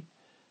be,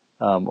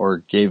 or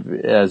gave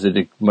as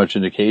much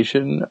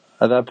indication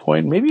at that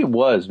point. Maybe it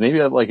was.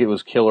 Maybe like it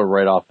was killer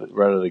right out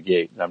of the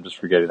gate. I'm just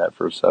forgetting that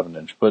first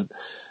 7-inch. But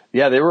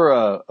yeah, they were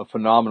a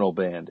phenomenal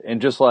band,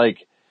 and just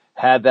like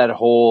had that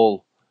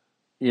whole,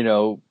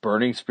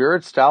 Burning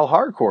Spirit style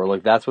hardcore.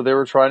 Like that's what they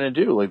were trying to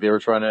do. Like they were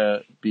trying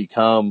to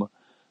become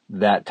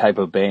that type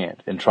of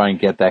band and try and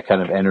get that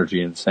kind of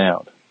energy and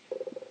sound.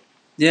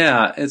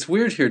 Yeah, it's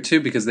weird here too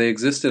because they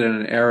existed in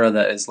an era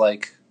that is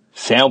like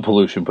Sound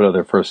Pollution put out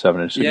their first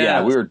 7-inch. So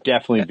yeah, we were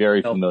definitely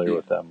very familiar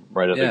with them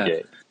right out the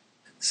gate.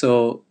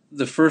 So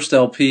the first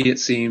LP, it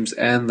seems,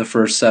 and the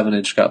first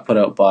 7-inch got put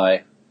out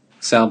by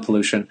Sound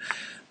Pollution.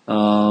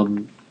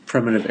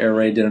 Primitive Air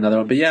Raid did another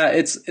one, but yeah,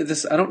 it's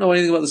this. I don't know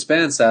anything about this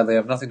band. Sadly, I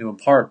have nothing to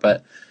impart,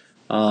 but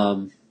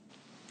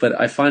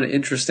I find it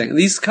interesting.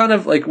 These kind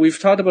of like we've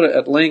talked about it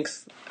at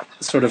length,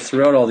 sort of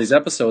throughout all these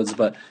episodes,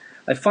 but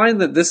I find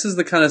that this is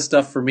the kind of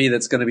stuff for me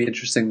that's going to be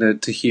interesting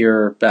to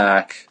hear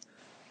back.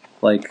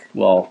 Like,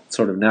 well,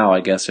 sort of now,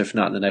 I guess, if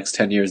not in the next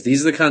 10 years.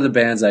 These are the kinds of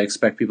bands I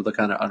expect people to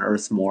kind of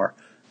unearth more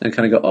and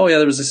kind of go, oh yeah,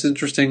 there was this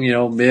interesting,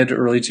 mid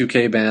early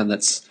 2K band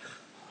that's,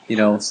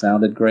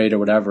 sounded great or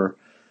whatever.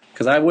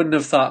 Because I wouldn't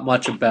have thought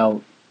much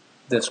about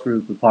this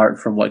group apart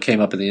from what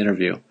came up in the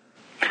interview.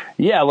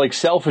 Yeah, like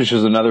Selfish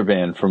is another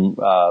band from,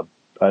 were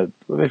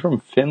they from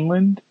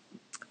Finland?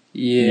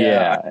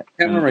 Yeah. I can't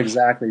remember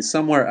exactly.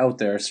 Somewhere out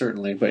there,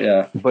 certainly, but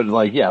yeah. But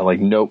like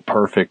note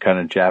perfect kind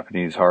of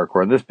Japanese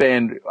hardcore. And this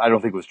band, I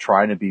don't think was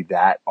trying to be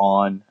that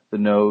on the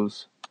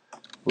nose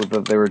with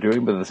what they were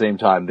doing, but at the same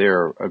time,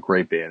 they're a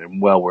great band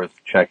and well worth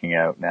checking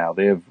out now.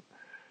 They have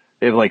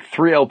like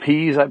 3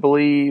 LPs, I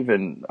believe,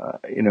 and,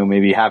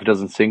 maybe half a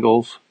dozen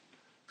singles.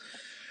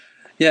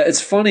 Yeah, it's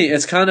funny.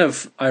 It's kind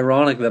of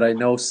ironic that I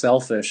know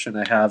Selfish and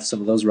I have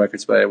some of those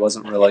records, but I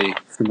wasn't really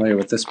familiar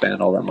with this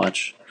band all that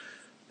much.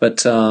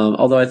 But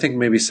although I think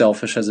maybe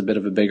Selfish has a bit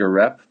of a bigger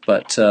rep,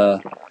 but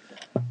Selfish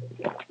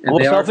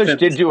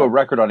did do a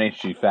record on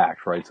HG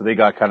Fact, right? So they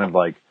got kind of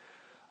like,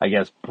 I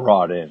guess,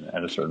 brought in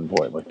at a certain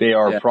point. Like they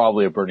are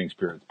probably a Burning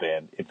Spirits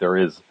band if there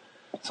is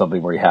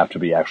something where you have to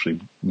be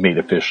actually made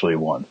officially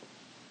one.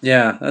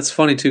 Yeah, that's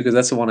funny too because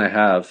that's the one I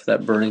have,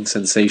 that Burning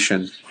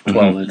Sensation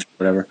 12-inch,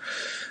 whatever,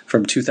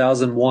 from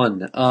 2001.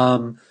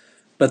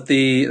 But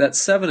that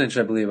 7-inch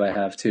I believe I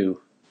have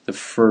too, the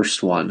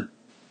first one.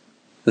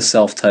 The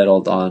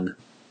self-titled on,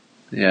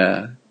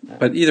 yeah.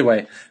 But either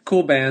way,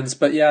 cool bands.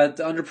 But yeah,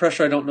 Under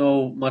Pressure I don't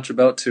know much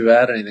about to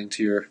add anything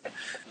to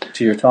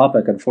your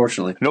topic,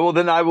 unfortunately. No, well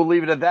then I will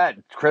leave it at that,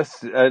 Chris.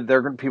 People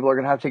are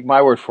going to have to take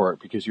my word for it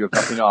because you have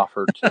nothing to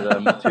offer to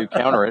them to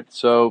counter it.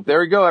 So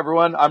there you go,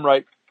 everyone. I'm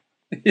right.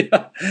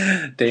 Yeah,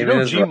 Do you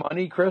know G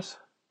Money, Chris?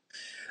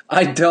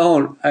 I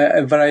don't,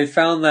 but I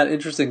found that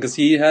interesting because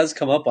he has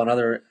come up on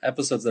other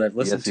episodes that I've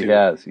listened to.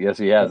 Yes,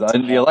 he has.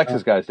 And the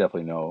Alexis guys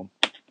definitely know him.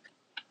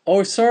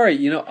 Oh, sorry.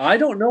 I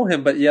don't know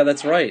him, but yeah,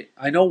 that's right.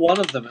 I know one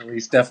of them at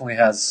least definitely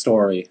has a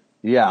story.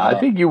 Yeah, I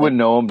think you would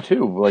know him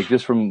too, like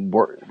just from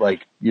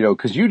like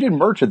because you did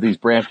merch at these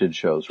Brampton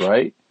shows,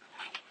 right?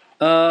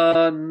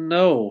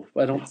 No,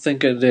 I don't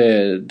think I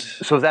did.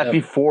 So is that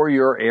before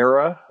your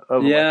era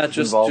of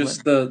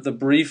just the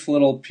brief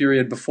little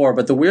period before.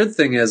 But the weird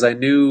thing is, I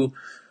knew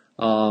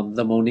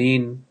the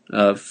Monine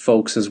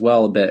folks as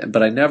well a bit,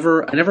 but I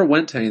never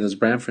went to any of those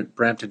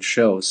Brampton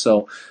shows.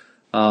 So.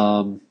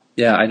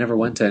 Yeah, I never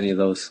went to any of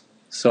those.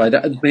 So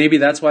maybe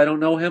that's why I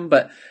don't know him,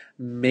 but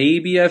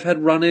maybe I've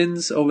had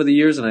run-ins over the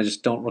years and I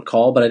just don't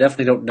recall, but I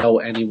definitely don't know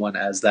anyone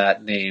as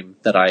that name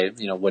that I,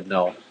 would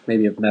know.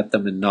 Maybe I've met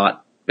them and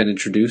not been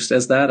introduced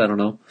as that. I don't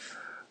know.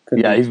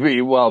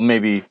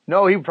 Maybe.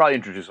 No, he would probably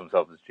introduce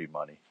himself as G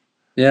Money.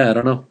 Yeah, I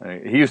don't know.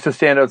 He used to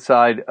stand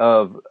outside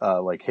of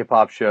like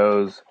hip-hop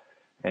shows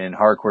and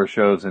hardcore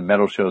shows and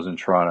metal shows in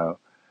Toronto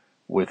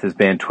with his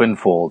band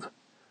Twinfold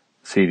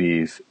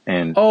CDs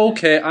and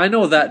okay, I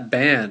know that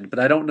band, but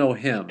I don't know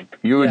him.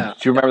 Do you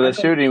remember that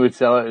dude? He would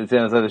sell it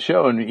outside the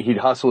show, and he'd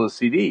hustle his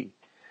CD.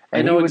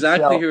 I know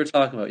exactly who you're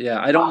talking about.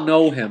 Yeah, I don't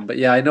know him, but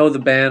yeah, I know the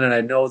band, and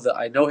I know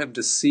him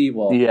to see.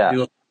 Well,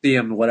 you'll see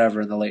him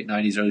whatever in the late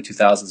 '90s, early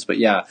 2000s. But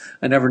yeah,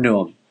 I never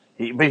knew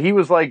him. But he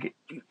was like,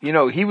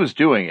 he was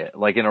doing it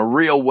like in a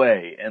real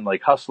way, and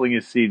like hustling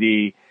his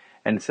CD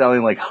and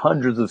selling like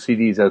hundreds of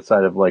CDs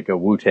outside of like a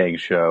Wu-Tang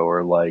show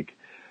or like.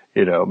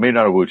 Maybe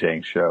not a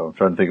Wu-Tang show. I'm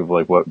trying to think of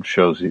like what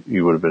shows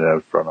he would have been out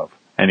in front of.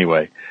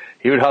 Anyway,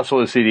 he would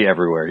hustle his CD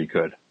everywhere he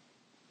could.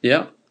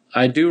 Yeah,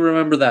 I do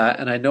remember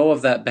that, and I know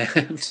of that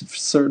band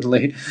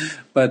certainly.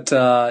 But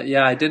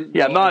yeah, I didn't.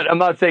 Yeah, I'm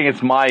not saying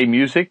it's my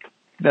music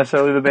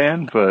necessarily the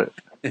band, but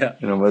yeah,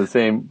 by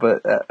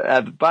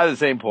the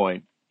same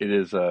point, it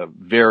is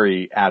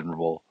very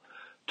admirable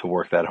to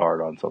work that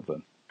hard on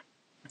something.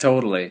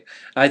 Totally.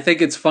 I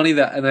think it's funny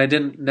that, and I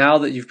didn't, now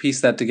that you've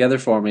pieced that together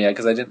for me,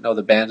 because I didn't know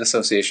the band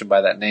association by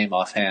that name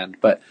offhand,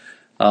 but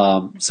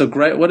So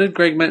Greg, what did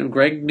Greg mean?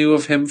 Greg knew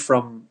of him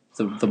from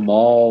the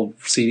mall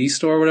CD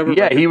store or whatever?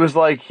 Yeah, he was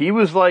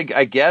like,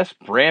 I guess,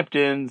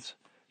 Brampton's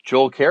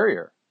Joel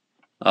Carrier.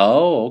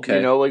 Oh, okay.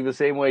 You know, like the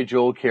same way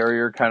Joel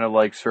Carrier kind of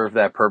like served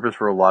that purpose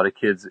for a lot of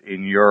kids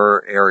in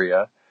your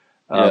area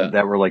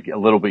that were like a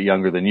little bit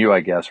younger than you,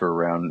 I guess, or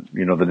around,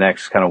 you know, the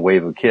next kind of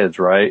wave of kids,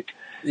 right?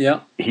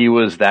 Yeah. He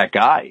was that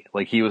guy.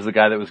 Like, he was the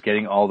guy that was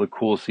getting all the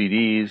cool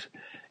CDs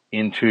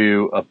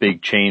into a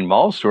big chain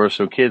mall store,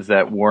 so kids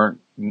that weren't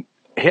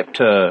hip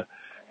to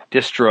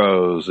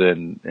distros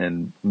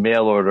and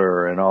mail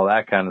order and all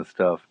that kind of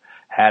stuff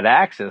had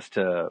access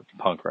to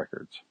punk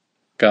records.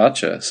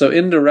 Gotcha. So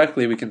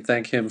indirectly, we can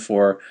thank him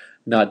for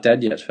Not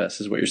Dead Yet Fest,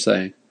 is what you're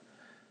saying.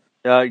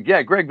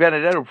 Yeah, Greg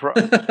Benedetto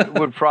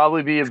would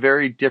probably be a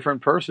very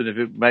different person if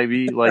it might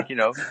be like, you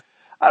know,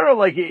 I don't know,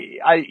 like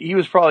he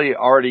was probably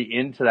already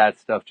into that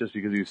stuff just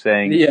because he was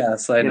saying,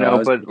 yes, I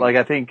know, but like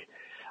I think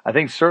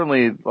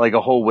certainly like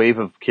a whole wave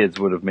of kids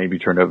would have maybe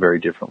turned out very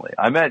differently.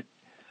 I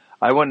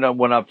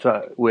went up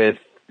with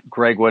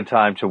Greg one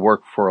time to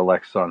work for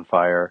Alexis on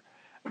Fire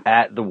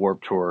at the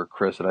Warped Tour,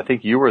 Chris, and I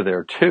think you were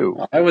there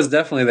too. I was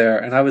definitely there,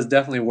 and I was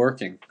definitely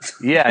working.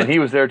 Yeah, and he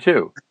was there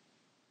too.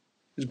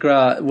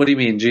 What do you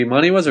mean? G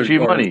Money was or G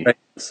Money?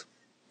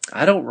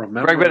 I don't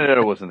remember. Greg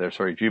Benedetto wasn't there.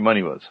 Sorry, G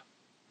Money was.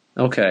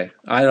 Okay,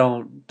 I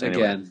don't.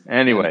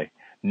 Anyway,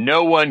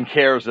 no one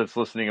cares that's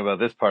listening about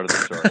this part of the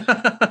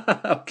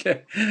story.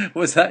 Okay,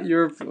 was that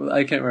your?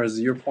 I can't remember. Was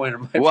it your point or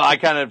my? Well, I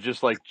kind of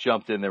just like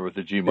jumped in there with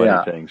the G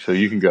Money thing, so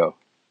you can go.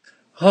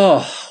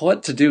 Oh,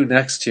 what to do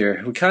next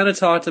here? We kind of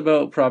talked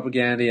about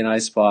Propaganda and I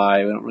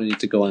Spy. We don't really need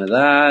to go into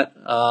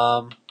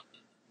that.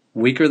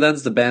 Weaker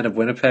Than's the band of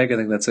Winnipeg. I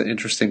think that's an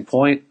interesting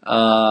point.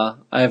 I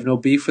have no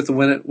beef with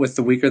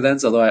the Weaker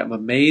Thans, although I'm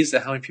amazed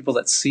at how many people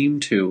that seem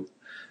to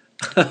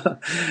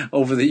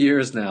over the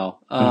years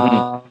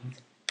now.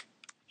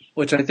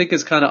 Which I think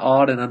is kind of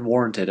odd and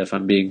unwarranted, if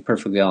I'm being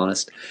perfectly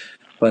honest.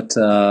 But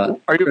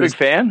are you a big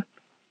fan?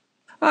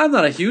 I'm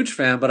not a huge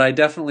fan, but I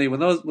definitely when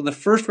the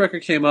first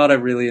record came out, I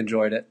really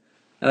enjoyed it.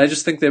 And I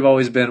just think they've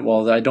always been,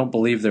 well, I don't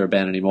believe they're a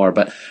band anymore,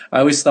 but I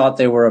always thought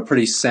they were a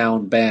pretty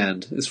sound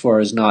band as far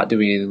as not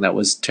doing anything that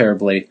was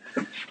terribly,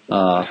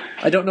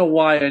 I don't know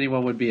why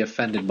anyone would be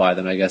offended by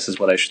them, I guess is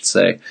what I should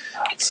say.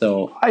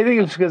 So I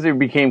think it's because they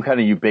became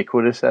kind of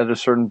ubiquitous at a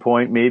certain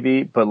point,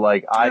 maybe, but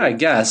like, I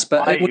guess,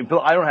 but I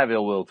don't have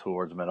ill will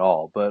towards them at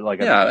all, but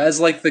like, yeah, as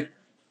like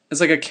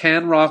a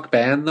can rock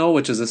band though,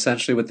 which is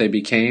essentially what they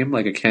became,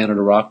 like a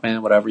Canada rock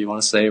band, whatever you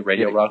want to say,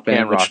 radio rock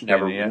band, which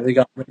never really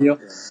got radio.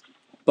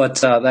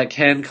 But that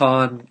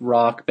CanCon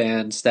rock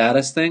band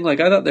status thing, like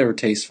I thought they were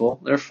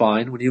tasteful. They're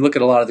fine. When you look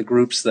at a lot of the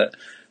groups that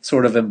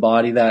sort of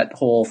embody that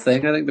whole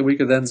thing, I think the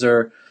Weaker Thans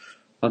are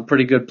on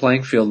pretty good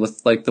playing field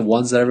with like the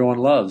ones that everyone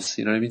loves.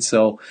 You know what I mean?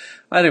 So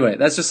anyway,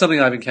 that's just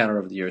something I've encountered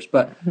over the years.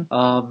 But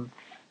I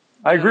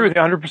agree with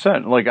you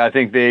 100%. Like I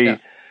think they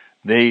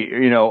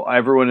you know,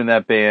 everyone in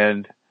that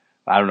band,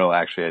 I don't know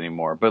actually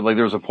anymore, but like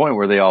there was a point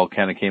where they all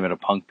kind of came into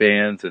punk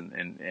bands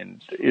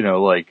and you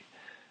know, like,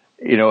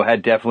 you know,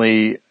 had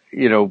definitely,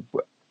 you know,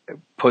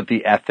 put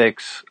the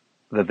ethics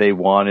that they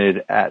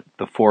wanted at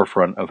the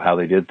forefront of how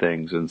they did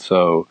things. And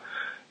so,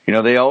 you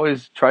know, they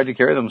always tried to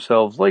carry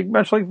themselves like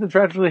much like the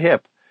Tragically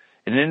Hip.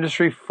 In an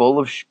industry full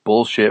of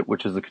bullshit,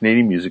 which is the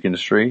Canadian music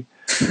industry,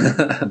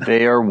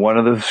 they are one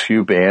of the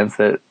few bands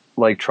that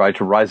like try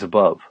to rise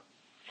above.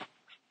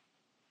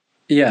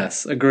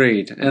 Yes,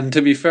 agreed. And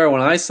to be fair,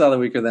 when I saw the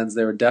Weaker Thans,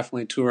 they were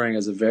definitely touring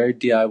as a very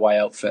DIY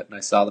outfit, and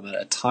I saw them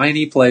at a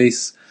tiny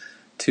place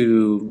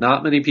to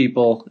not many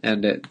people,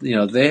 and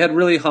they had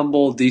really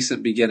humble,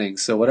 decent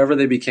beginnings. So whatever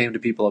they became to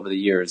people over the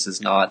years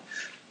is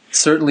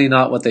certainly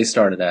not what they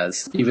started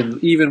as,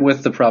 even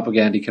with the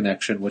Propaganda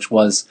connection, which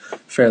was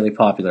fairly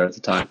popular at the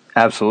time.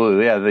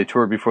 Absolutely, yeah. They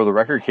toured before the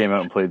record came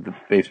out and played the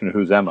Basement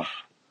of Who's Emma.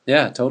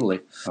 Yeah,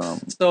 totally.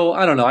 So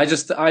I don't know.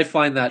 I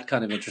find that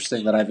kind of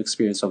interesting that I've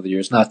experienced over the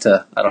years. Not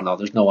to, I don't know.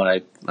 There's no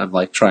one I'm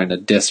like trying to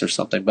diss or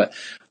something, but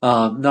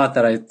not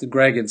that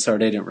Greg and Sarde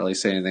didn't really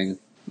say anything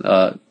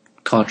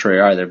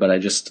contrary either. But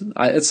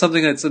it's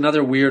something that's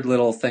another weird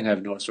little thing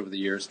I've noticed over the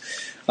years.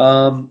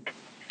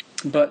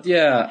 But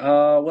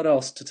yeah, what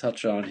else to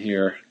touch on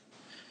here?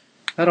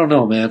 I don't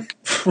know, man.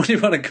 What do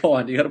you want to go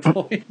on? You got a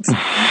point?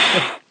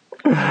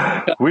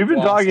 We've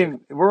been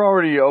talking. We're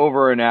already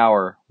over an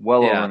hour,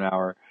 over an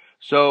hour.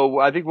 So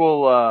I think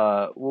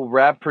we'll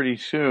wrap pretty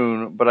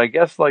soon. But I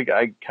guess like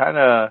I kind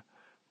of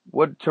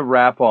what to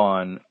wrap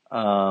on.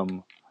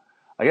 I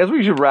guess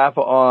we should wrap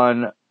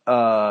on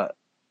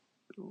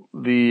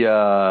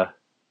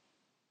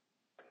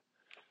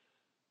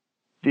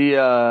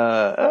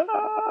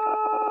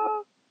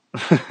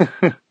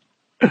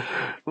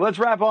let's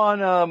wrap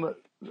on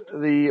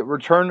the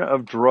return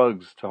of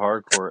drugs to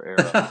hardcore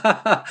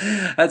era.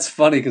 That's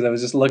funny because I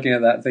was just looking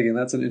at that thinking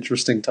that's an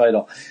interesting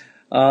title.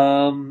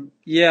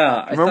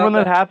 Yeah. Remember when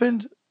that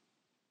happened?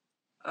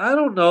 I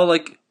don't know.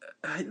 Like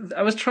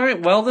I was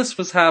trying, while this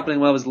was happening,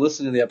 while I was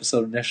listening to the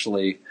episode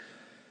initially,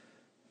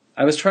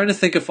 I was trying to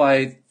think if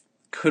I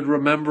could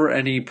remember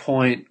any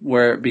point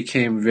where it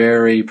became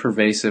very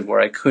pervasive, where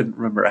I couldn't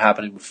remember it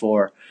happening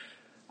before.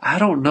 I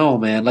don't know,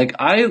 man. Like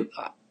I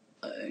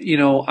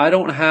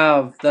don't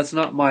have, that's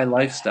not my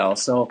lifestyle.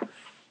 So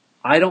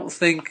I don't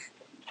think,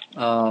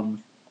 I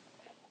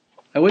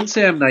wouldn't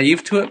say I'm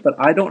naive to it, but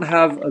I don't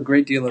have a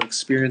great deal of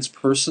experience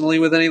personally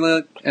with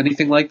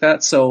anything like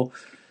that. So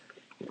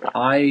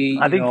I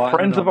think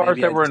friends of ours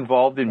that were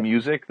involved in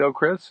music, though,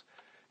 Chris,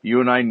 you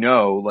and I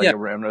know, like Yeah.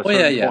 around a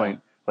certain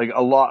point, like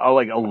a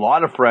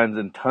lot of friends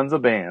and tons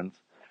of bands,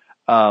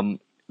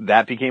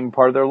 that became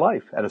part of their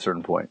life at a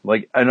certain point.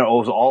 Like, and it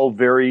was all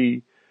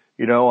very,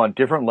 on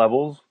different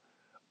levels,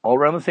 all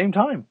around the same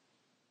time.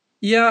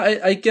 Yeah,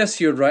 I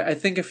guess you're right. I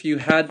think if you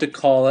had to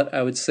call it,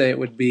 I would say it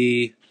would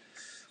be,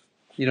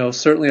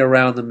 certainly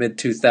around the mid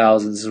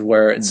 2000s is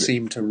where it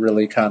seemed to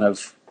really kind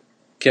of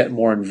get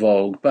more in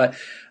vogue. But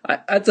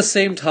at the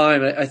same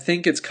time, I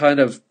think it's kind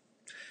of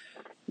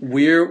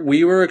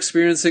we were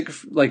experiencing,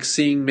 like,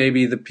 seeing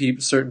maybe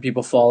certain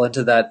people fall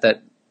into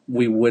that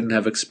we wouldn't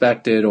have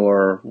expected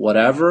or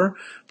whatever.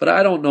 But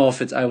I don't know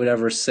if I would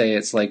ever say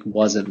it's like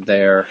wasn't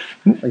there.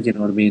 Like, you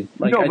know what I mean?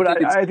 Like, no, but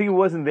I think it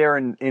wasn't there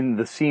in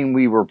the scene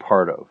we were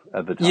part of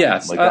at the time.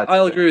 Yes, like,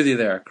 I'll agree with you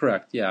there.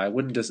 Correct. Yeah, I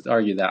wouldn't just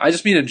argue that. I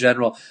just mean in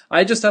general.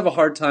 I just have a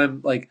hard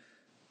time, like,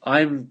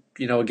 I'm,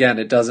 again,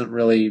 it doesn't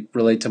really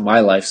relate to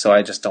my life, so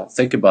I just don't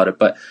think about it.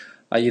 But,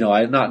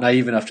 I'm not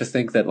naive enough to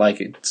think that,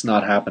 like, it's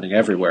not happening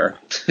everywhere.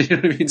 You know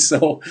what I mean?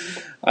 So,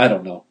 I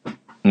don't know.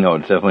 No,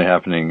 it's definitely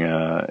happening.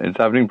 It's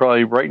happening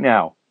probably right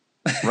now.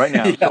 Right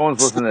now. Yes.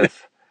 Someone's listening to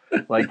this.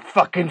 Like,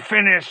 fucking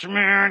finish,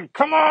 man.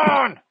 Come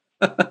on.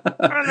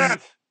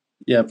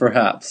 Yeah,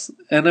 perhaps.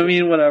 And I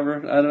mean,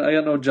 whatever. I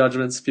got no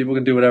judgments. People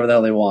can do whatever the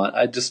hell they want.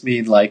 I just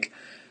mean, like,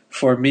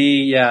 for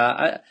me,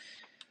 yeah,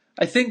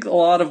 I think a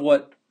lot of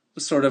what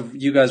sort of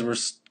you guys were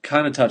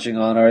kind of touching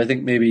on, or I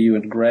think maybe you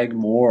and Greg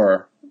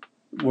more,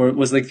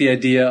 was like the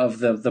idea of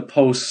the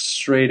post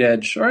straight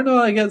edge, or no,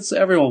 I guess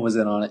everyone was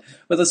in on it,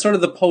 but the sort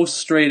of the post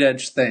straight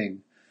edge thing,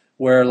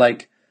 where,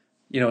 like,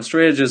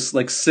 straight edge is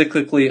like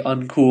cyclically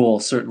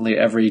uncool, certainly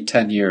every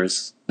 10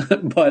 years,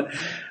 but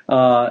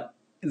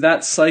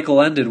that cycle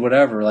ended,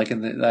 whatever, like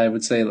I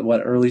would say,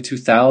 early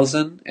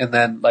 2000, and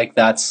then, like,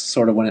 that's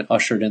sort of when it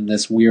ushered in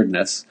this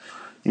weirdness.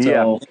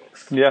 So,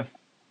 yeah.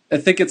 I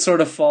think it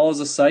sort of follows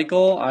a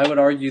cycle. I would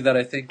argue that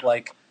I think,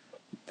 like,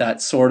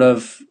 that sort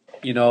of,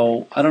 I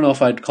don't know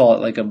if I'd call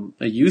it like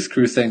a youth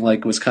crew thing,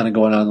 like was kind of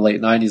going on in the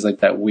late 90s, like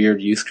that weird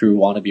youth crew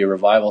wannabe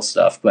revival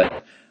stuff.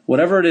 But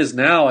whatever it is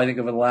now, I think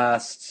over the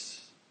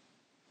last,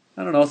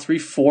 I don't know,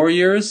 3-4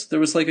 years, there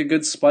was like a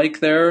good spike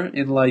there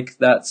in like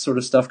that sort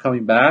of stuff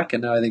coming back.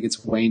 And now I think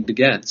it's waned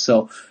again.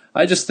 So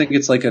I just think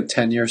it's like a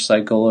 10-year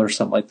cycle or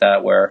something like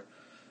that where,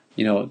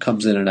 it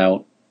comes in and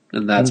out.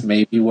 And that's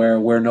maybe where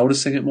we're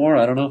noticing it more.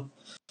 I don't know.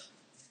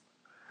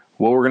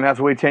 Well, we're going to have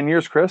to wait 10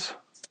 years, Chris.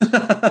 10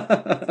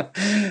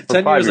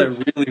 years, I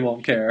really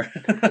won't care.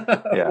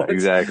 Yeah,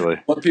 exactly.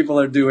 What people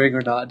are doing or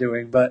not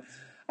doing. But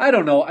I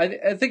don't know.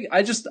 I think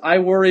I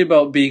worry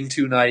about being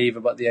too naive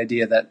about the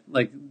idea that,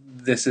 like,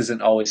 this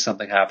isn't always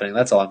something happening.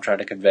 That's all I'm trying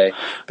to convey.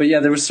 But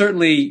yeah, there was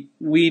certainly,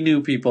 we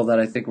knew people that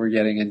I think were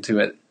getting into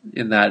it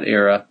in that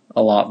era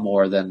a lot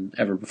more than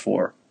ever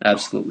before.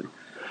 Absolutely.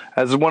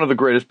 As one of the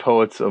greatest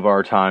poets of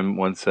our time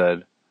once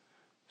said,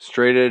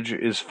 straight edge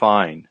is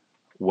fine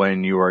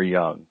when you are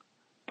young.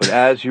 But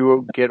as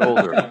you get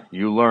older,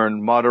 you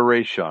learn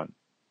moderation.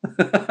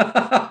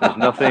 There's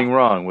nothing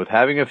wrong with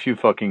having a few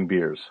fucking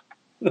beers.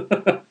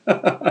 You're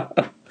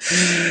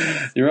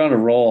on a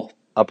roll.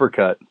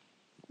 Uppercut.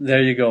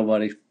 There you go,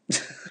 buddy.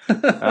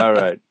 All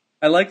right.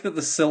 I like that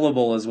the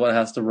syllable is what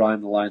has to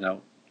rhyme the line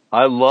out.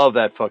 I love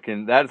that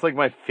fucking... That's like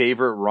my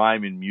favorite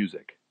rhyme in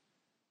music.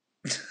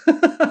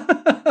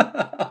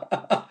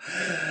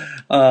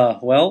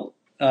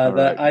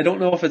 Right. I don't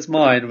know if it's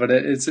mine, but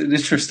it's an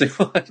interesting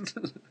one.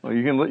 Well,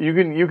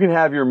 you can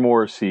have your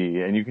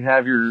Morrissey and you can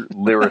have your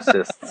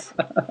lyricists.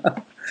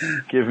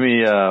 Give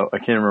me I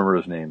can't remember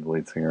his name, the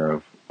lead singer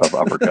of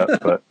Uppercut,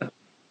 but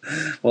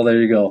well,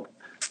 there you go.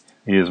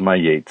 He is my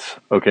Yates.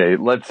 Okay,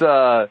 let's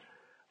I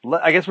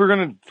guess we're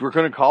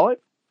gonna call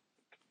it.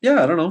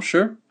 Yeah, I don't know.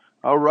 Sure.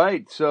 All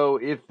right. So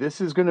if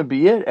this is gonna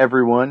be it,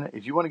 everyone,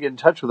 if you want to get in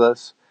touch with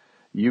us,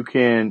 you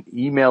can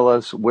email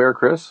us where,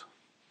 Chris?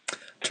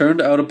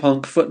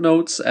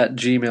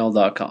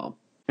 turnedoutapunkfootnotes@gmail.com.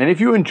 And if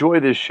you enjoy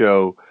this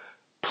show,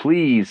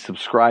 please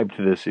subscribe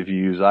to this if you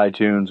use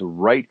iTunes,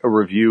 write a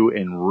review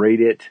and rate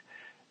it,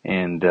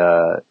 and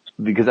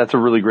because that's a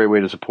really great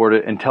way to support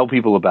it, and tell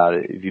people about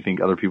it if you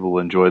think other people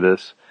will enjoy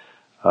this,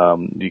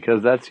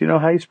 because that's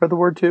how you spread the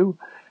word too.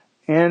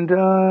 And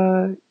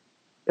you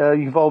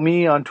can follow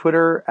me on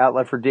Twitter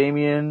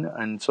 @LeftForDamian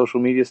and social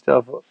media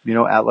stuff,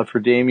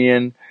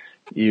 @LeftForDamian.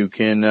 You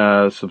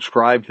can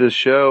subscribe to this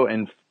show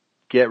and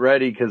get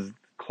ready because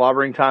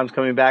Clobbering Time's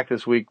coming back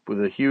this week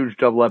with a huge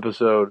double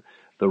episode,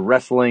 the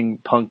Wrestling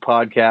Punk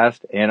Podcast,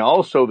 and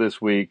also this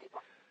week,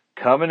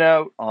 coming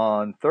out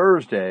on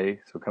Thursday,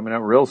 so coming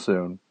out real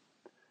soon,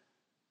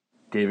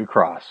 David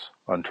Cross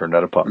on Turned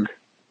Out a Punk.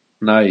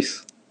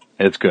 Nice.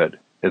 It's good.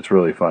 It's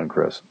really fun,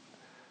 Chris.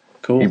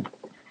 Cool.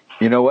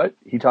 You know what?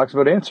 He talks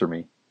about Answer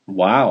Me.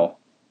 Wow.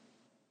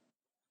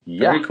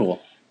 Yeah. Very cool.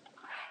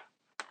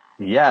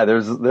 Yeah,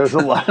 there's a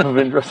lot of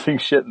interesting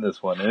shit in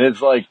this one. And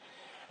it's like,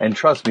 and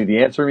trust me,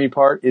 the Answer Me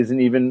part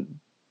isn't even,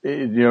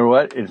 you know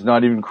what? It's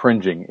not even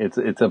cringing.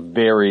 It's a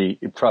very,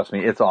 trust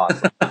me, it's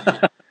awesome.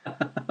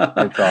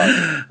 It's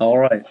awesome. All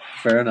right.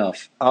 Fair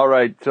enough. All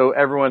right. So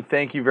everyone,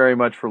 thank you very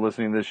much for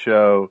listening to this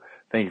show.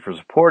 Thank you for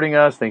supporting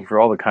us. Thank you for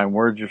all the kind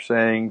words you're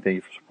saying. Thank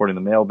you for supporting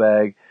the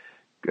mailbag.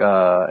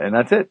 And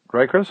that's it.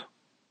 Right, Chris?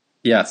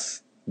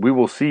 Yes. We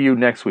will see you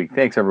next week.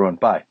 Thanks, everyone.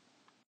 Bye.